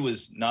he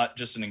was not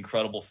just an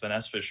incredible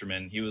finesse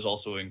fisherman. He was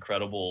also an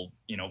incredible,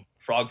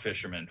 frog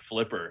fisherman,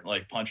 flipper,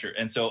 like puncher.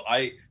 And so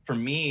for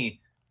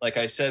me, like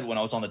I said, when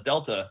I was on the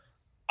Delta,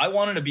 I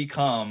wanted to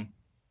become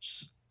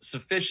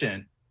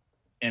sufficient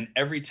in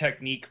every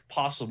technique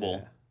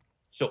possible. Yeah.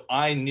 So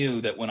I knew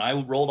that when I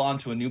rolled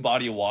onto a new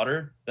body of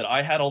water, that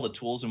I had all the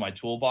tools in my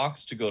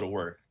toolbox to go to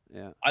work.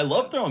 Yeah. I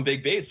love throwing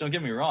big baits. Don't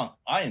get me wrong.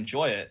 I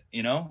enjoy it.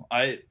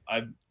 I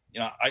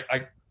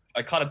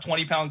caught a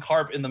 20-pound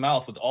carp in the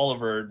mouth with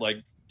Oliver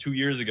like 2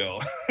 years ago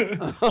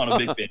on a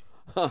big bait,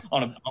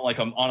 on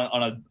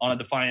a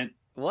Defiant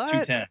What?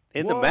 210.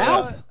 In the What?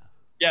 mouth.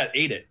 Yeah,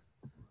 ate it.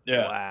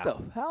 Yeah. Wow.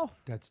 The hell?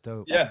 That's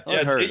dope. Yeah,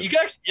 Unheard of.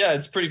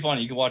 it's pretty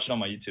funny. You can watch it on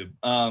my YouTube.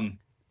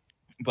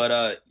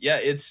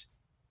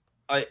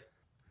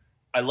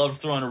 I love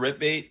throwing a rip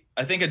bait.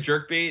 I think a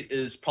jerk bait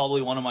is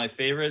probably one of my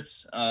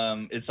favorites.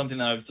 It's something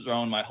that I've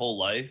thrown my whole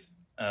life.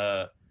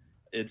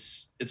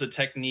 It's a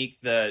technique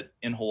that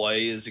in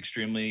Hawaii is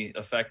extremely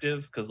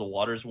effective because the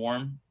water's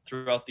warm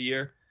throughout the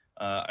year.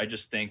 I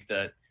just think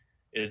that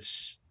it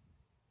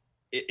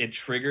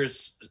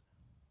triggers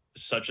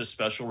such a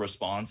special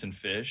response in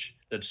fish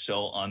that's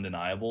so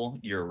undeniable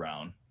year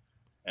round.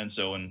 And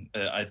so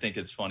I think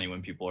it's funny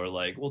when people are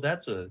like, well,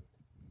 that's a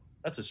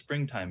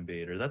springtime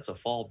bait or that's a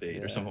fall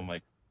bait or something. I'm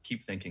like,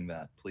 keep thinking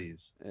that,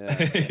 please.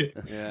 Yeah.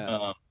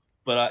 Yeah.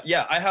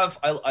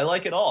 I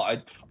like it all.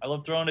 I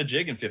love throwing a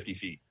jig in 50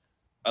 feet.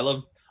 I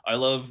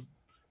love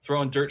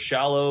throwing dirt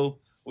shallow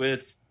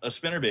with a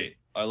spinnerbait.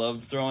 I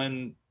love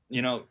throwing,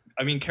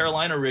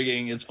 Carolina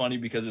rigging is funny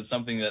because it's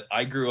something that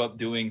I grew up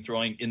doing,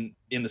 throwing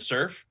in the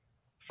surf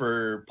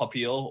for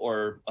papio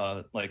or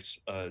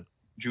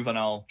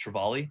juvenile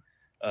trevally.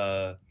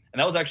 And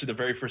that was actually the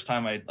very first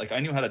time I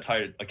knew how to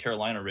tie a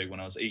Carolina rig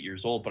when I was 8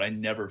 years old, but I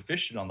never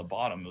fished it on the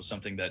bottom. It was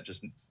something that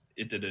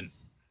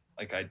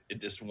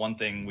it's one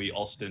thing we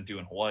also didn't do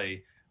in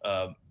Hawaii,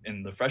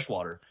 in the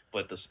freshwater,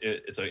 but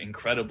it's an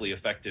incredibly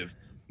effective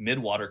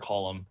mid-water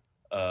column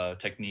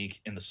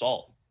technique in the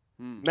salt.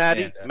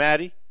 Maddie, And,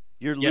 Maddie,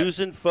 you're yes.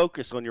 losing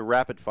focus on your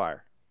rapid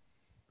fire.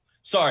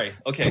 Sorry.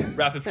 Okay,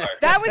 rapid fire.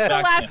 That was the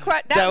Back last in.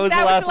 question. That was the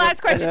the last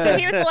last question. So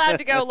he was allowed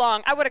to go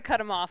long. I would have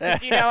cut him off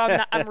because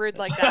I'm rude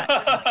like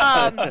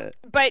that.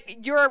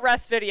 But your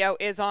arrest video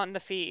is on the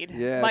feed.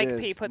 Yeah, Mike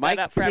it P is. put Mike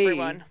that up for P,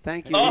 everyone.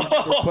 Thank you for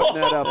putting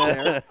that up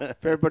there.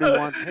 If everybody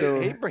wants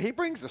to. He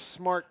brings a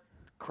smart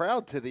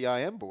crowd to the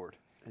IM board.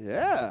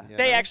 Yeah. you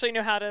They know? actually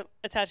know how to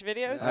attach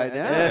videos. I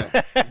know.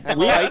 And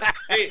like,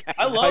 Hey,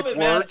 I love Type it,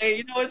 man. words. Hey,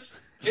 you know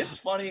it's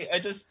funny.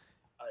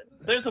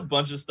 There's a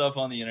bunch of stuff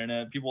on the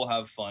internet. People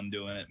have fun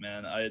doing it,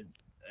 man.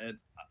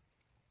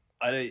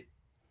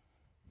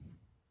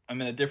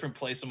 I'm in a different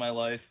place in my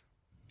life.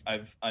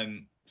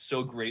 I'm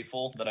so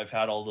grateful that I've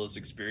had all those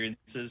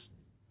experiences,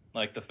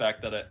 like the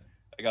fact that I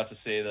got to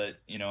say that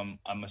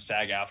I'm a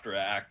SAG-AFTRA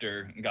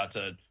actor and got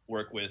to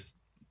work with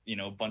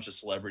a bunch of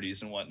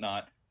celebrities and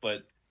whatnot.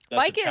 But that's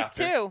Mike a is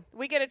chapter. too.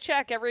 We get a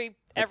check every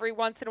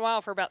once in a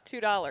while for about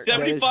 $2.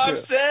 75 true.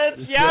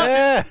 cents.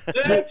 Yeah.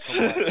 Cents.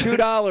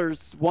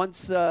 $2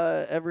 once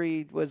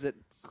every, was it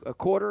a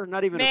quarter?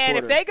 Not even Man, a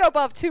if quarter. they go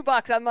above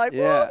 $2, I'm like,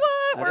 Yeah. what?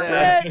 We're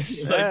That's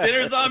rich. Like,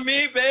 dinner's on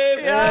me, babe.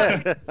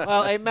 Yeah.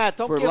 well, hey Matt,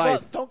 For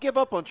life. Don't give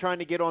up on trying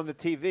to get on the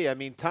TV. I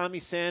mean, Tommy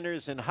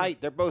Sanders and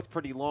Height, they're both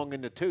pretty long in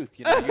the tooth.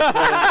 You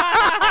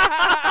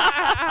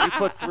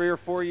put 3 or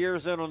 4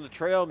 years in on the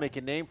trail, make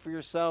a name for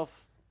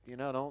yourself.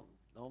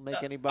 Don't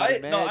make anybody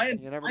mad.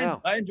 You never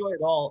know. I enjoy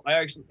it all. I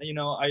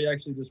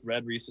actually just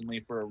read recently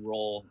for a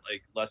role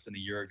like less than a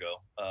year ago,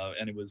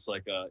 and it was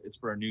like it's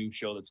for a new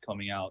show that's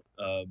coming out.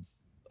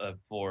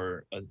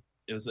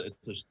 It's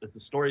a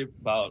story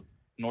about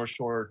North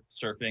Shore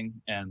surfing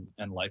and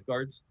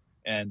lifeguards,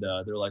 and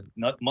they're like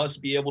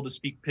must be able to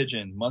speak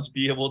pidgin, must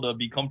be able to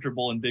be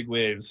comfortable in big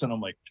waves, and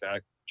I'm like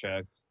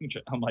check.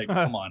 I'm like,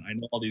 come on, I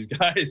know all these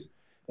guys,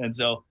 and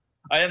so.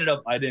 I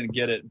didn't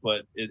get it,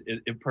 but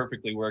it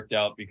perfectly worked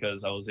out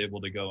because I was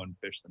able to go and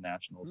fish the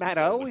nationals. Matt,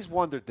 I always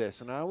wondered this,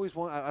 and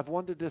I've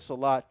wondered this a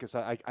lot because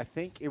I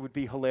think it would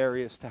be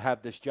hilarious to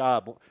have this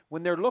job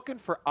when they're looking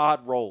for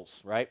odd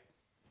roles, right?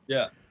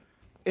 Yeah.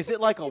 Is it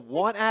like a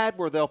one ad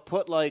where they'll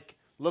put like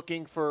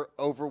looking for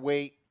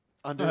overweight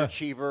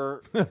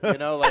underachiever,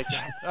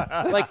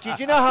 like did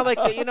you know how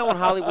in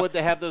Hollywood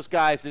they have those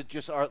guys that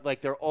just are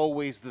like they're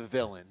always the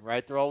villain,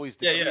 right? They're always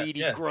the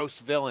greedy, gross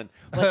villain.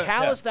 Like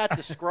how is that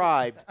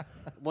described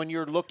when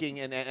you're looking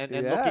and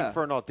looking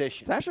for an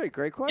audition? It's actually a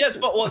great question. Yes,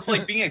 but it's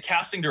like being a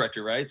casting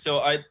director, right? So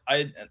I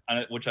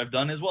which I've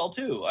done as well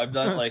too. I've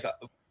done like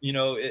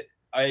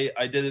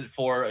I did it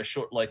for a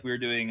short, like we were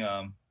doing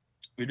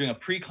a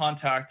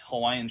pre-contact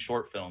Hawaiian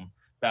short film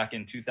back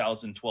in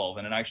 2012,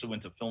 and it actually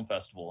went to film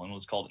festival and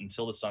was called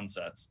Until the Sun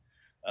Sets.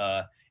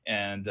 I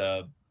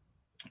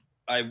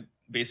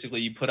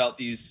basically put out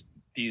these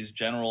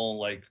general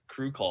like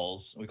crew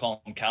calls, we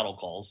call them cattle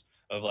calls,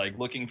 of like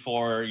looking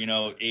for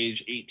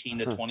age 18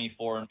 to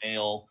 24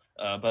 male.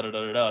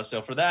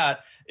 So for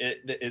that,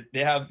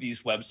 they have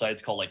these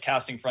websites called like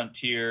Casting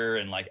Frontier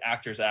and like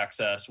Actors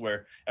Access,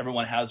 where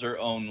everyone has their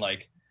own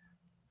like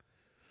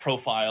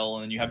profile,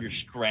 and you have your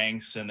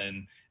strengths and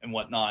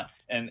whatnot,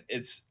 and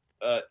it's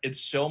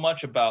so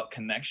much about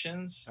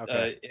connections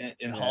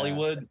in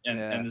Hollywood,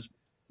 and just,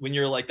 when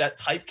you're like that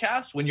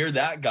typecast, when you're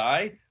that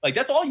guy, like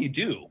that's all you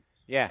do.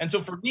 Yeah. And so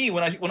for me,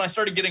 when I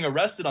started getting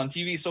arrested on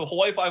TV, so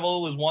Hawaii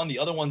Five-0 was one, the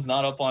other one's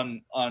not up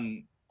on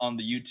the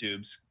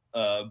YouTubes,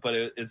 but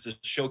it's a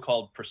show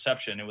called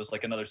Perception. It was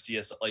like another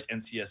like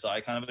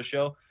NCSI kind of a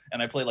show,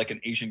 and I played like an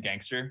Asian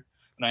gangster,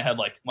 and I had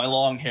like my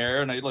long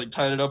hair, and I like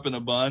tied it up in a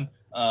bun,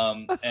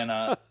 and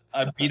I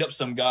beat up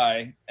some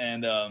guy,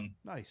 and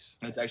Nice.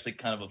 it's actually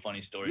kind of a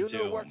funny story You too.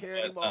 don't work here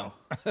anymore.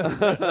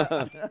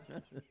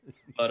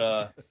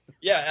 But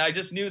yeah, I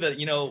just knew that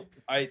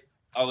I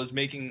was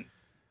making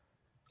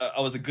I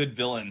was a good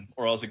villain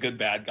or I was a good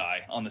bad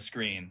guy on the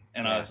screen,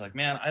 and I was like,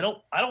 man, I don't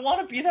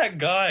want to be that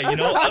guy. I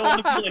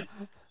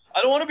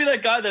don't want to be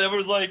that guy that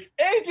everyone's like,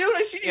 hey, dude,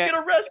 I see you get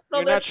arrested on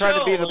You're that not trying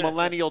to be the show."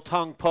 millennial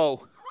Tong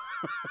Po.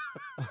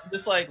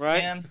 Just like,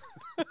 Right? man,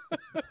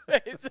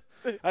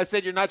 I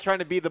said you're not trying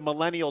to be the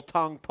millennial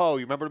Tong Po.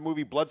 You remember the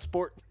movie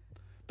Bloodsport?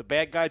 The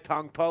bad guy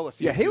Tong Po. I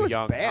see Yeah, you're he too was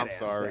young. I'm badass,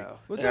 sorry. though.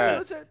 Was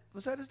Yeah.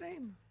 that his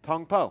name?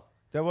 Tong Po.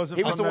 That wasn't.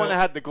 He was from the one that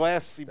had the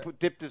glass. He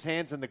dipped his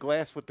hands in the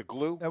glass with the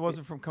glue. That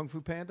wasn't from Kung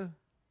Fu Panda.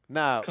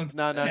 No. That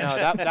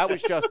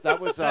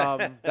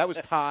was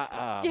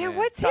Ty. Yeah, man.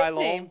 what's Tai his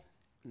Lung. name?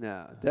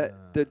 No,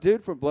 the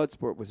dude from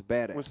Bloodsport was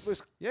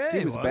badass. Yeah,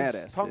 he was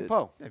badass. Tong dude.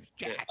 Po. I've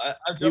He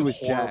done was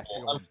horrible. jacked.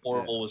 I'm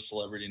horrible with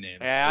celebrity names.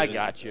 Yeah, I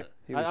got you.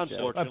 He was jacked.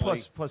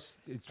 Unfortunately. Plus,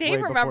 it's way Dave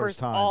before remembers his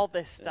time. all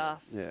this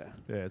stuff. Yeah,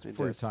 Yeah, it's He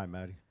before your does. time,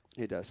 Maddie.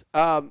 He does.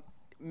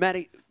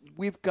 Maddie,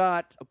 we've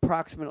got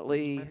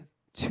approximately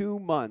 2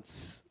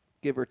 months,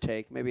 give or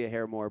take, maybe a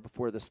hair more,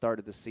 before the start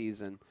of the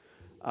season.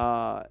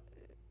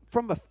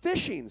 From a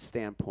fishing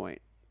standpoint,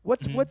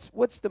 what's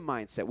the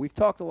mindset? We've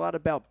talked a lot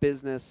about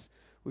business.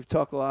 We've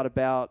talked a lot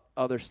about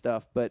other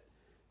stuff, but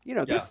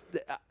this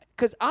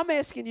because I'm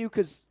asking you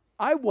because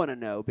I want to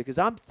know because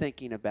I'm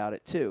thinking about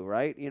it too,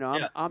 right? You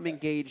know, I'm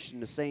engaged in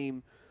the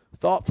same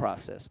thought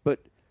process. But,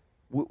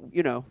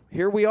 you know,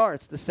 here we are.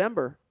 It's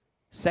December,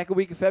 second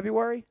week of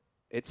February.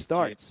 It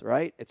starts,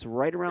 right? It's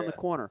right around the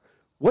corner.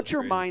 What's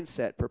your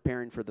mindset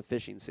preparing for the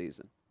fishing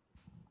season?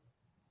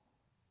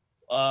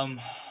 One,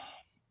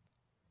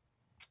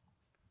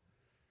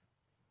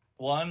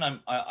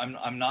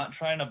 I'm not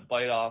trying to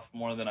bite off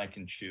more than I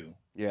can chew.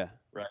 Yeah.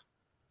 Right.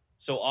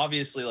 So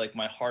obviously, like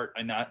my heart,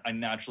 I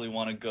naturally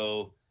want to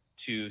go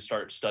to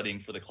start studying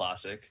for the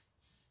Classic,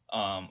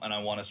 and I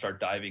want to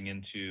start diving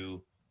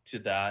into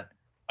that.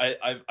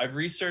 I've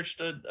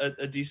researched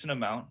a decent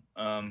amount,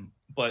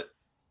 but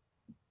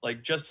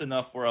like just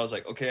enough where I was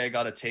like, okay, I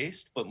got a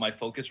taste, but my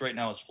focus right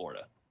now is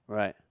Florida.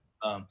 Right.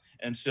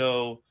 And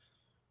so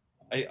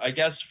I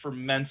guess for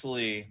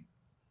mentally,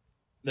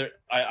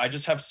 I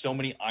just have so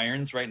many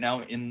irons right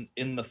now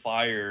in the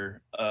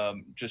fire,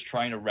 just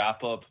trying to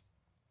wrap up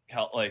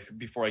like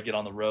before I get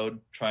on the road,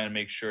 trying to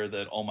make sure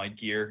that all my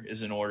gear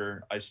is in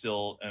order. I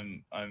still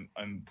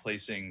I'm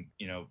placing,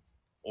 you know,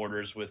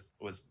 orders with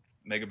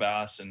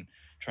Megabass and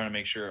trying to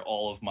make sure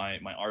all of my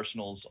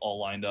arsenal's all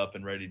lined up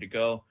and ready to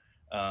go.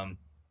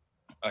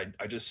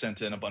 I just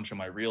sent in a bunch of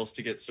my reels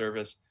to get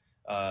service.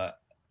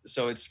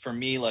 So it's for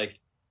me, like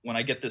when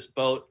I get this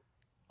boat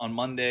on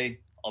Monday,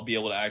 I'll be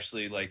able to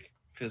actually like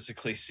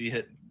physically see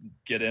it,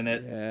 get in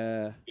it,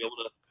 be able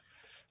to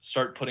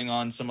start putting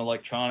on some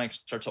electronics,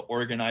 start to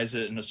organize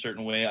it in a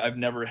certain way. I've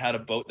never had a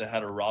boat that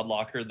had a rod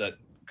locker that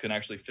can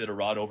actually fit a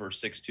rod over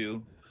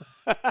 6'2".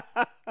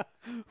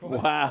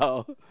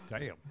 Wow.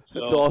 Damn.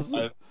 That's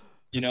awesome.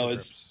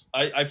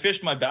 I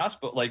fished my bass,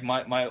 but like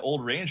my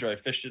old Ranger, I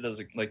fished it as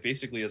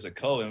basically as a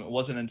co, and it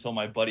wasn't until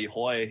my buddy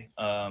Hoy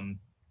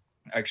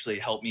actually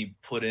helped me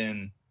put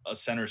in a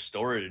center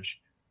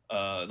storage,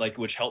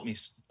 which helped me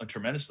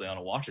tremendously on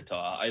a Ouachita.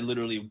 I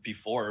literally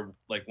before,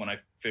 like when I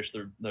fished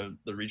the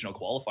regional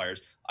qualifiers,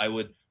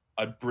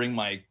 I'd bring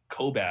my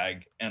co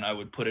bag and I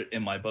would put it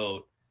in my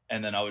boat,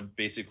 and then I would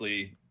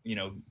basically, you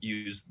know,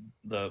 use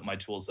my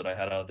tools that I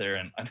had out there,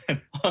 and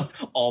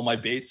all my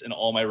baits and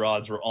all my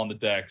rods were on the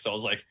deck. So I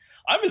was like,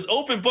 I'm as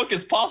open book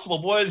as possible,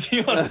 boys.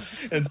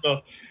 And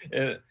so,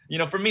 you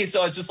know, for me,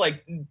 so it's just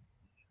like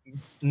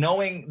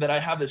knowing that I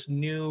have this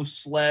new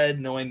sled,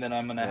 knowing that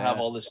I'm going to have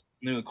all this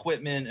new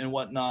equipment and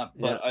whatnot,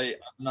 but I'm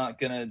not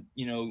going to,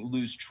 you know,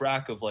 lose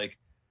track of like,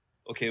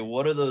 okay,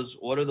 what are those,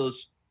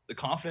 the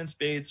confidence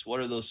baits? What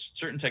are those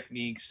certain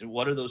techniques? And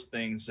what are those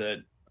things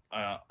that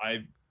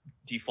I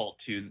default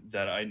to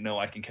that I know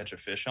I can catch a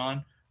fish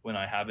on when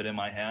I have it in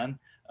my hand,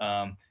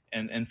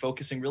 and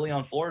focusing really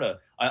on Florida.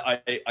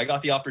 I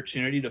got the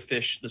opportunity to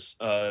fish this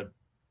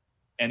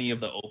any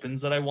of the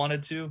opens that I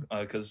wanted to,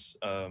 because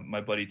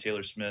my buddy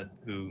Taylor Smith,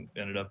 who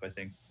ended up I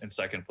think in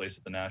second place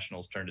at the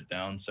Nationals, turned it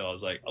down. So I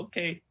was like,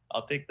 okay,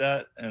 I'll take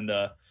that. And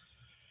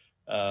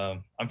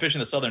I'm fishing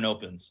the Southern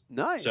Opens.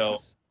 Nice. So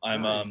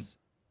I'm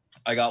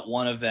I got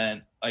one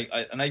event.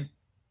 I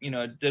you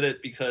know, did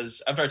it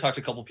because after I talked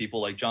to a couple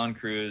people like John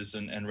Cruz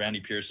and Randy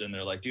Pearson,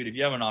 they're like, dude, if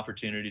you have an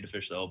opportunity to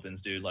fish the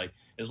Opens, dude, like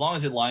as long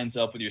as it lines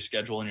up with your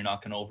schedule and you're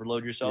not going to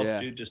overload yourself,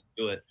 dude, just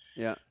do it.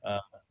 Yeah.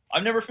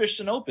 I've never fished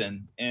an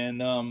Open,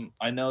 and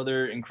I know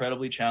they're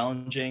incredibly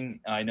challenging.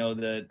 I know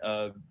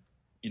that,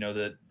 you know,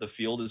 that the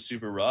field is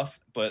super rough,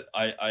 but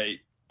I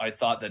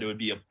thought that it would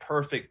be a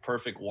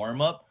perfect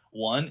warm up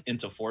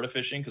into Florida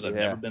fishing, because I've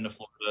never been to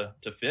Florida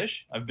to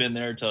fish. I've been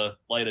there to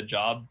light a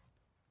job,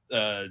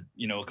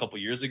 you know, a couple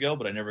years ago,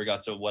 but I never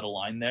got to wet a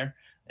line there.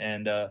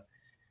 And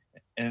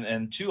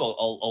two,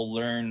 I'll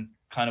learn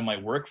kind of my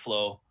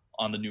workflow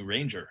on the new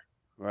Ranger.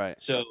 Right.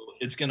 So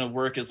it's going to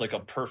work as like a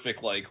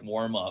perfect like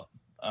warm up.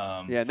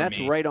 And that's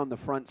right on the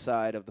front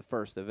side of the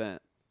first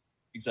event.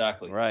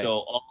 Exactly. Right. So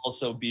I'll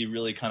also be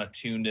really kind of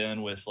tuned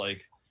in with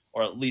like,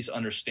 or at least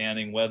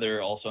understanding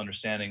weather, also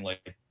understanding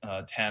like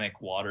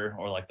tannic water,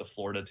 or like the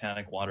Florida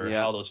tannic water,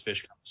 how those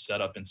fish set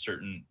up in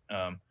certain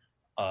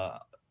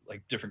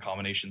like different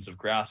combinations of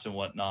grass and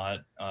whatnot.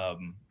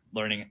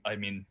 Learning, I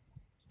mean,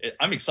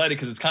 I'm excited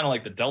because it's kind of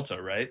like the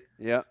Delta, right?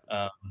 Yeah.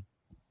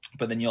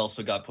 But then you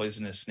also got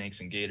poisonous snakes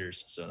and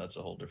gators, so that's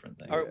a whole different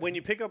thing. When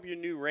you pick up your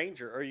new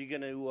Ranger, are you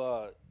going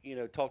to, you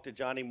know, talk to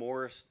Johnny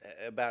Morris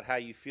about how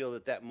you feel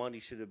that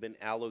money should have been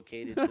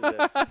allocated to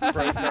the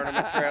pro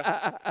tournament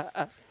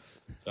trail?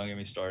 Don't get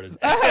me started.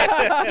 He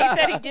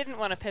said he didn't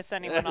want to piss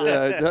anyone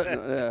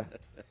off.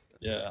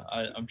 Yeah,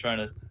 I'm trying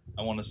to.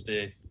 I want to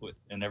stay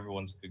in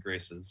everyone's good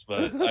graces,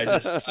 but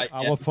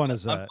what fun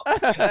is that?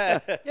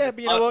 Yeah, but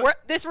you know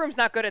what? This room's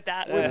not good at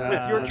that.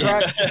 With your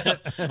track.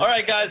 All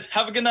right, guys,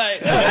 have a good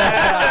night.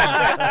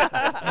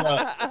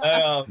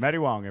 Matty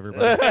Wong,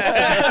 everybody.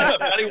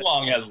 Matty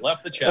Wong has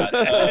left the chat.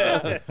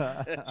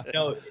 You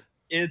know,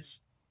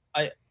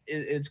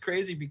 it's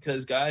crazy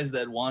because guys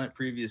that won it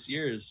previous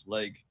years,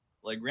 like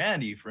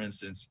Randy, for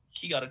instance,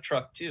 he got a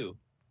truck too.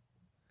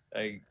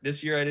 Like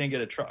this year, I didn't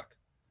get a truck.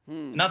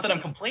 Not that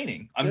I'm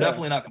complaining. I'm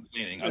definitely not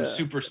complaining. I'm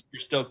super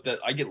stoked that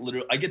I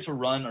get to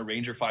run a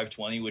Ranger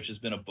 520, which has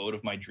been a boat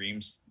of my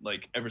dreams,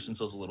 like ever since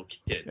I was a little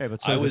kid. Hey,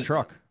 but so is a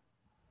truck.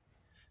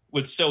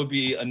 would still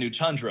be a new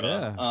Tundra,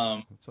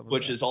 Yeah. What's up with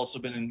which that? has also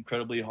been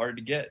incredibly hard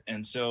to get.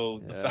 And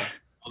so the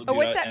fact. Oh,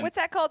 what's that? and- What's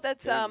that called?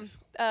 That's Jerseys.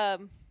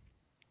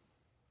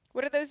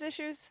 What are those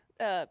issues?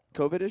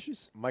 COVID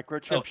issues?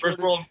 Microchip Oh,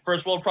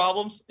 first world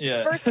problems.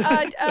 Yeah. First,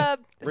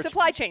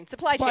 supply chain.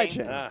 Supply Supply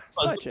chain. chain. Ah.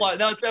 Supply chain.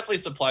 No, it's definitely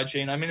supply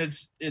chain. I mean, it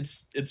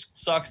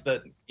sucks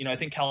that I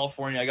think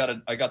California.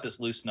 I got this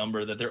loose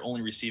number that they're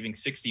only receiving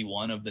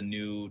 61 of the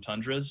new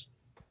Tundras,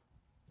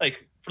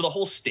 like for the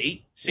whole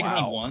state.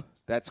 61.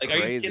 That's Like,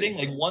 crazy. are you kidding?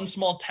 Like one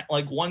small,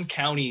 like one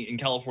county in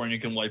California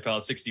can wipe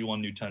out 61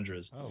 new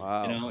Tundras. Oh,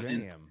 Wow. You know,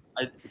 and damn.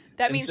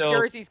 That And means so-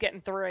 Jersey's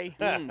getting 3.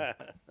 Yeah,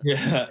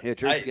 Yeah,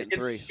 Jersey's getting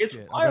 3. It's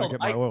Shit, I gotta wild. get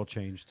my oil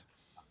changed.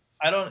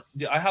 I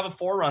have a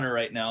Forerunner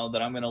right now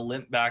that I'm going to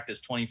limp back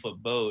this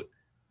 20-foot boat.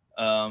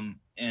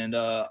 And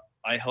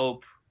I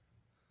hope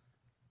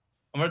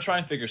I'm going to try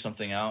and figure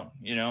something out,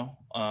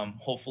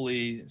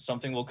 hopefully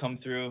something will come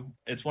through.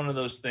 It's one of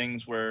those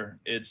things where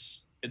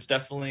it's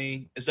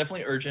definitely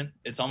urgent.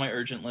 It's on my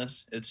urgent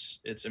list.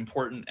 It's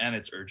important and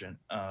it's urgent.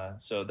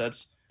 So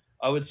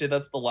I would say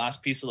that's the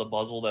last piece of the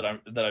puzzle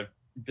that's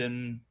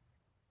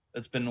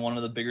been one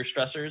of the bigger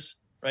stressors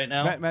right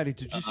now. Matty,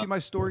 did you see my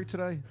story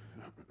today?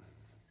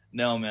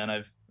 No, man,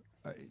 I've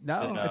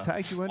No, Been, I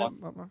tagged you in it.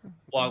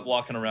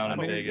 walking around I in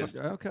mean, Vegas.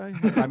 okay.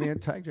 I mean, I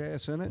tagged your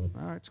ass in it.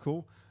 All right, it's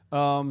cool.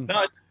 No,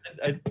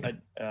 I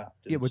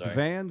Yeah, with sorry. the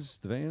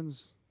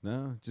vans.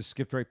 No, just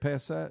skipped right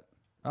past that.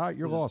 All right,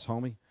 you're lost,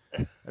 homie.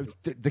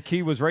 The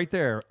key was right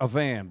there. A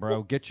van,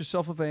 bro. Get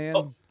yourself a van.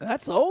 Oh.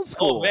 That's old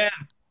school. Oh man,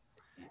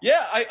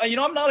 yeah.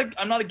 I'm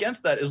not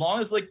against that as long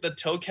as like the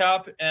tow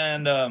cap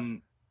and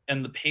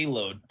the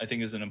payload I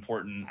think is an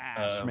important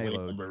weight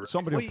number. Schmayload.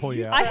 Somebody will pull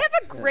you out. I have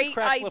a great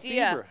Crack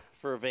idea. Lefevre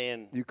for a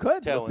van. You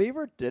could. Towing.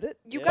 Lefevre did it.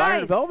 You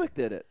Byron guys- Velvick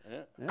did it.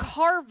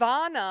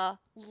 Carvana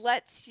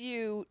lets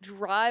you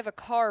drive a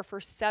car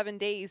for 7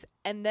 days,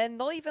 and then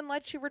they'll even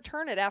let you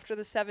return it after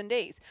the 7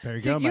 days. There you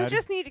so go, you Maddie.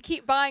 just need to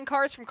keep buying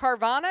cars from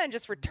Carvana and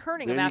just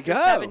returning There them you after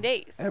go. 7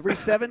 days. Every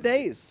 7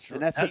 days.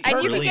 And that's a And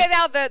and you tournament. can get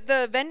out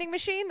the vending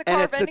machine, the car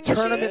And it's a vending machine.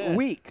 tournament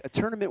week. A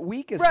tournament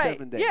week is Right.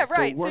 7 days. Yeah, So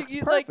right. it So, works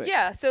you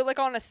perfect. so like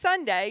on a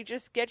Sunday,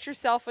 just get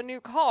yourself a new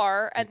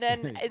car, and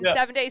then in Yeah.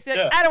 7 days, be like,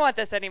 Yeah. I don't want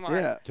this anymore.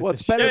 Yeah. Get Well, the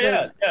it's better shit. than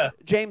Yeah, yeah.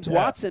 James Yeah.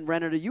 Watson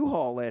rented a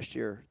U-Haul last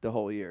year, the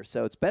whole year.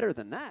 So it's better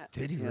than that.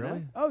 Did he you know?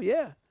 really? Oh,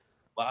 yeah.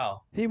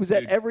 Wow. He was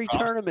at Dude, every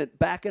props. tournament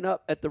backing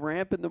up at the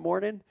ramp in the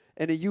morning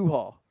in a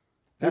U-Haul.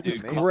 That That's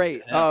was amazing.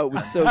 great. Yeah. Oh, it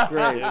was so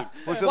great.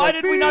 Was it Why like,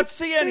 did we not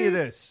see any of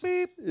this?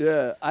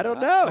 Yeah, I don't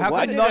know. How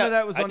Why come did none that- of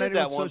that was I on did that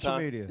anyone's one social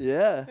time. media?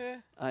 Yeah,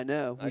 I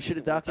know. We I should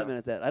have did it one time.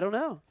 documented that. I don't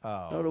know.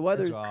 Oh, No, the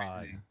weather's- that's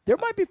odd. There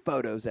might be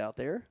photos out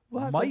there.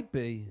 We'll have to- Might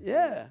be.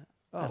 Yeah.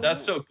 Oh.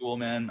 That's so cool,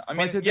 man. I If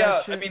I mean, did that yeah.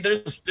 I shit- mean,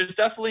 there's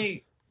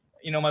definitely,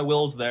 my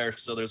will's there,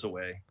 so there's a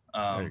way.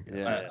 There you go.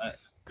 Yeah.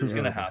 It's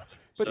gonna happen.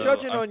 But So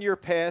judging I'm- on your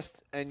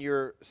past and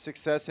your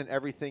success in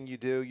everything you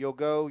do,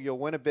 you'll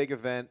win a big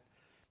event,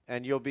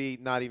 and you'll be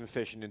not even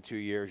fishing in 2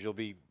 years. You'll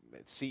be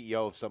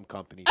CEO of some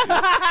company. Too. So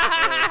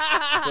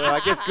I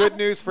guess good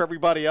news for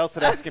everybody else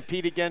that has to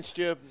compete against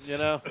you.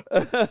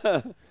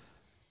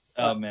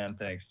 Oh man,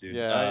 thanks, dude.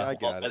 Yeah, I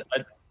got it.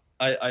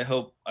 I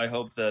hope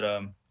that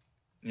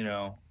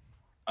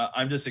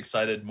I'm just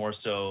excited more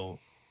so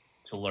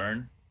to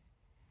learn.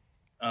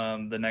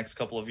 The next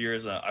couple of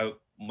years,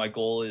 my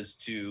goal is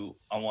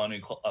I want to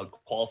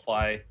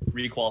requalify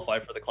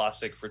for the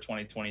Classic for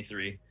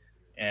 2023,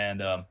 and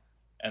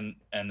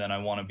then I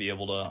want to be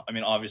able to. I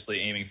mean, obviously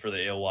aiming for the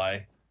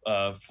AOY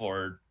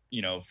for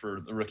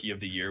the Rookie of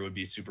the Year would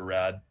be super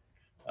rad,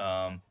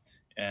 and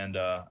then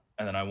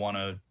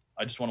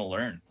I just want to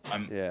learn.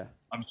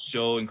 I'm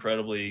so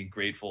incredibly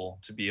grateful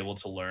to be able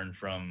to learn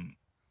from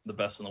the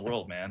best in the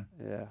world, man.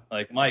 Yeah.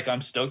 Like Mike,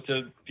 I'm stoked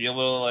to be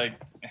able to like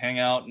hang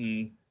out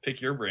and pick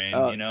your brain,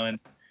 and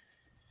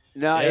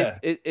No, Yeah.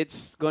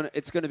 it's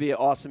gonna be an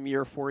awesome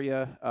year for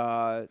you.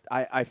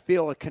 I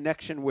feel a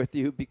connection with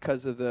you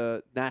because of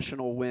the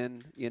national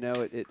win.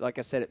 It like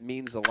I said, it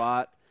means a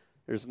lot.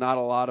 There's not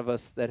a lot of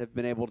us that have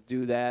been able to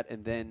do that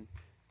and then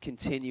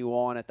continue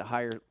on at the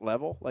higher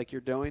level like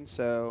you're doing.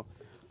 So,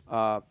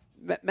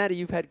 Matty,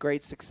 you've had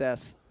great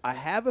success. I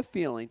have a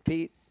feeling,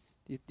 Pete.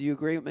 Do you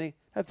agree with me?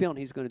 I have a feeling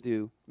Matty's going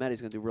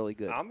to do really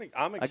good. I'm I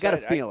excited. got a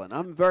feeling.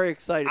 I'm very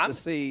excited to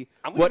see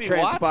I'm gonna what be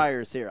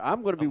transpires here.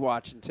 I'm going to be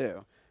watching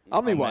too.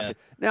 I'll be Oh, man. watching.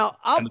 Now,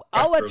 I'm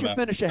I'll let excited, you man.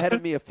 finish ahead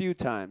of me a few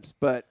times,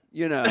 but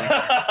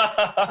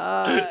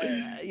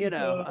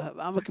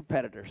I'm a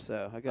competitor,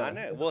 so I got. I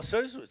know. Well,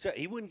 so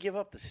he wouldn't give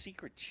up the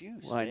secret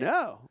juice. Well, I man.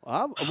 know.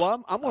 I'm going to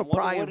wonder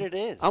pry what and it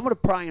is. I'm going to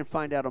pry and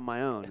find out on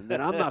my own, and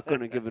then I'm not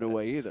going to give it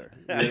away either.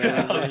 You know what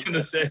I I mean? was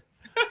gonna say.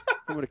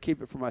 I'm going to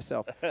keep it for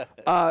myself.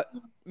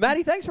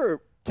 Matty, thanks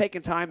for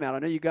taking time out. I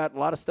know you got a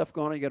lot of stuff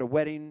going on. You got a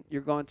wedding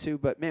you're going to,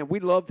 but man, we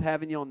loved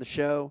having you on the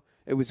show.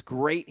 It was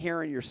great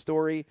hearing your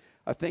story.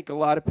 I think a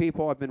lot of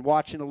people, I've been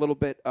watching a little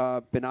bit,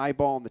 been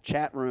eyeballing the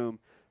chat room.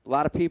 A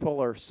lot of people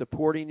are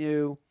supporting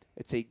you.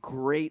 It's a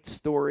great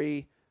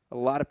story. A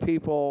lot of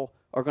people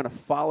are going to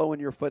follow in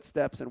your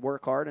footsteps and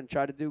work hard and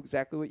try to do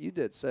exactly what you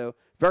did. So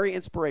very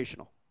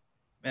inspirational.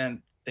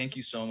 Man, thank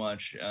you so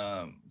much.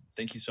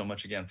 Thank you so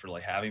much again for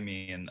like having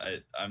me, and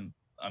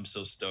I'm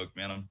so stoked,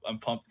 man. I'm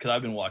pumped because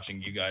I've been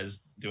watching you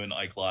guys doing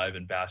Ike Live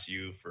and Bass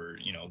U for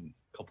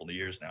a couple of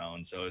years now,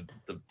 and so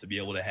to be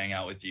able to hang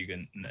out with you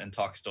and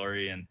talk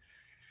story and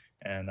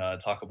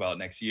talk about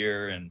next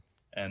year and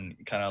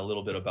kind of a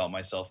little bit about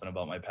myself and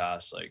about my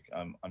past, like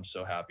I'm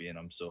so happy and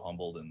I'm so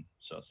humbled, and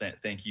so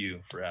thank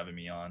you for having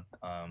me on.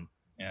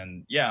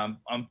 And yeah,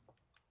 I'm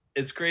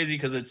it's crazy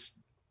because it's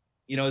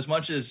as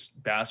much as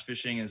bass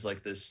fishing is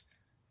like this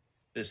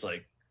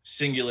like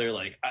singular,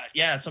 like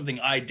yeah, it's something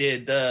I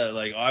did,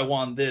 like I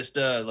want this,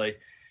 like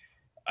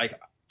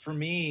for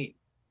me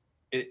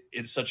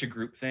it's such a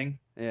group thing,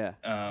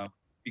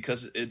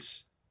 because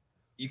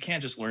you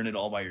can't just learn it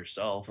all by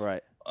yourself,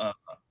 right?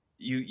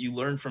 You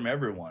learn from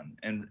everyone,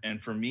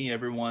 and for me,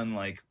 everyone,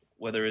 like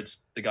whether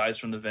it's the guys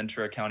from the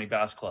Ventura County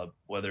Bass Club,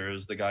 whether it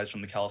was the guys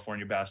from the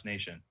California Bass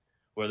Nation,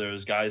 whether it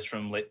was guys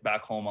from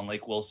back home on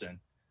Lake Wilson,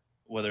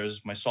 whether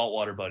it's my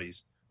saltwater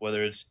buddies,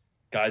 whether it's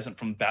guys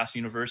from Bass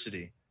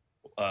University,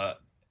 for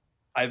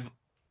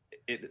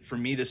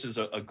me, this is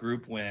a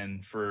group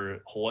win for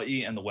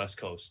Hawaii and the West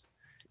Coast.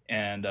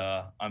 And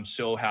I'm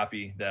so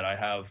happy that I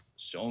have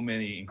so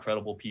many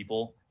incredible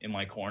people in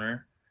my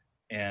corner.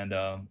 And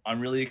I'm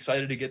really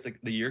excited to get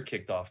the year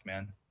kicked off,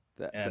 man.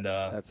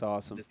 That's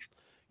awesome.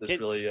 This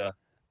really,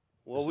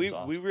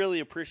 well, we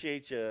really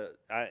appreciate you,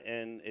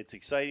 and it's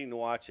exciting to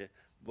watch it.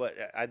 But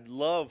I'd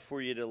love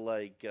for you to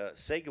like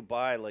say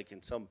goodbye, like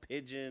in some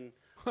pidgin,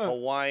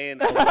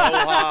 Hawaiian,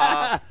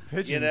 aloha.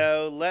 Pigeon.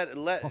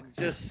 Let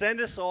just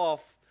send us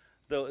off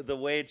the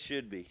way it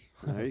should be.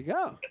 There you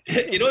go.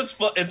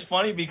 It's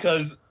funny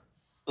because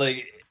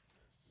like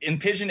in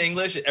pidgin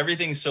English,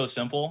 everything's so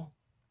simple.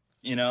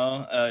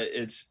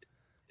 It's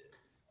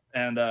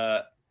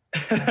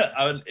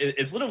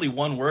literally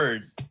one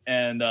word,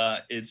 and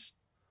it's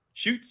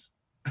shoots.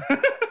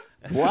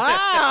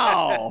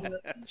 Wow.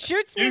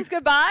 Shoots means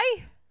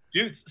goodbye?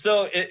 Shoots.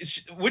 So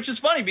which is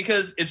funny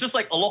because it's just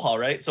like aloha,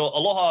 right? So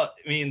aloha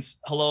means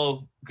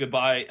hello,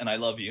 goodbye, and I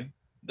love you.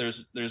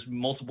 There's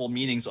multiple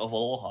meanings of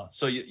aloha.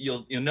 So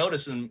you'll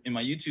notice in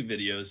my YouTube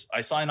videos,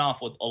 I sign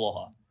off with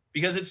aloha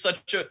because it's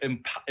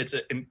an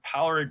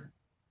empowered,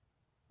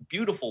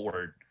 beautiful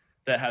word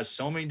that has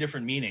so many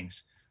different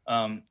meanings.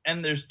 And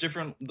there's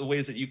the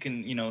ways that you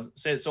can,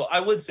 say it. So I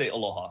would say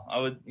aloha. I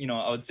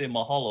would say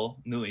mahalo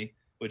nui,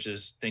 which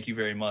is thank you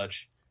very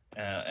much,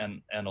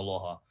 and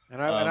aloha.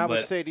 And I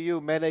would say to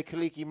you, mele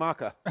kaliki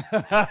maka.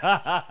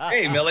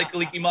 Hey, mele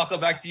kaliki maka,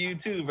 back to you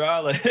too,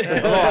 bro. But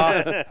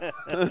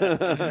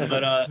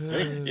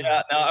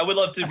yeah, no, I would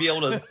love to be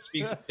able to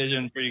speak some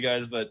vision for you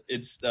guys, but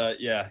it's I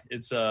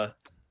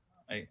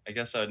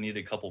guess I would need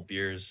a couple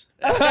beers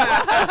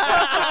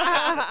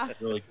to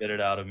really get it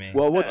out of me.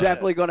 Well, we're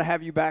definitely going to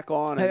have you back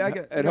on, Hey,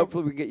 and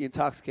hopefully we can get you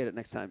intoxicated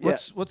next time.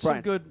 What's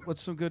some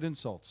good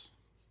insults?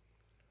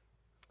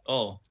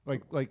 Oh,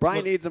 like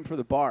Brian needs them for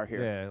the bar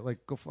here. Yeah,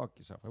 like go fuck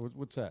yourself.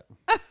 What's that?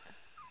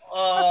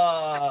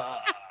 I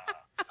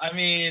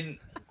mean,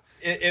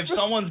 if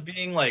someone's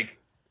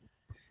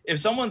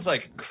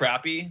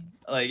crappy,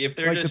 like if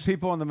they're like just the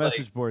people on the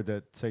message board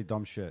that say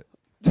dumb shit.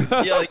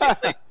 Yeah,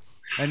 like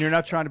and you're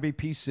not trying to be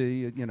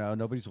PC,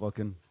 nobody's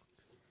looking.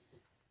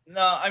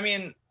 No, I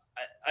mean,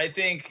 I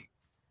think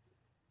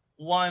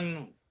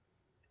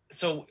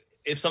so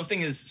if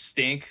something is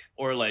stink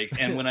or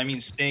and when I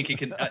mean stink, it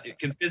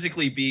can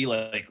physically be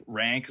like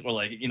rank or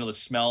the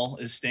smell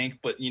is stink.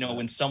 But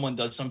when someone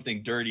does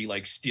something dirty,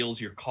 like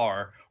steals your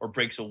car or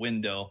breaks a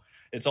window,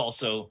 it's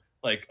also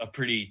like a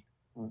pretty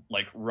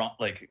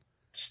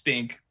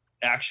stink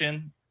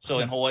action. So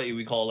in Hawaii,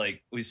 we call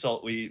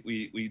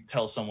we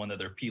tell someone that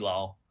they're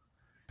pilau.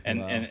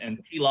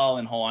 And pilau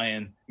in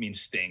Hawaiian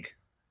means stink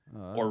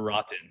or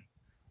rotten.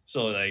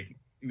 So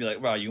you'd be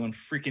like, wow, you one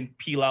freaking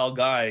pilau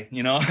guy,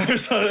 or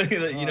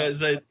something.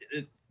 So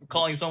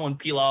calling someone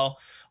pilau,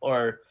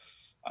 or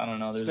I don't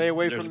know. Stay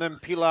away from them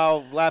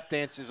pilau lap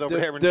dances over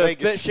there in the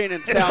Vegas. fishing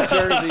in South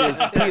Jersey is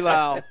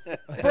pilau.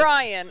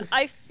 Brian,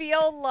 I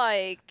feel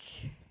like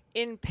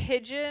in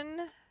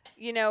pidgin,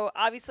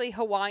 obviously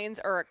Hawaiians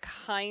are a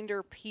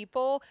kinder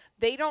people.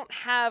 They don't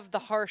have the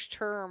harsh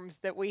terms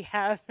that we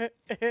have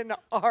in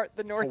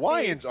the Northeast.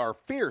 Hawaiians are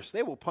fierce.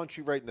 They will punch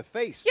you right in the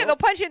face. Yeah, they'll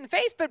punch you in the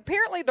face, but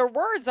apparently their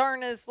words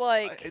aren't as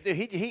like.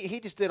 He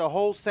just did a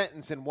whole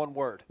sentence in one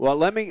word. Well,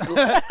 let me.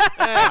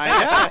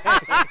 I know.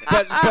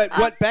 But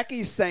what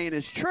Becky's saying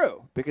is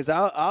true, because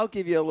I'll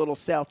give you a little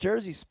South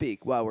Jersey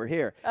speak while we're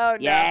here. Oh, no.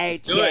 Yo,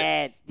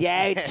 Chad.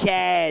 Yo,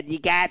 Chad. You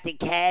got the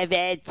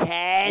Kevin,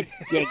 Chad.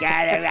 You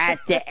got to wrap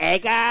the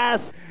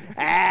Eagles.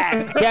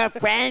 Your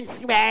friend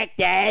smacked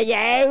the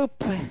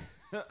Yope.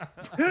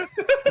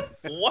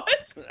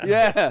 What?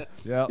 Yeah.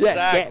 Yeah.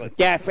 Exactly.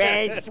 Your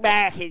friend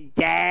smacked the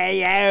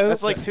Yope.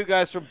 That's like two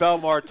guys from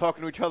Belmar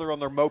talking to each other on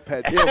their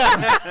mopeds.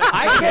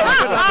 I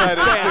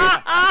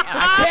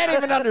can't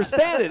even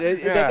understand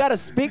it. They got to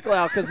speak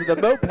loud because of the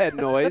moped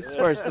noise,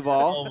 first of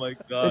all. Oh, my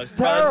gosh. It's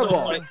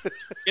terrible.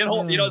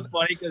 It's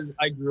funny because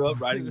I grew up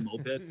riding the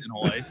moped in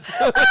Hawaii.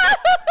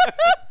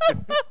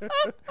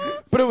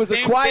 But it was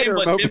a quieter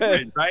but moped.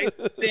 different, right?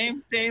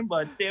 Same,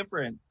 but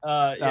different.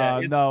 Yeah,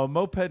 it's, no,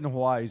 moped in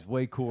Hawaii is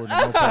way cooler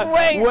than moped.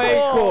 Way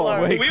cool.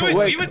 cooler. Way we cool.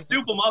 would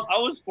soup them up. I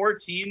was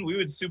 14. We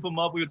would soup them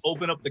up. We would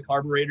open up the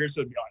carburetor,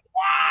 so it'd be like,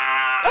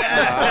 wow.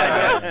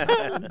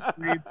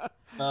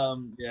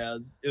 Yeah,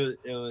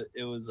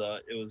 it was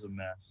a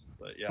mess.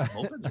 But yeah,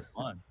 mopeds are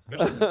fun,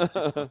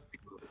 especially when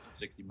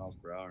 60 miles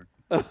per hour.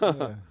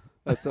 Yeah.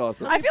 That's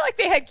awesome. I feel like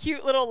they had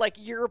cute little like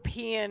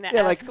European-esque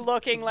Yeah, like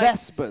looking like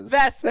Vespas.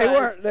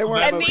 Vespas. They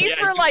weren't. And mopeds. these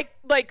Yeah, were like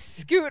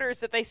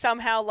scooters that they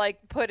somehow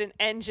like put an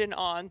engine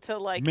on to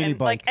like Mini and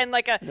bike.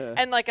 like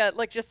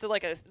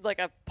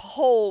a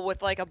pole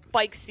with like a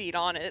bike seat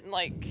on it and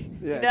like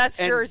Yeah. that's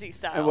And- Jersey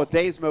style. And well,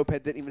 Dave's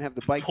moped didn't even have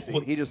the bike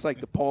seat. He just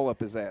liked the pole up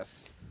his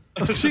ass.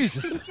 Oh,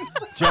 Jesus.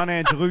 John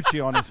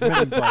Angelucci on his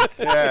mini bike.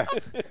 Yeah.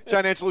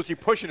 John Angelucci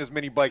pushing his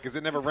mini bike because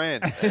it never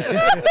ran. He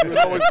was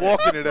always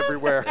walking it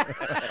everywhere.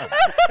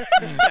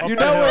 You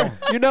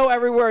know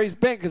everywhere he's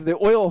been because the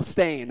oil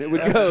stain. It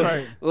would go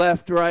right.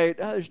 left, right.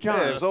 Oh, there's John.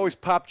 Yeah, it was always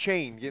pop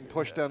chain getting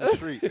pushed down the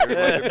street.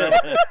 Everybody could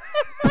never-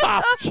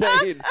 Pop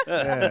chain.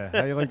 Yeah,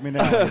 how you like me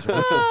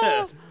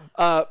now?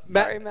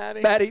 Sorry,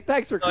 Maddie. Maddie,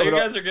 thanks for Oh, coming you on.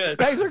 guys are good.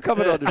 Thanks for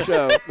coming on the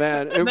show,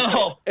 man. It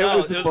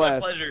was a blast. my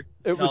pleasure.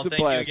 It was a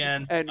thank blast. You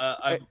again. And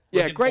I'm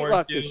yeah, looking great forward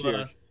luck to, this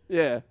year.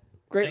 Yeah,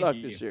 great thank luck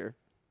you. this year.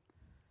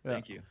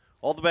 Thank you.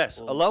 All the best.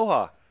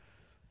 Aloha.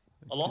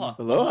 Aloha.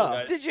 Aloha.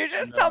 guys. Did you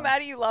just And, tell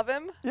Maddie you love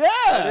him?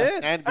 Yeah.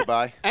 And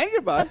goodbye. And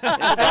goodbye.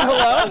 And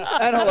hello.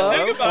 And hello.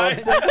 And goodbye.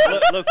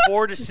 Look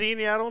forward to seeing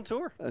you out on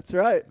tour. That's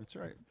right. That's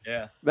right.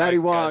 Yeah. Maddie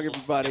All right, Wong, guys,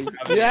 everybody. Have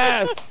a good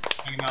Yes.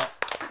 hanging out.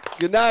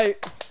 Good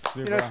night. See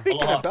you, You know, bro.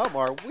 speaking Aloha. of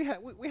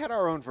Belmar, we had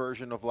our own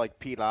version of like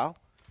pilau.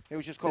 It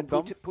was just called In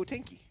Bel-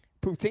 Putinki.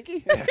 Putinki?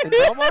 In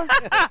Belmar?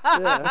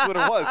 That's what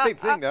it was. Same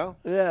thing though.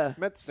 Yeah.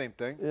 Meant the same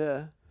thing.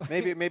 Yeah.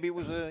 Maybe it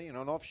was a an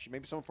offshoot.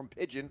 Maybe someone from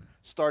Pigeon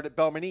started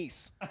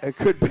Belmanese. It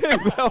could be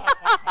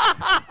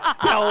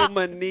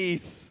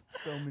Belmanese.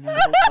 Oh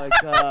my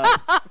God.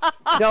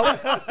 No,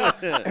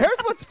 here's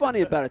what's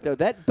funny about it though.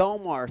 That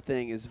Belmar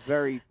thing is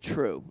very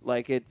true.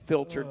 Like it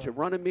filtered to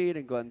Runnymede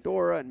and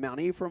Glendora and Mount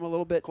Ephraim a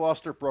little bit.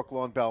 Gloucester,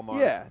 Brooklawn, Belmar.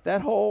 Yeah,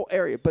 that whole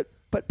area.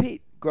 But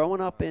Pete,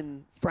 growing up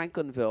in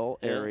Franklinville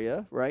Yeah.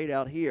 area, right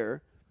out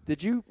here,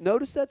 did you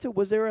notice that too?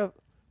 Was there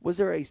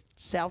a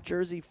South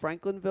Jersey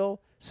Franklinville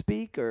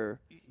speak or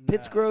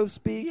Pittsgrove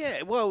speak?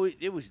 Yeah, well,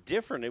 it was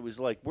different. It was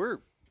like we're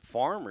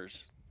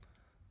farmers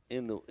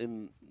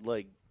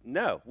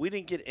no, we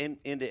didn't get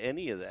into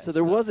any of that. So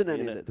there stuff, wasn't you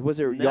any know? of that. Was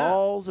there No.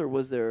 y'alls or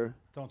was there?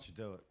 Don't you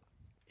do it.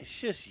 It's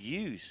just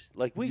use.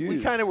 Like we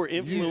Use. kind of were Use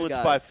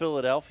influenced by guys.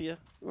 Philadelphia,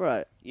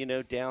 Right.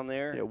 down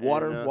there. Yeah,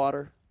 water, and,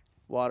 water.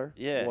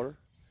 Yeah. Water.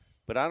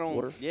 But I don't.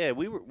 Water. Yeah,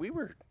 we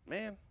were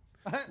man.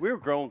 We were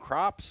growing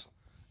crops,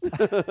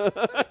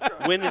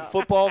 winning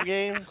football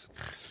games,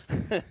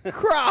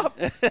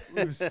 Crops.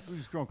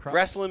 Who's growing crops?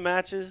 wrestling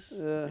matches.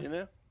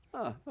 Yeah.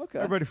 Oh, okay.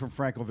 Everybody from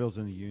Franklinville's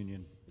in the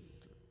union.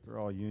 They're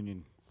all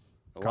union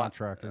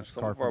contractors,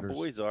 Some of carpenters, our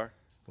boys are.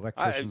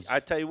 electricians. I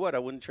tell you what, I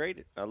wouldn't trade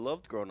it. I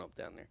loved growing up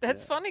down there.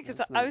 That's funny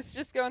because I was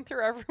just going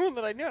through everyone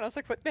that I knew and I was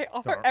like, what they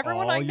are? They're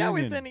Everyone I all know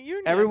is union. in a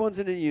union. Everyone's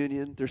in a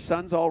union. Their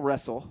sons all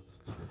wrestle.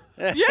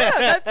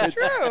 Yeah, that's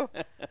true.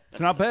 it's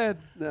not bad.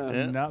 No.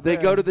 It's not They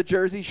bad. go to the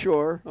Jersey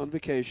Shore on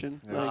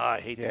vacation. Oh, I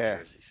hate Yeah. the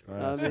Jersey Shore.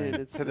 I mean,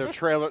 it's To their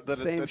trailer, the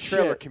Same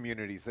trailer shit.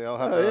 communities. They all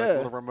have Oh, yeah.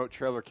 little remote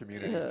trailer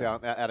communities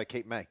down out of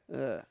Cape May.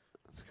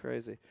 That's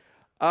crazy.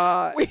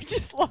 We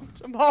just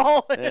lumped them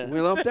all in.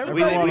 We lumped We,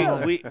 everybody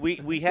together. we That's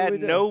what had we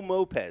did. no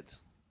mopeds.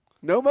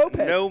 No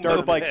mopeds. No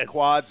Dirt bikes, mopeds.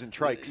 quads, and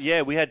trikes.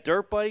 Yeah, we had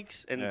dirt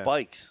bikes and Yeah.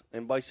 bikes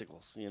and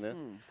bicycles.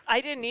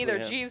 I didn't either.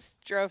 Yeah. Jeeves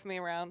drove me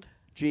around.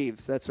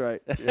 Jeeves, that's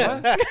right.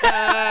 Yeah,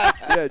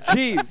 yeah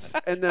Jeeves.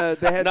 And they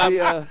had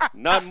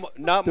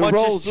Not The much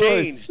Rolls has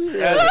changed.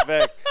 As a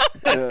fact.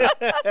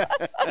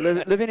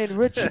 living in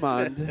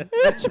Richmond.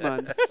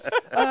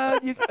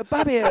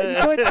 Bobby,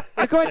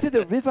 you're going to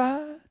the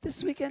river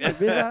this weekend? The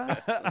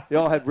river? They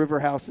all had river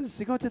houses.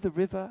 You're going to the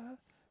river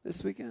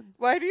this weekend?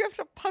 Why do you have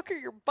to pucker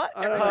your butt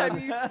every don't know. time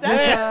you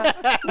say it?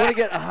 River. Want to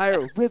get a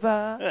higher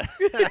river?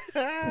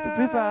 The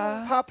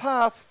river.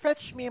 Papa,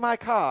 fetch me my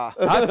car.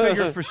 I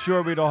figured for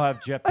sure we'd all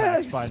have I had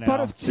jetpacks a by spot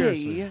now. of tea.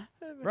 Seriously.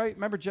 Right?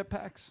 Remember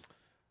jetpacks?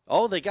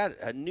 Oh, they got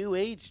a new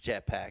age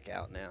jetpack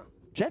out now.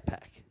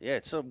 Jetpack. Yeah,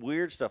 it's some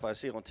weird stuff I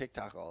see on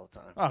TikTok all the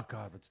time. Oh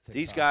God, what's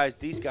These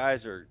TikTok?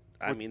 guys are.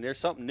 I mean, there's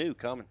something new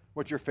coming.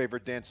 What's your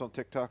favorite dance on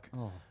TikTok?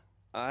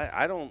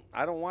 I don't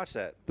watch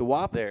that. The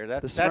WAP? There,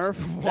 The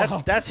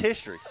Smurf? that's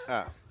history.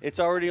 Ah. It's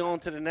already on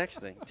to the next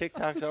thing.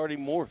 TikTok's already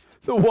morphed.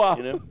 The WAP.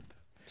 You know.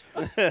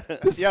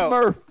 The Yo.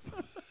 Smurf.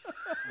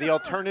 The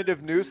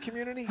alternative news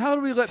community? How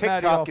do we let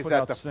Maddie off TikTok is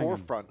without at the singing?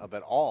 forefront of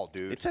it all,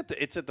 dude. It's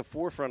at the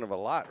forefront of a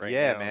lot right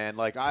Yeah, now. man, It's,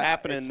 like, it's I-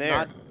 happening it's there.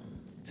 not-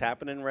 It's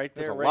happening right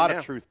There's there. a right lot now.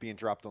 of truth being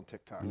dropped on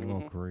TikTok. Oh,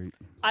 great.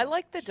 I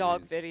like the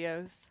dog Jeez.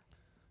 videos.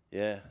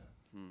 Yeah.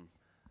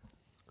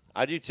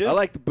 I do too. I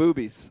like the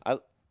boobies. On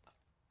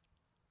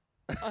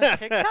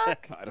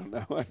TikTok? I don't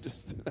know. I'm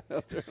just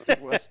out there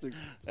questioning.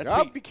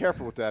 I'll be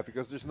careful with that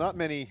because there's not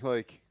many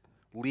like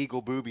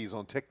legal boobies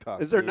on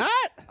TikTok. Is there dude.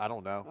 not? I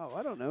don't know. Oh,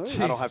 I don't know.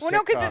 I don't have Well, no,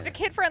 because TikTok. it's a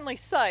kid-friendly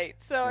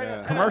site, so I Yeah.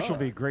 don't Commercial would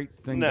be a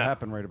great thing No. to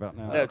happen right about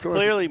now. No,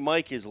 clearly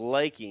Mike is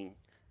liking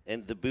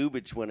and the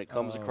boobage when it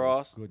comes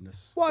across.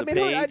 Goodness. Well, I the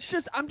mean, page.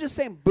 I'm just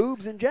saying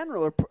boobs in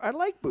general. I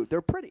like boobs.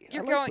 They're pretty.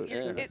 You're I like going. boobs.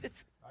 You're, They're nice.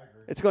 it's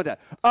It's going down.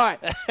 All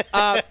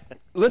right.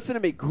 Listen to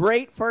me.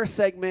 Great first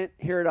segment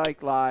here at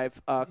Ike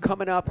Live.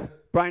 Coming up,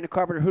 Brian the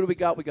Carpenter. Who do we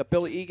got? We got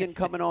Billy Egan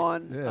coming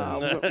on. Yeah.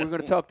 We're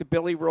going to talk to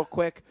Billy real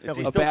quick. Is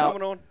he about, still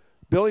coming on?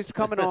 Billy's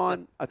coming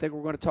on. I think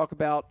we're going to talk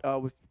about.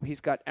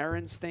 He's got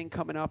Aaron's thing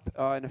coming up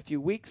in a few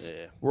weeks.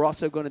 Yeah. We're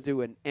also going to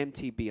do an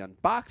MTB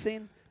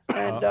unboxing.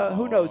 And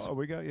who knows? Oh,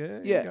 we got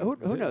Yeah, you got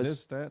who knows?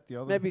 This, that, the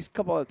other. Maybe a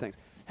couple other things.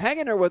 Hang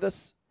in there with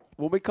us.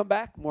 When we come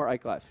back, more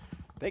Ike Live.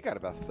 They got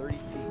about 30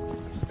 feet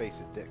of space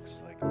at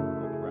Dick's, like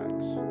on the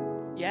racks.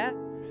 yeah.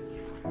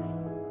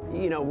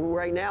 You know,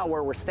 right now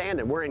where we're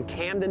standing, we're in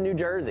Camden, New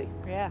Jersey.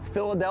 Yeah.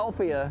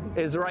 Philadelphia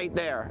is right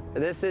there.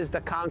 This is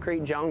the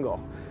concrete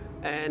jungle.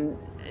 And,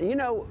 you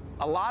know,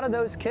 a lot of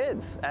those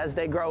kids, as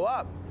they grow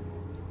up,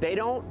 they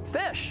don't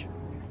fish.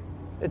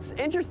 It's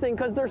interesting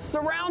because they're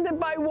surrounded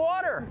by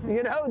water.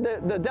 You know,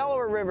 the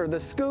Delaware River, the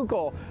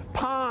Schuylkill,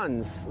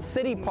 ponds,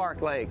 city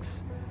park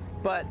lakes.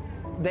 But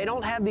they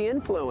don't have the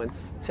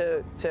influence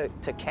to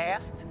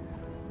cast,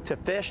 to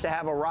fish, to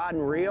have a rod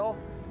and reel.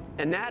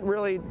 And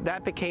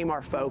that became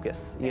our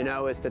focus, you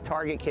know, is to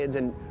target kids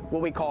in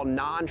what we call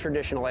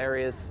non-traditional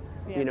areas,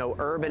 you know,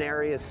 urban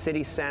areas,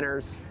 city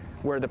centers,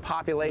 where the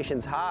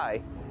population's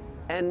high,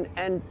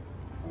 and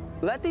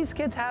let these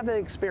kids have the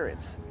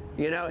experience.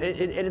 You know,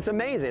 it's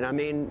amazing. I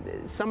mean,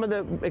 some of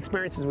the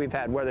experiences we've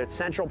had, whether it's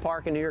Central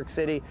Park in New York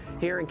City,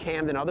 here in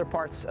Camden, other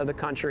parts of the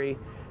country,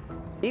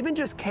 even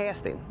just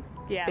casting.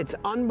 Yeah. It's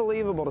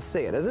unbelievable to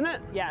see it, isn't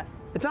it?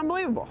 Yes. It's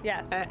unbelievable.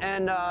 Yes.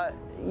 And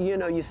you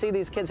know, you see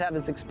these kids have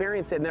this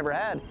experience they've never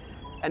had,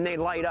 and they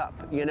light up,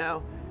 you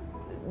know?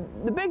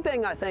 The big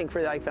thing, I think,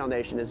 for the Ike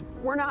Foundation is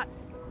we're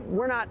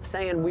not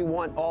saying we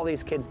want all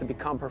these kids to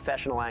become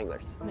professional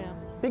anglers. No.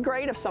 Be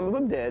great if some of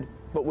them did,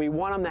 but we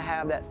want them to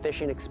have that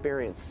fishing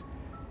experience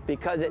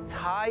because it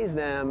ties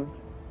them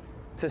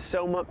to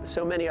so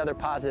many other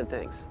positive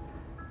things.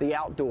 The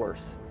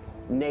outdoors,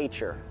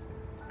 nature,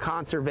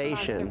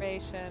 conservation.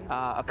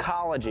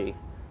 Ecology,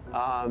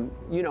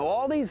 you know,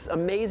 all these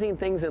amazing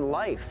things in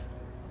life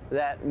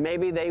that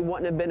maybe they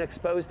wouldn't have been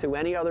exposed to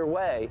any other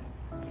way.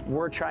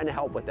 We're trying to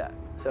help with that.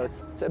 So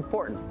it's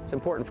important. It's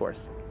important for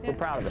us. We're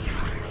proud of it.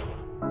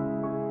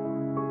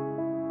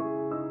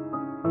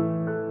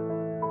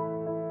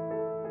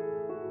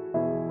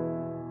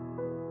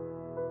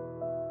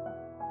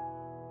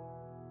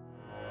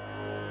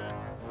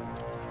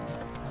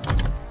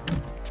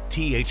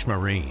 TH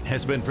Marine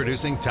has been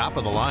producing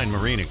top-of-the-line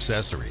marine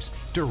accessories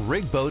to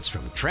rig boats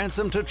from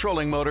transom to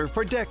trolling motor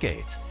for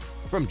decades.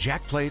 From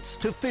jack plates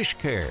to fish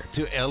care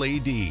to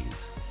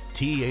LEDs,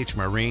 TH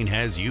Marine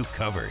has you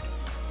covered.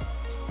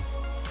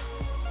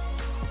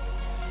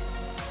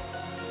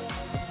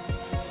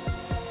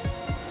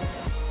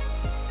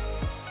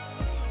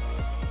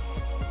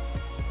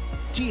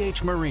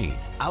 TH Marine,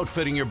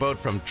 outfitting your boat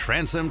from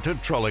transom to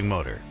trolling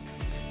motor.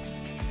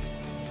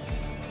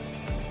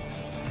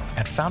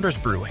 At Founders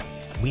Brewing,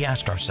 we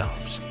asked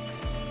ourselves,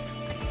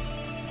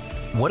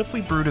 what if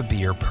we brewed a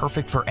beer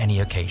perfect for any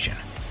occasion?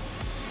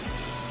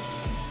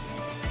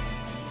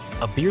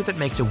 A beer that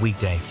makes a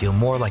weekday feel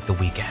more like the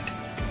weekend,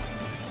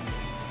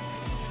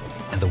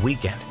 and the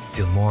weekend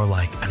feel more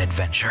like an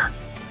adventure.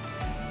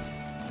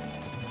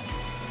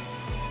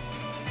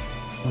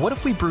 What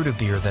if we brewed a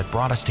beer that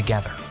brought us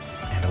together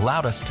and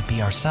allowed us to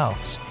be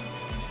ourselves?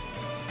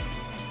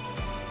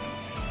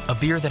 A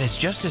beer that is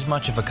just as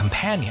much of a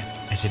companion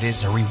as it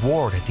is a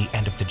reward at the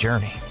end of the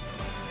journey.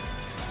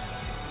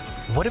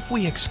 What if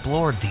we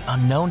explored the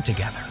unknown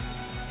together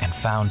and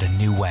found a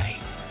new way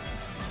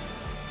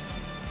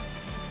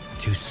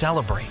to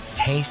celebrate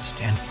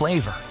taste and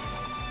flavor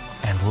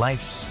and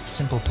life's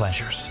simple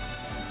pleasures?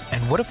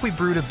 And what if we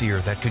brewed a beer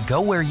that could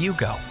go where you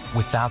go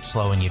without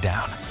slowing you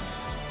down?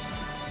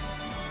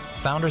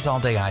 Founders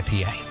All Day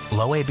IPA,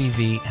 low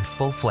ABV and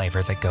full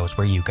flavor that goes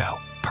where you go.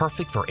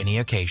 Perfect for any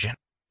occasion.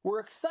 We're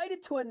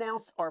excited to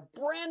announce our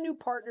brand new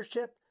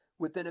partnership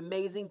with an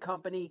amazing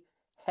company,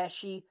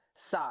 Heshi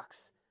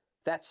Socks.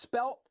 That's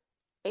spelt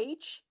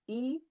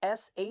Heshi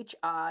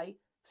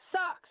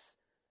Socks.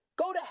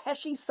 Go to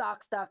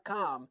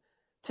HeshiSocks.com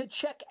to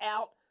check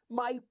out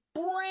my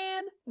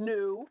brand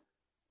new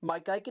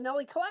Mike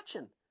Iaconelli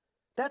collection.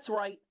 That's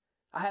right,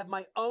 I have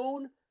my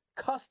own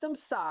custom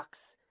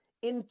socks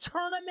in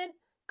tournament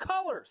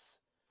colors.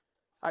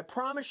 I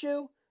promise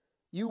you,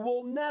 you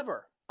will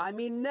never, I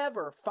mean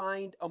never,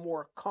 find a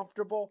more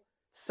comfortable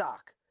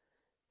sock.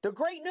 The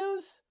great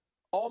news,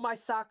 all my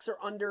socks are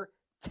under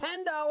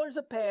 $10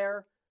 a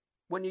pair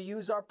when you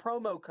use our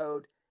promo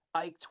code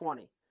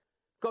IKE20.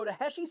 Go to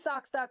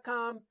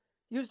HeshiSocks.com,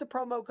 use the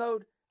promo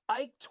code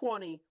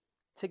IKE20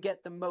 to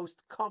get the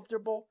most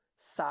comfortable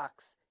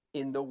socks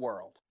in the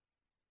world.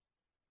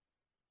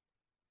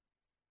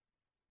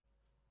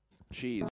 Jeez.